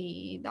phase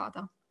 3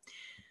 data.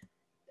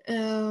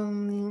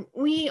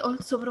 We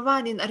also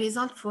provided a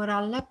result for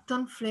a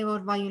lepton flavor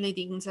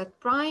violating Z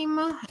prime.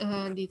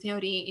 The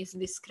theory is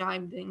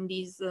described in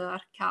this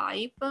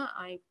archive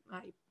I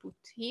put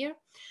here.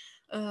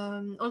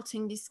 Also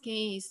in this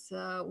case,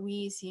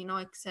 we see no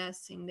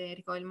excess in the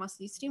recoil mass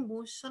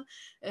distribution.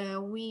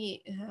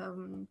 We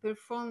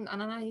performed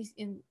an analysis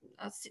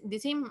the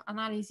same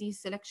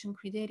analysis selection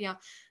criteria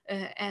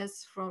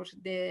as for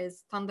the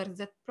standard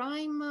Z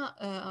prime,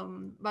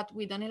 but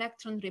with an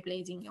electron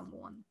replacing a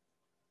muon.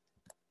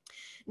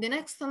 The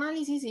next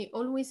analysis is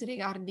always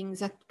regarding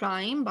Z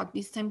prime, but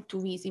this time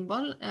too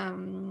visible.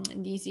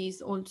 This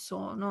is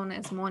also known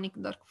as monic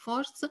dark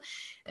force.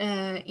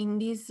 In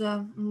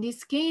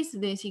this case,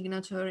 the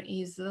signature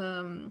is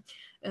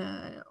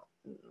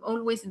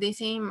always the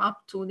same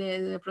up to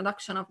the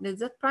production of the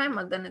Z prime,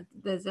 but then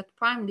the Z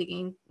prime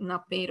decaying in a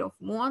pair of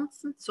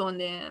muons. So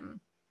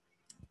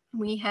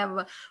we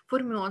have 4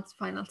 muons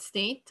final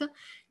state.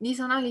 This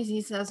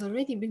analysis has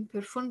already been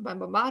performed by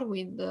Babar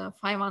with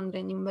 500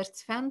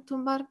 inverse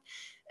phantom bar,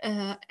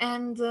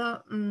 and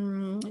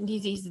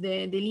this is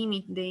the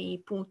limit they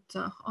put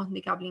on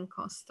the coupling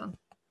constant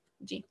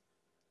G.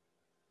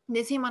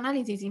 The same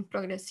analysis in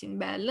progress in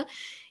Belle.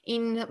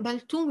 In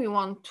Belle 2, we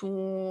want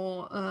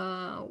to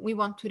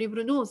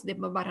reproduce the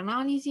Babar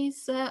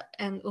analysis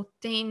and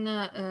obtain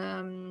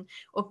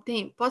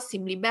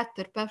possibly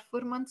better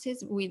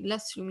performances with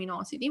less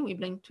luminosity. We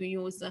plan to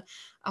use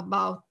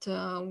about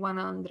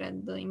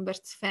 100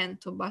 inverse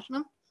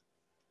femtobarn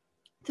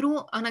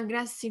through an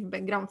aggressive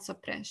background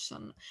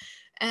suppression.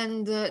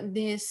 And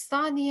the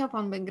study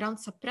upon background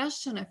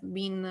suppression have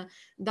been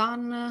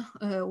done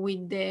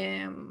with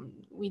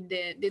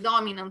the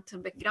dominant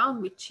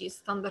background, which is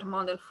standard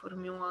model for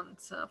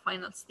muons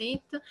final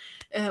state,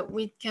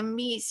 which can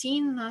be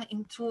seen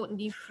in 2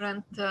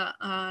 different,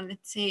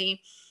 let's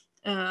say,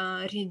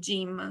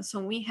 regime.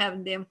 So we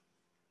have the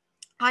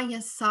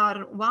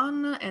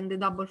ISR1 and the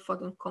double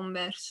photon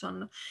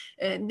conversion.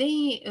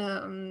 They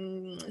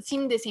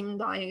seem the same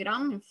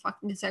diagram. In fact,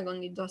 the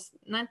second is just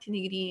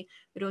 90-degree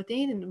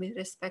rotated with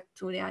respect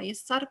to the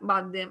ISR,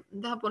 but the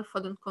double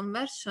photon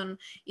conversion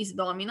is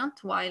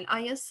dominant, while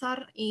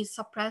ISR is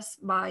suppressed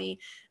by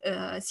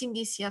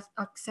CDC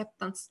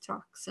acceptance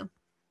tracks.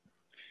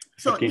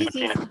 So Martina, this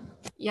is,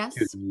 yes?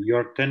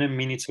 You're 10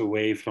 minutes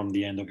away from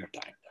the end of your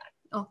time.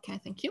 Okay,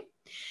 thank you.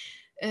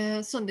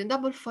 So the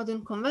double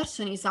photon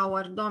conversion is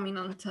our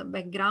dominant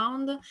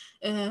background.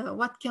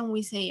 What can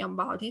we say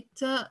about it?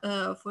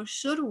 For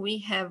sure, we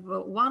have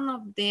one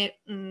of the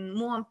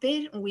muon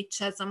pair which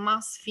has a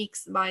mass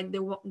fixed by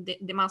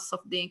the mass of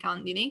the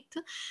candidate.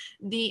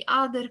 The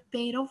other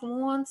pair of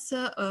muons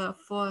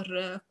for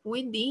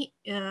QED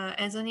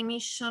has an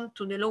emission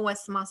to the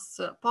lowest mass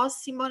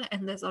possible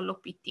and has a low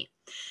PT.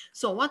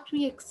 So what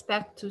we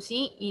expect to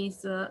see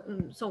is,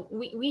 so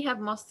we have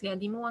mostly a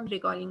muon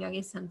recoiling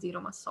against a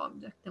zero mass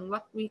object. And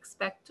what we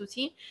expect to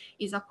see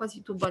is a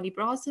quasi-two-body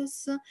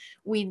process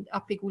with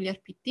a peculiar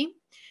PT.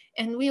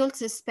 And we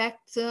also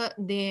expect that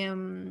the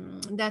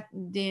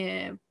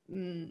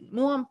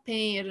muon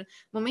pair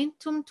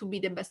momentum to be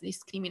the best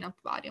discriminant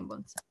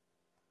variables.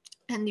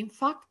 And in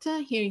fact,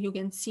 here you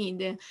can see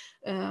the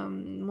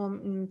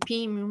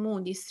P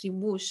mu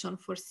distribution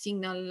for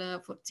signal,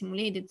 for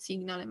simulated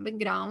signal and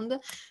background.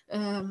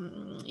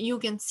 You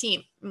can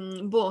see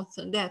both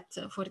that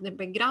for the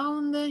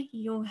background,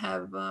 you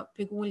have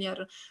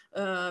peculiar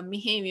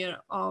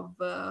behavior of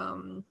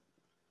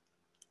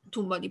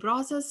two-body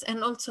process,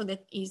 and also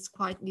that is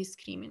quite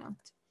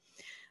discriminant.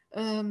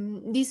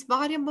 This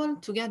variable,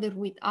 together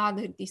with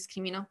other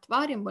discriminant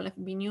variable,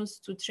 have been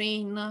used to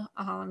train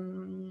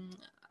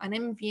an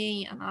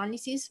MVA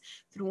analysis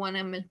through an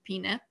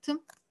MLP net.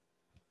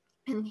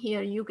 And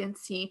here you can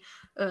see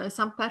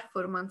some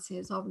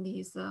performances of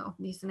this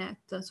net.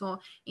 So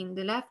in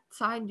the left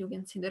side, you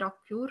can see the ROC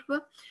curve.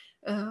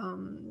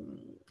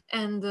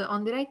 And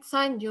on the right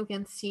side, you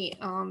can see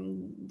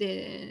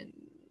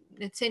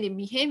let's say the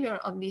behavior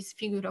of this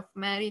figure of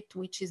merit,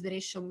 which is the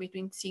ratio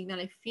between signal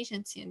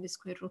efficiency and the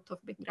square root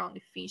of background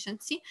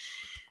efficiency.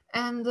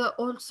 And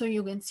also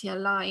you can see a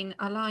line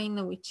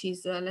which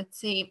is, let's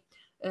say,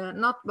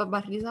 not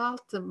bar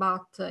result,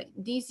 but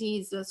this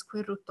is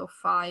square root of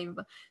 5.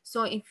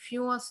 So if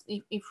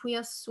we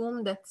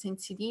assume that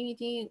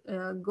sensitivity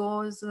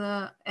goes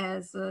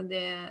as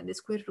the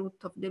square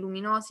root of the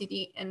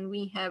luminosity, and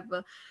we have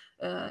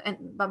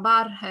and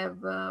bar have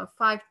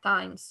 5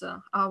 times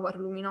our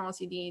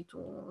luminosity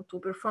to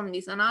perform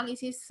this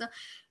analysis,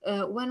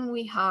 when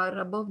we are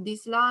above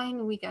this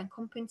line, we can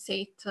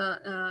compensate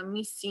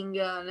missing,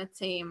 let's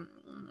say,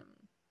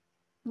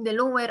 the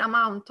lower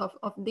amount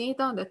of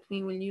data that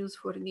we will use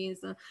for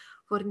this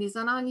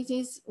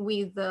analysis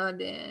with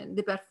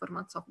the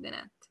performance of the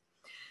net.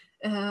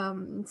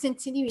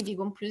 Sensitivity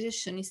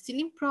computation is still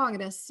in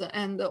progress,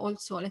 and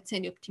also, let's say,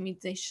 the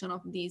optimization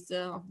of this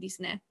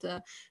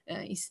net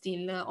is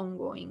still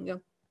ongoing.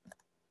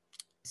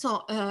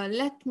 So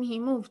let me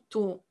move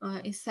to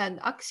instead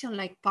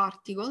axion-like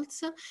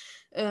particles.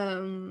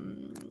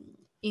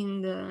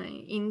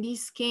 In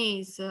this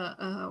case,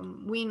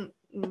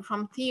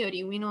 from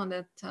theory, we know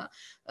that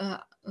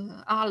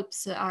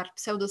ALPS are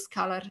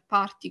pseudoscalar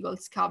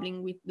particles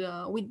coupling with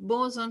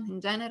boson in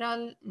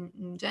general,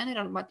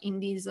 but in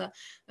this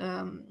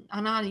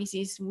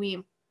analysis,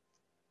 we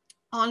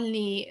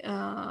only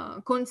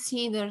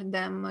consider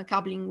them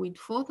coupling with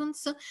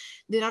photons.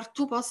 There are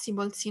two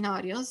possible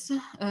scenarios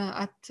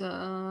at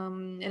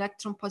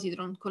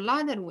electron-positron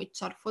collider,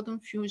 which are photon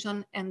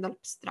fusion and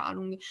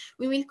Alpstrahlung.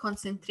 We will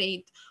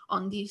concentrate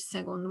on this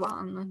second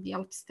one, the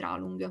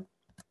Alpstrahlung.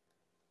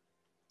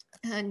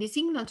 The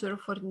signature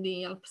for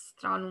the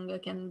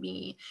Alpstrahlung can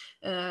be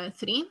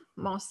 3,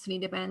 mostly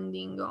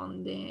depending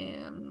on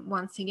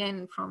once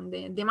again from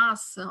the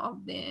mass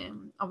of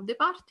the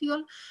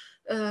particle.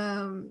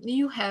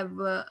 You have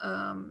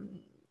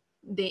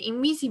the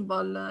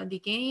invisible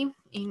decay,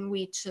 in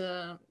which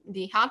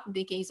the half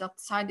decays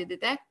outside the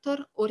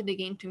detector, or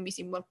decay into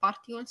invisible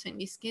particles. In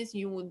this case,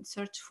 you would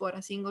search for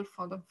a single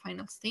photon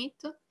final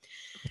state.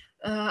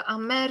 A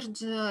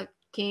merge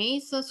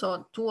case,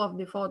 so 2 of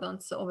the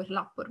photons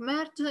overlap or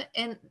merge,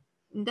 and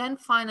then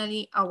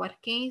finally our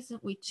case,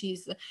 which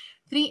is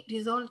 3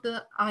 resolved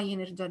high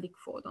energetic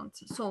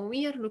photons. So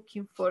we are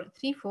looking for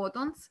 3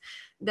 photons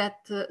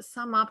that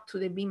sum up to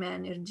the beam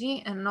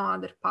energy and no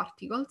other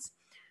particles,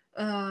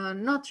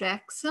 no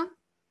tracks,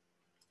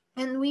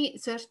 and we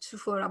search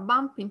for a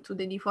bump into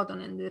the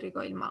diphoton and the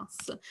recoil mass.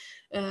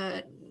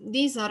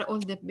 These are all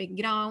the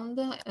background,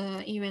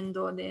 even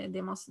though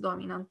the most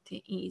dominant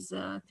is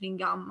 3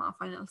 gamma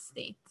final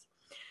state.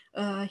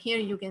 Here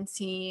you can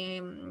see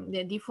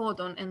the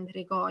diphoton and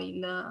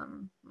recoil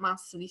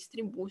mass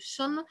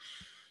distribution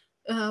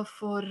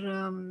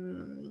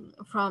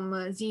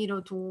from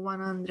 0 to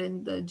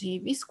 100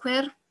 GeV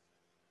square.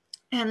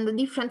 And the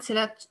different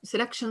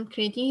selection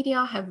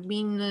criteria have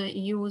been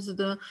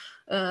used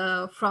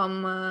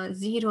from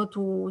 0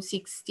 to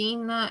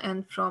 16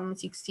 and from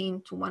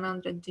 16 to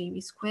 100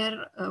 GeV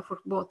square for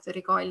both the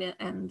recoil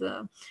and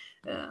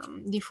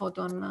the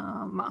photon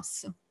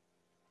mass.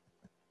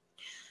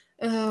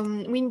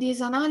 With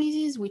this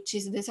analysis, which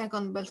is the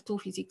second Belle 2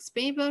 physics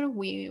paper,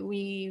 we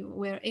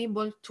were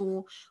able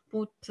to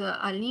put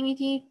a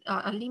limit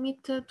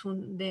to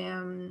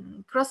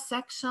the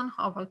cross-section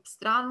of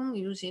Alpstrahlung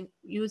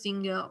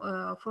using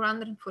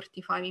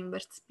 445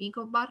 inverse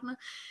picobarn,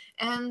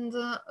 and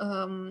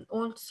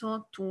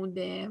also to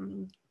the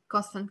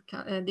constant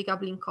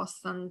decoupling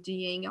constant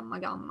GA gamma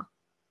gamma.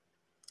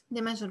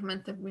 The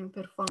measurement have been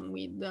performed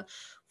with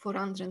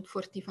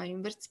 445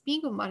 inverse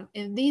picobarn,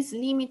 and these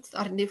limits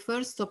are the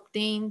first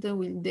obtained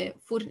with the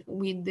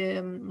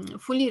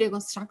fully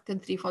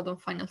reconstructed 3-photon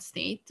final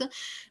state.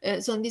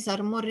 So these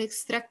are more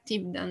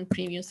restrictive than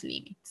previous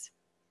limits.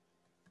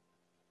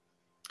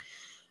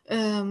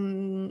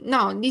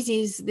 Now, this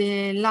is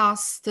the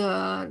last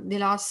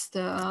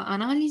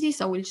analysis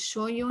I will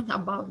show you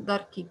about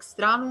dark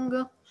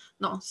Higgs-Strahlung.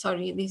 No,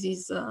 sorry, this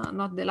is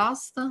not the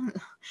last.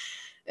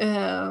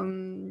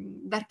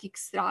 Dark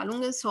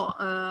Higgs-Strahlung. So,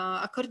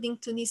 according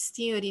to this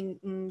theory,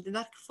 the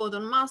dark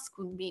photon mass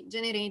could be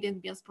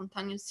generated via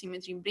spontaneous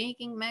symmetry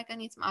breaking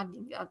mechanism,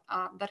 adding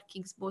a dark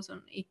Higgs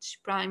boson H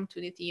prime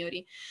to the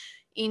theory.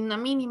 In a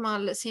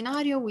minimal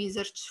scenario, we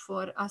search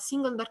for a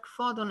single dark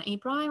photon A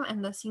prime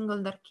and a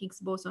single dark Higgs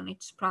boson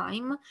H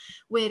prime,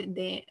 where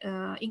the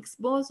Higgs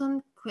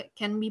boson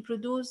can be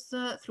produced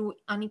through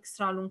an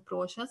Higgs-Strahlung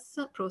process,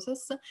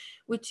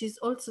 which is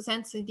also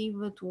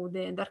sensitive to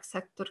the dark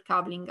sector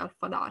coupling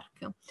alpha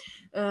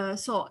dark.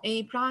 So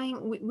A prime,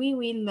 we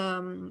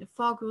will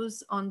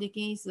focus on the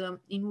case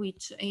in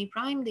which A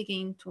prime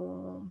decay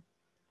into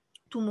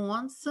 2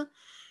 muons,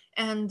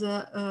 and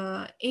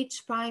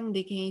H prime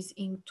decays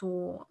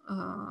into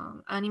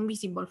an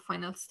invisible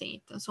final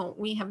state. So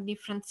we have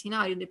different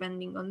scenarios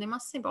depending on the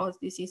mass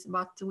hypothesis,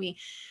 but the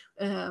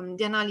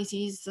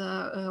analysis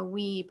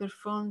we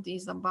performed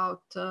is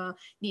about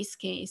this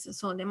case.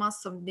 So the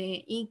mass of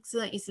the Higgs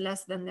is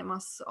less than the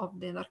mass of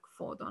the dark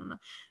photon.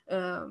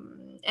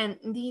 And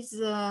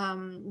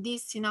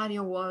this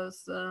scenario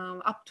was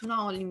up to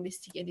now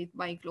investigated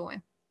by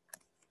Chloe.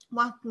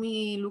 What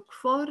we look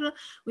for,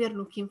 we are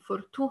looking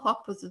for 2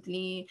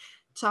 oppositely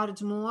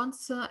charged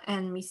muons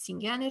and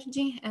missing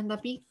energy, and a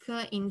peak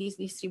in this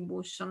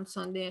distribution,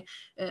 so the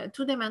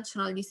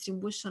 2-dimensional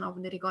distribution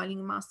of the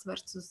recoiling mass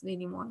versus the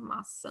muon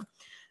mass.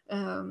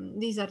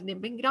 These are the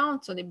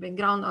background, so the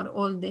background are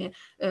all the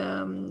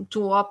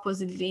 2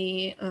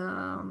 oppositely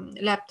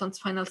leptons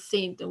final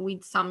state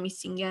with some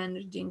missing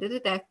energy in the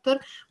detector,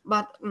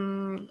 but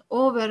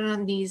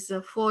over these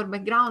 4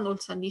 background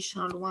also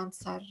additional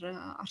ones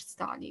are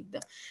studied.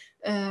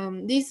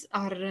 These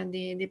are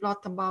the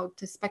plot about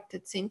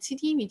expected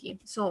sensitivity.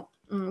 So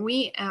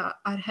we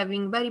are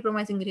having very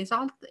promising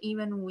results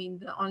even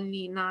with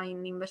only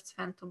 9 inverse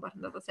femtobarn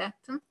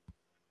dataset.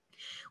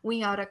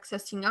 We are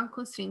accessing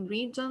unconstrained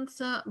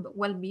regions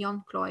well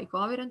beyond Chloe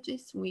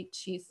coverages,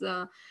 which is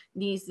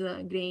this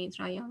gray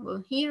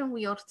triangle here.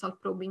 We are also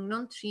probing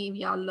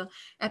non-trivial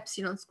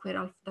epsilon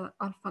square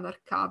alpha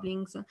dark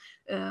couplings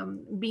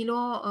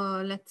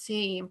below, let's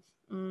say,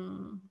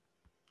 10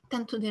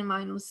 to the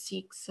minus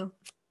 6.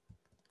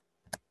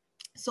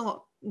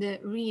 So the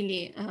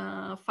really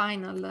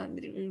final,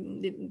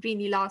 the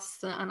really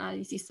last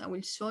analysis I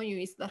will show you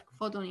is dark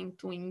photon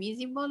into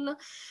invisible.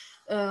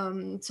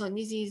 So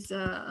this is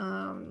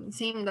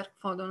same dark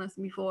photon as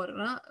before.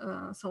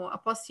 So a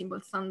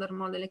possible standard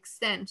model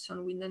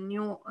extension with a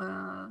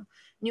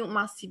new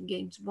massive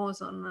gauge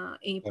boson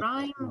A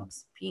prime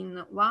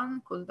spin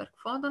 1 called dark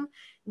photon.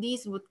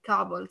 This would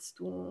couple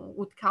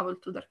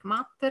to dark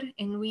matter,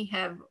 and we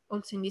have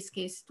also in this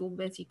case 2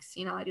 basic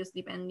scenarios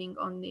depending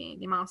on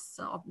the mass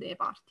of the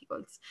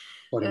particles.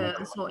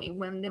 So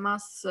when the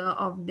mass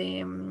of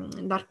the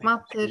dark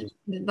matter,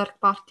 the dark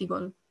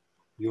particle.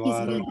 You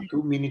are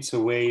 2 minutes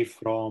away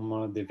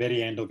from the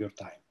very end of your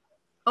time.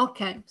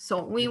 Okay,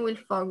 so we will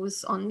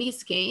focus on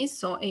this case.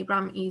 So A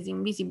prime is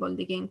invisible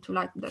decaying to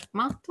light dark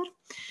matter.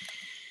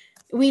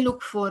 We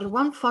look for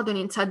 1 photon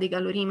inside the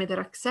calorimeter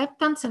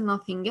acceptance and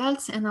nothing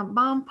else, and a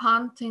bump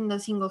hunt in the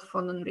single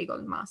photon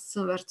recoil mass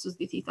versus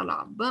the theta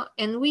lab.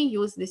 And we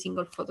use the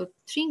single photon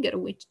trigger,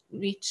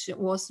 which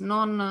was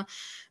not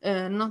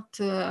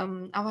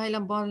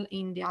available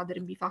in the other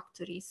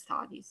B-factory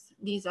studies.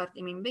 These are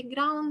the main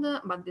background,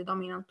 but the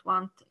dominant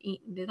one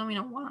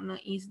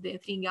is the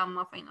 3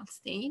 gamma final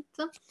state.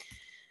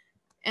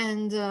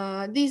 And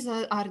these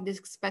are the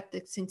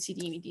expected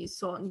sensitivities.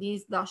 So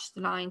these dashed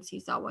lines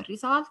is our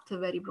result,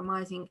 very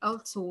promising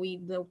also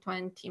with the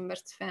 20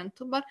 inverse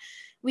femtobar.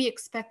 We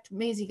expect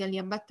basically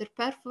a better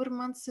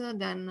performance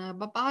than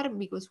Babar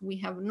because we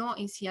have no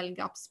ACL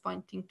gaps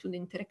pointing to the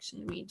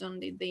interaction region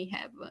that they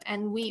have.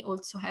 And we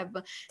also have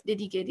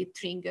dedicated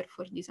trigger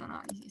for this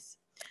analysis.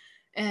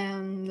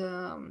 And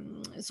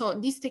so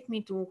this takes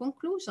me to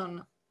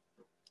conclusion.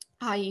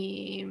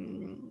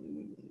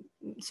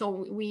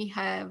 so we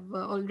have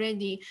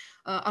already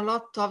a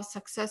lot of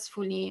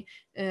successfully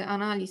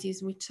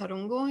analyses which are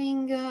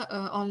ongoing,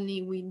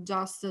 only with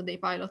just the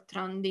pilot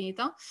run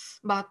data,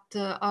 but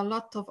a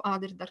lot of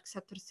other dark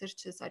sector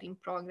searches are in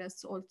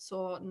progress,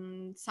 also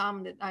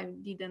some that I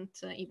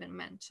didn't even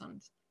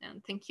mention.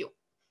 And thank you.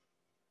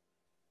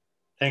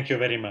 Thank you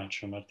very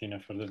much, Martina,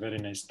 for the very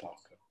nice talk.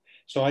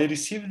 So I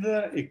received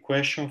a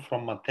question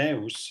from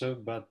Mateus,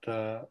 but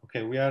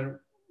okay, we have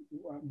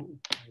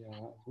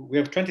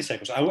 20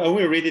 seconds. I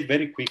will read it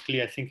very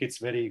quickly. I think it's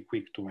very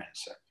quick to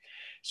answer.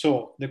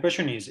 So the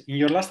question is, in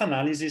your last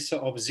analysis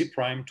of Z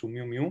prime to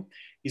mu mu,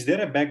 is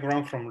there a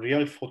background from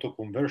real photo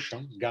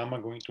conversion, gamma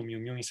going to mu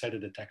mu inside the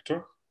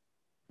detector?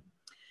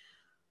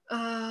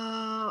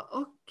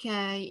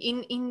 Okay,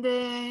 in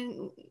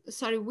the,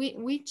 sorry,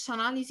 which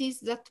analysis,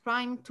 Z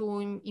prime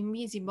to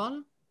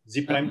invisible?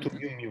 Z prime to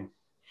mu mu.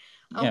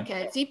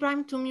 Okay, Z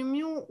prime to mu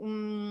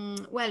mu.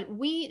 Well,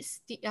 we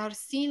are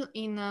still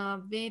in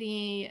a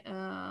very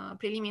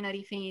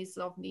preliminary phase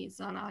of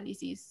this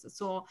analysis.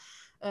 So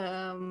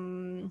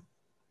I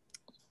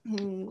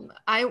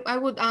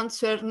would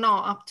answer no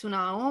up to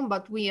now,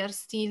 but we are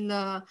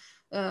still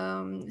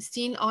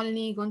still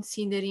only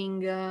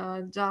considering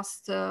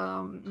just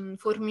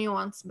for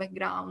muons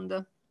background.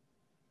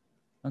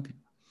 Okay.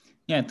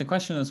 Yeah, the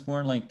question is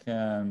more like,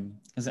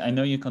 because I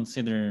know you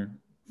consider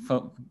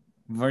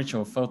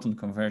virtual photon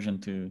conversion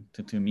to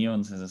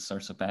muons as a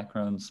source of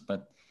backgrounds,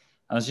 but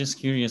I was just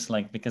curious,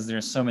 like, because there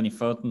are so many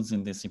photons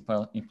in this E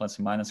plus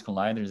E minus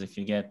colliders, if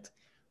you get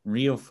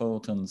real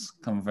photons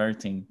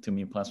converting to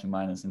mu plus mu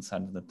minus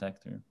inside the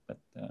detector. But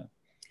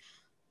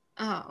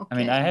okay. I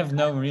mean, I have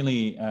no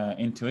really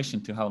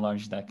intuition to how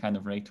large that kind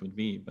of rate would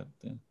be, but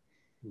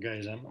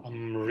guys,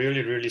 I'm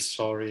really, really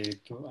sorry.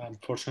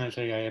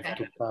 Unfortunately, I have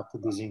to cut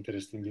this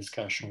interesting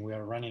discussion. We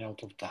are running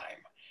out of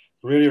time.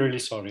 Really, really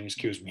sorry.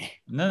 Excuse me.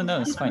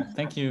 No, it's fine.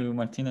 Thank you,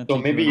 Martina. So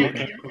maybe you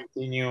can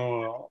continue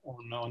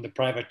on the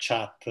private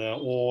chat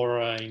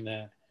or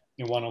in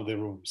one of the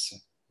rooms.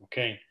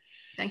 Okay.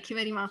 Thank you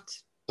very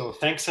much. So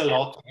thanks a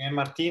lot again,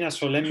 Martina.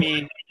 So let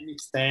me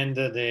extend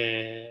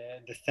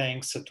the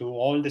thanks to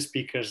all the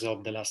speakers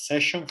of the last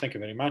session. Thank you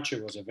very much.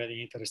 It was a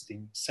very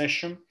interesting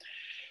session.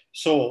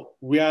 So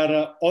we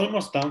are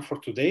almost done for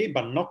today,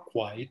 but not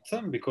quite,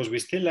 because we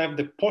still have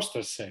the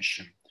poster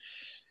session.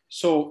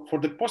 So for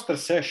the poster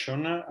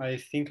session, I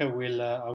think I will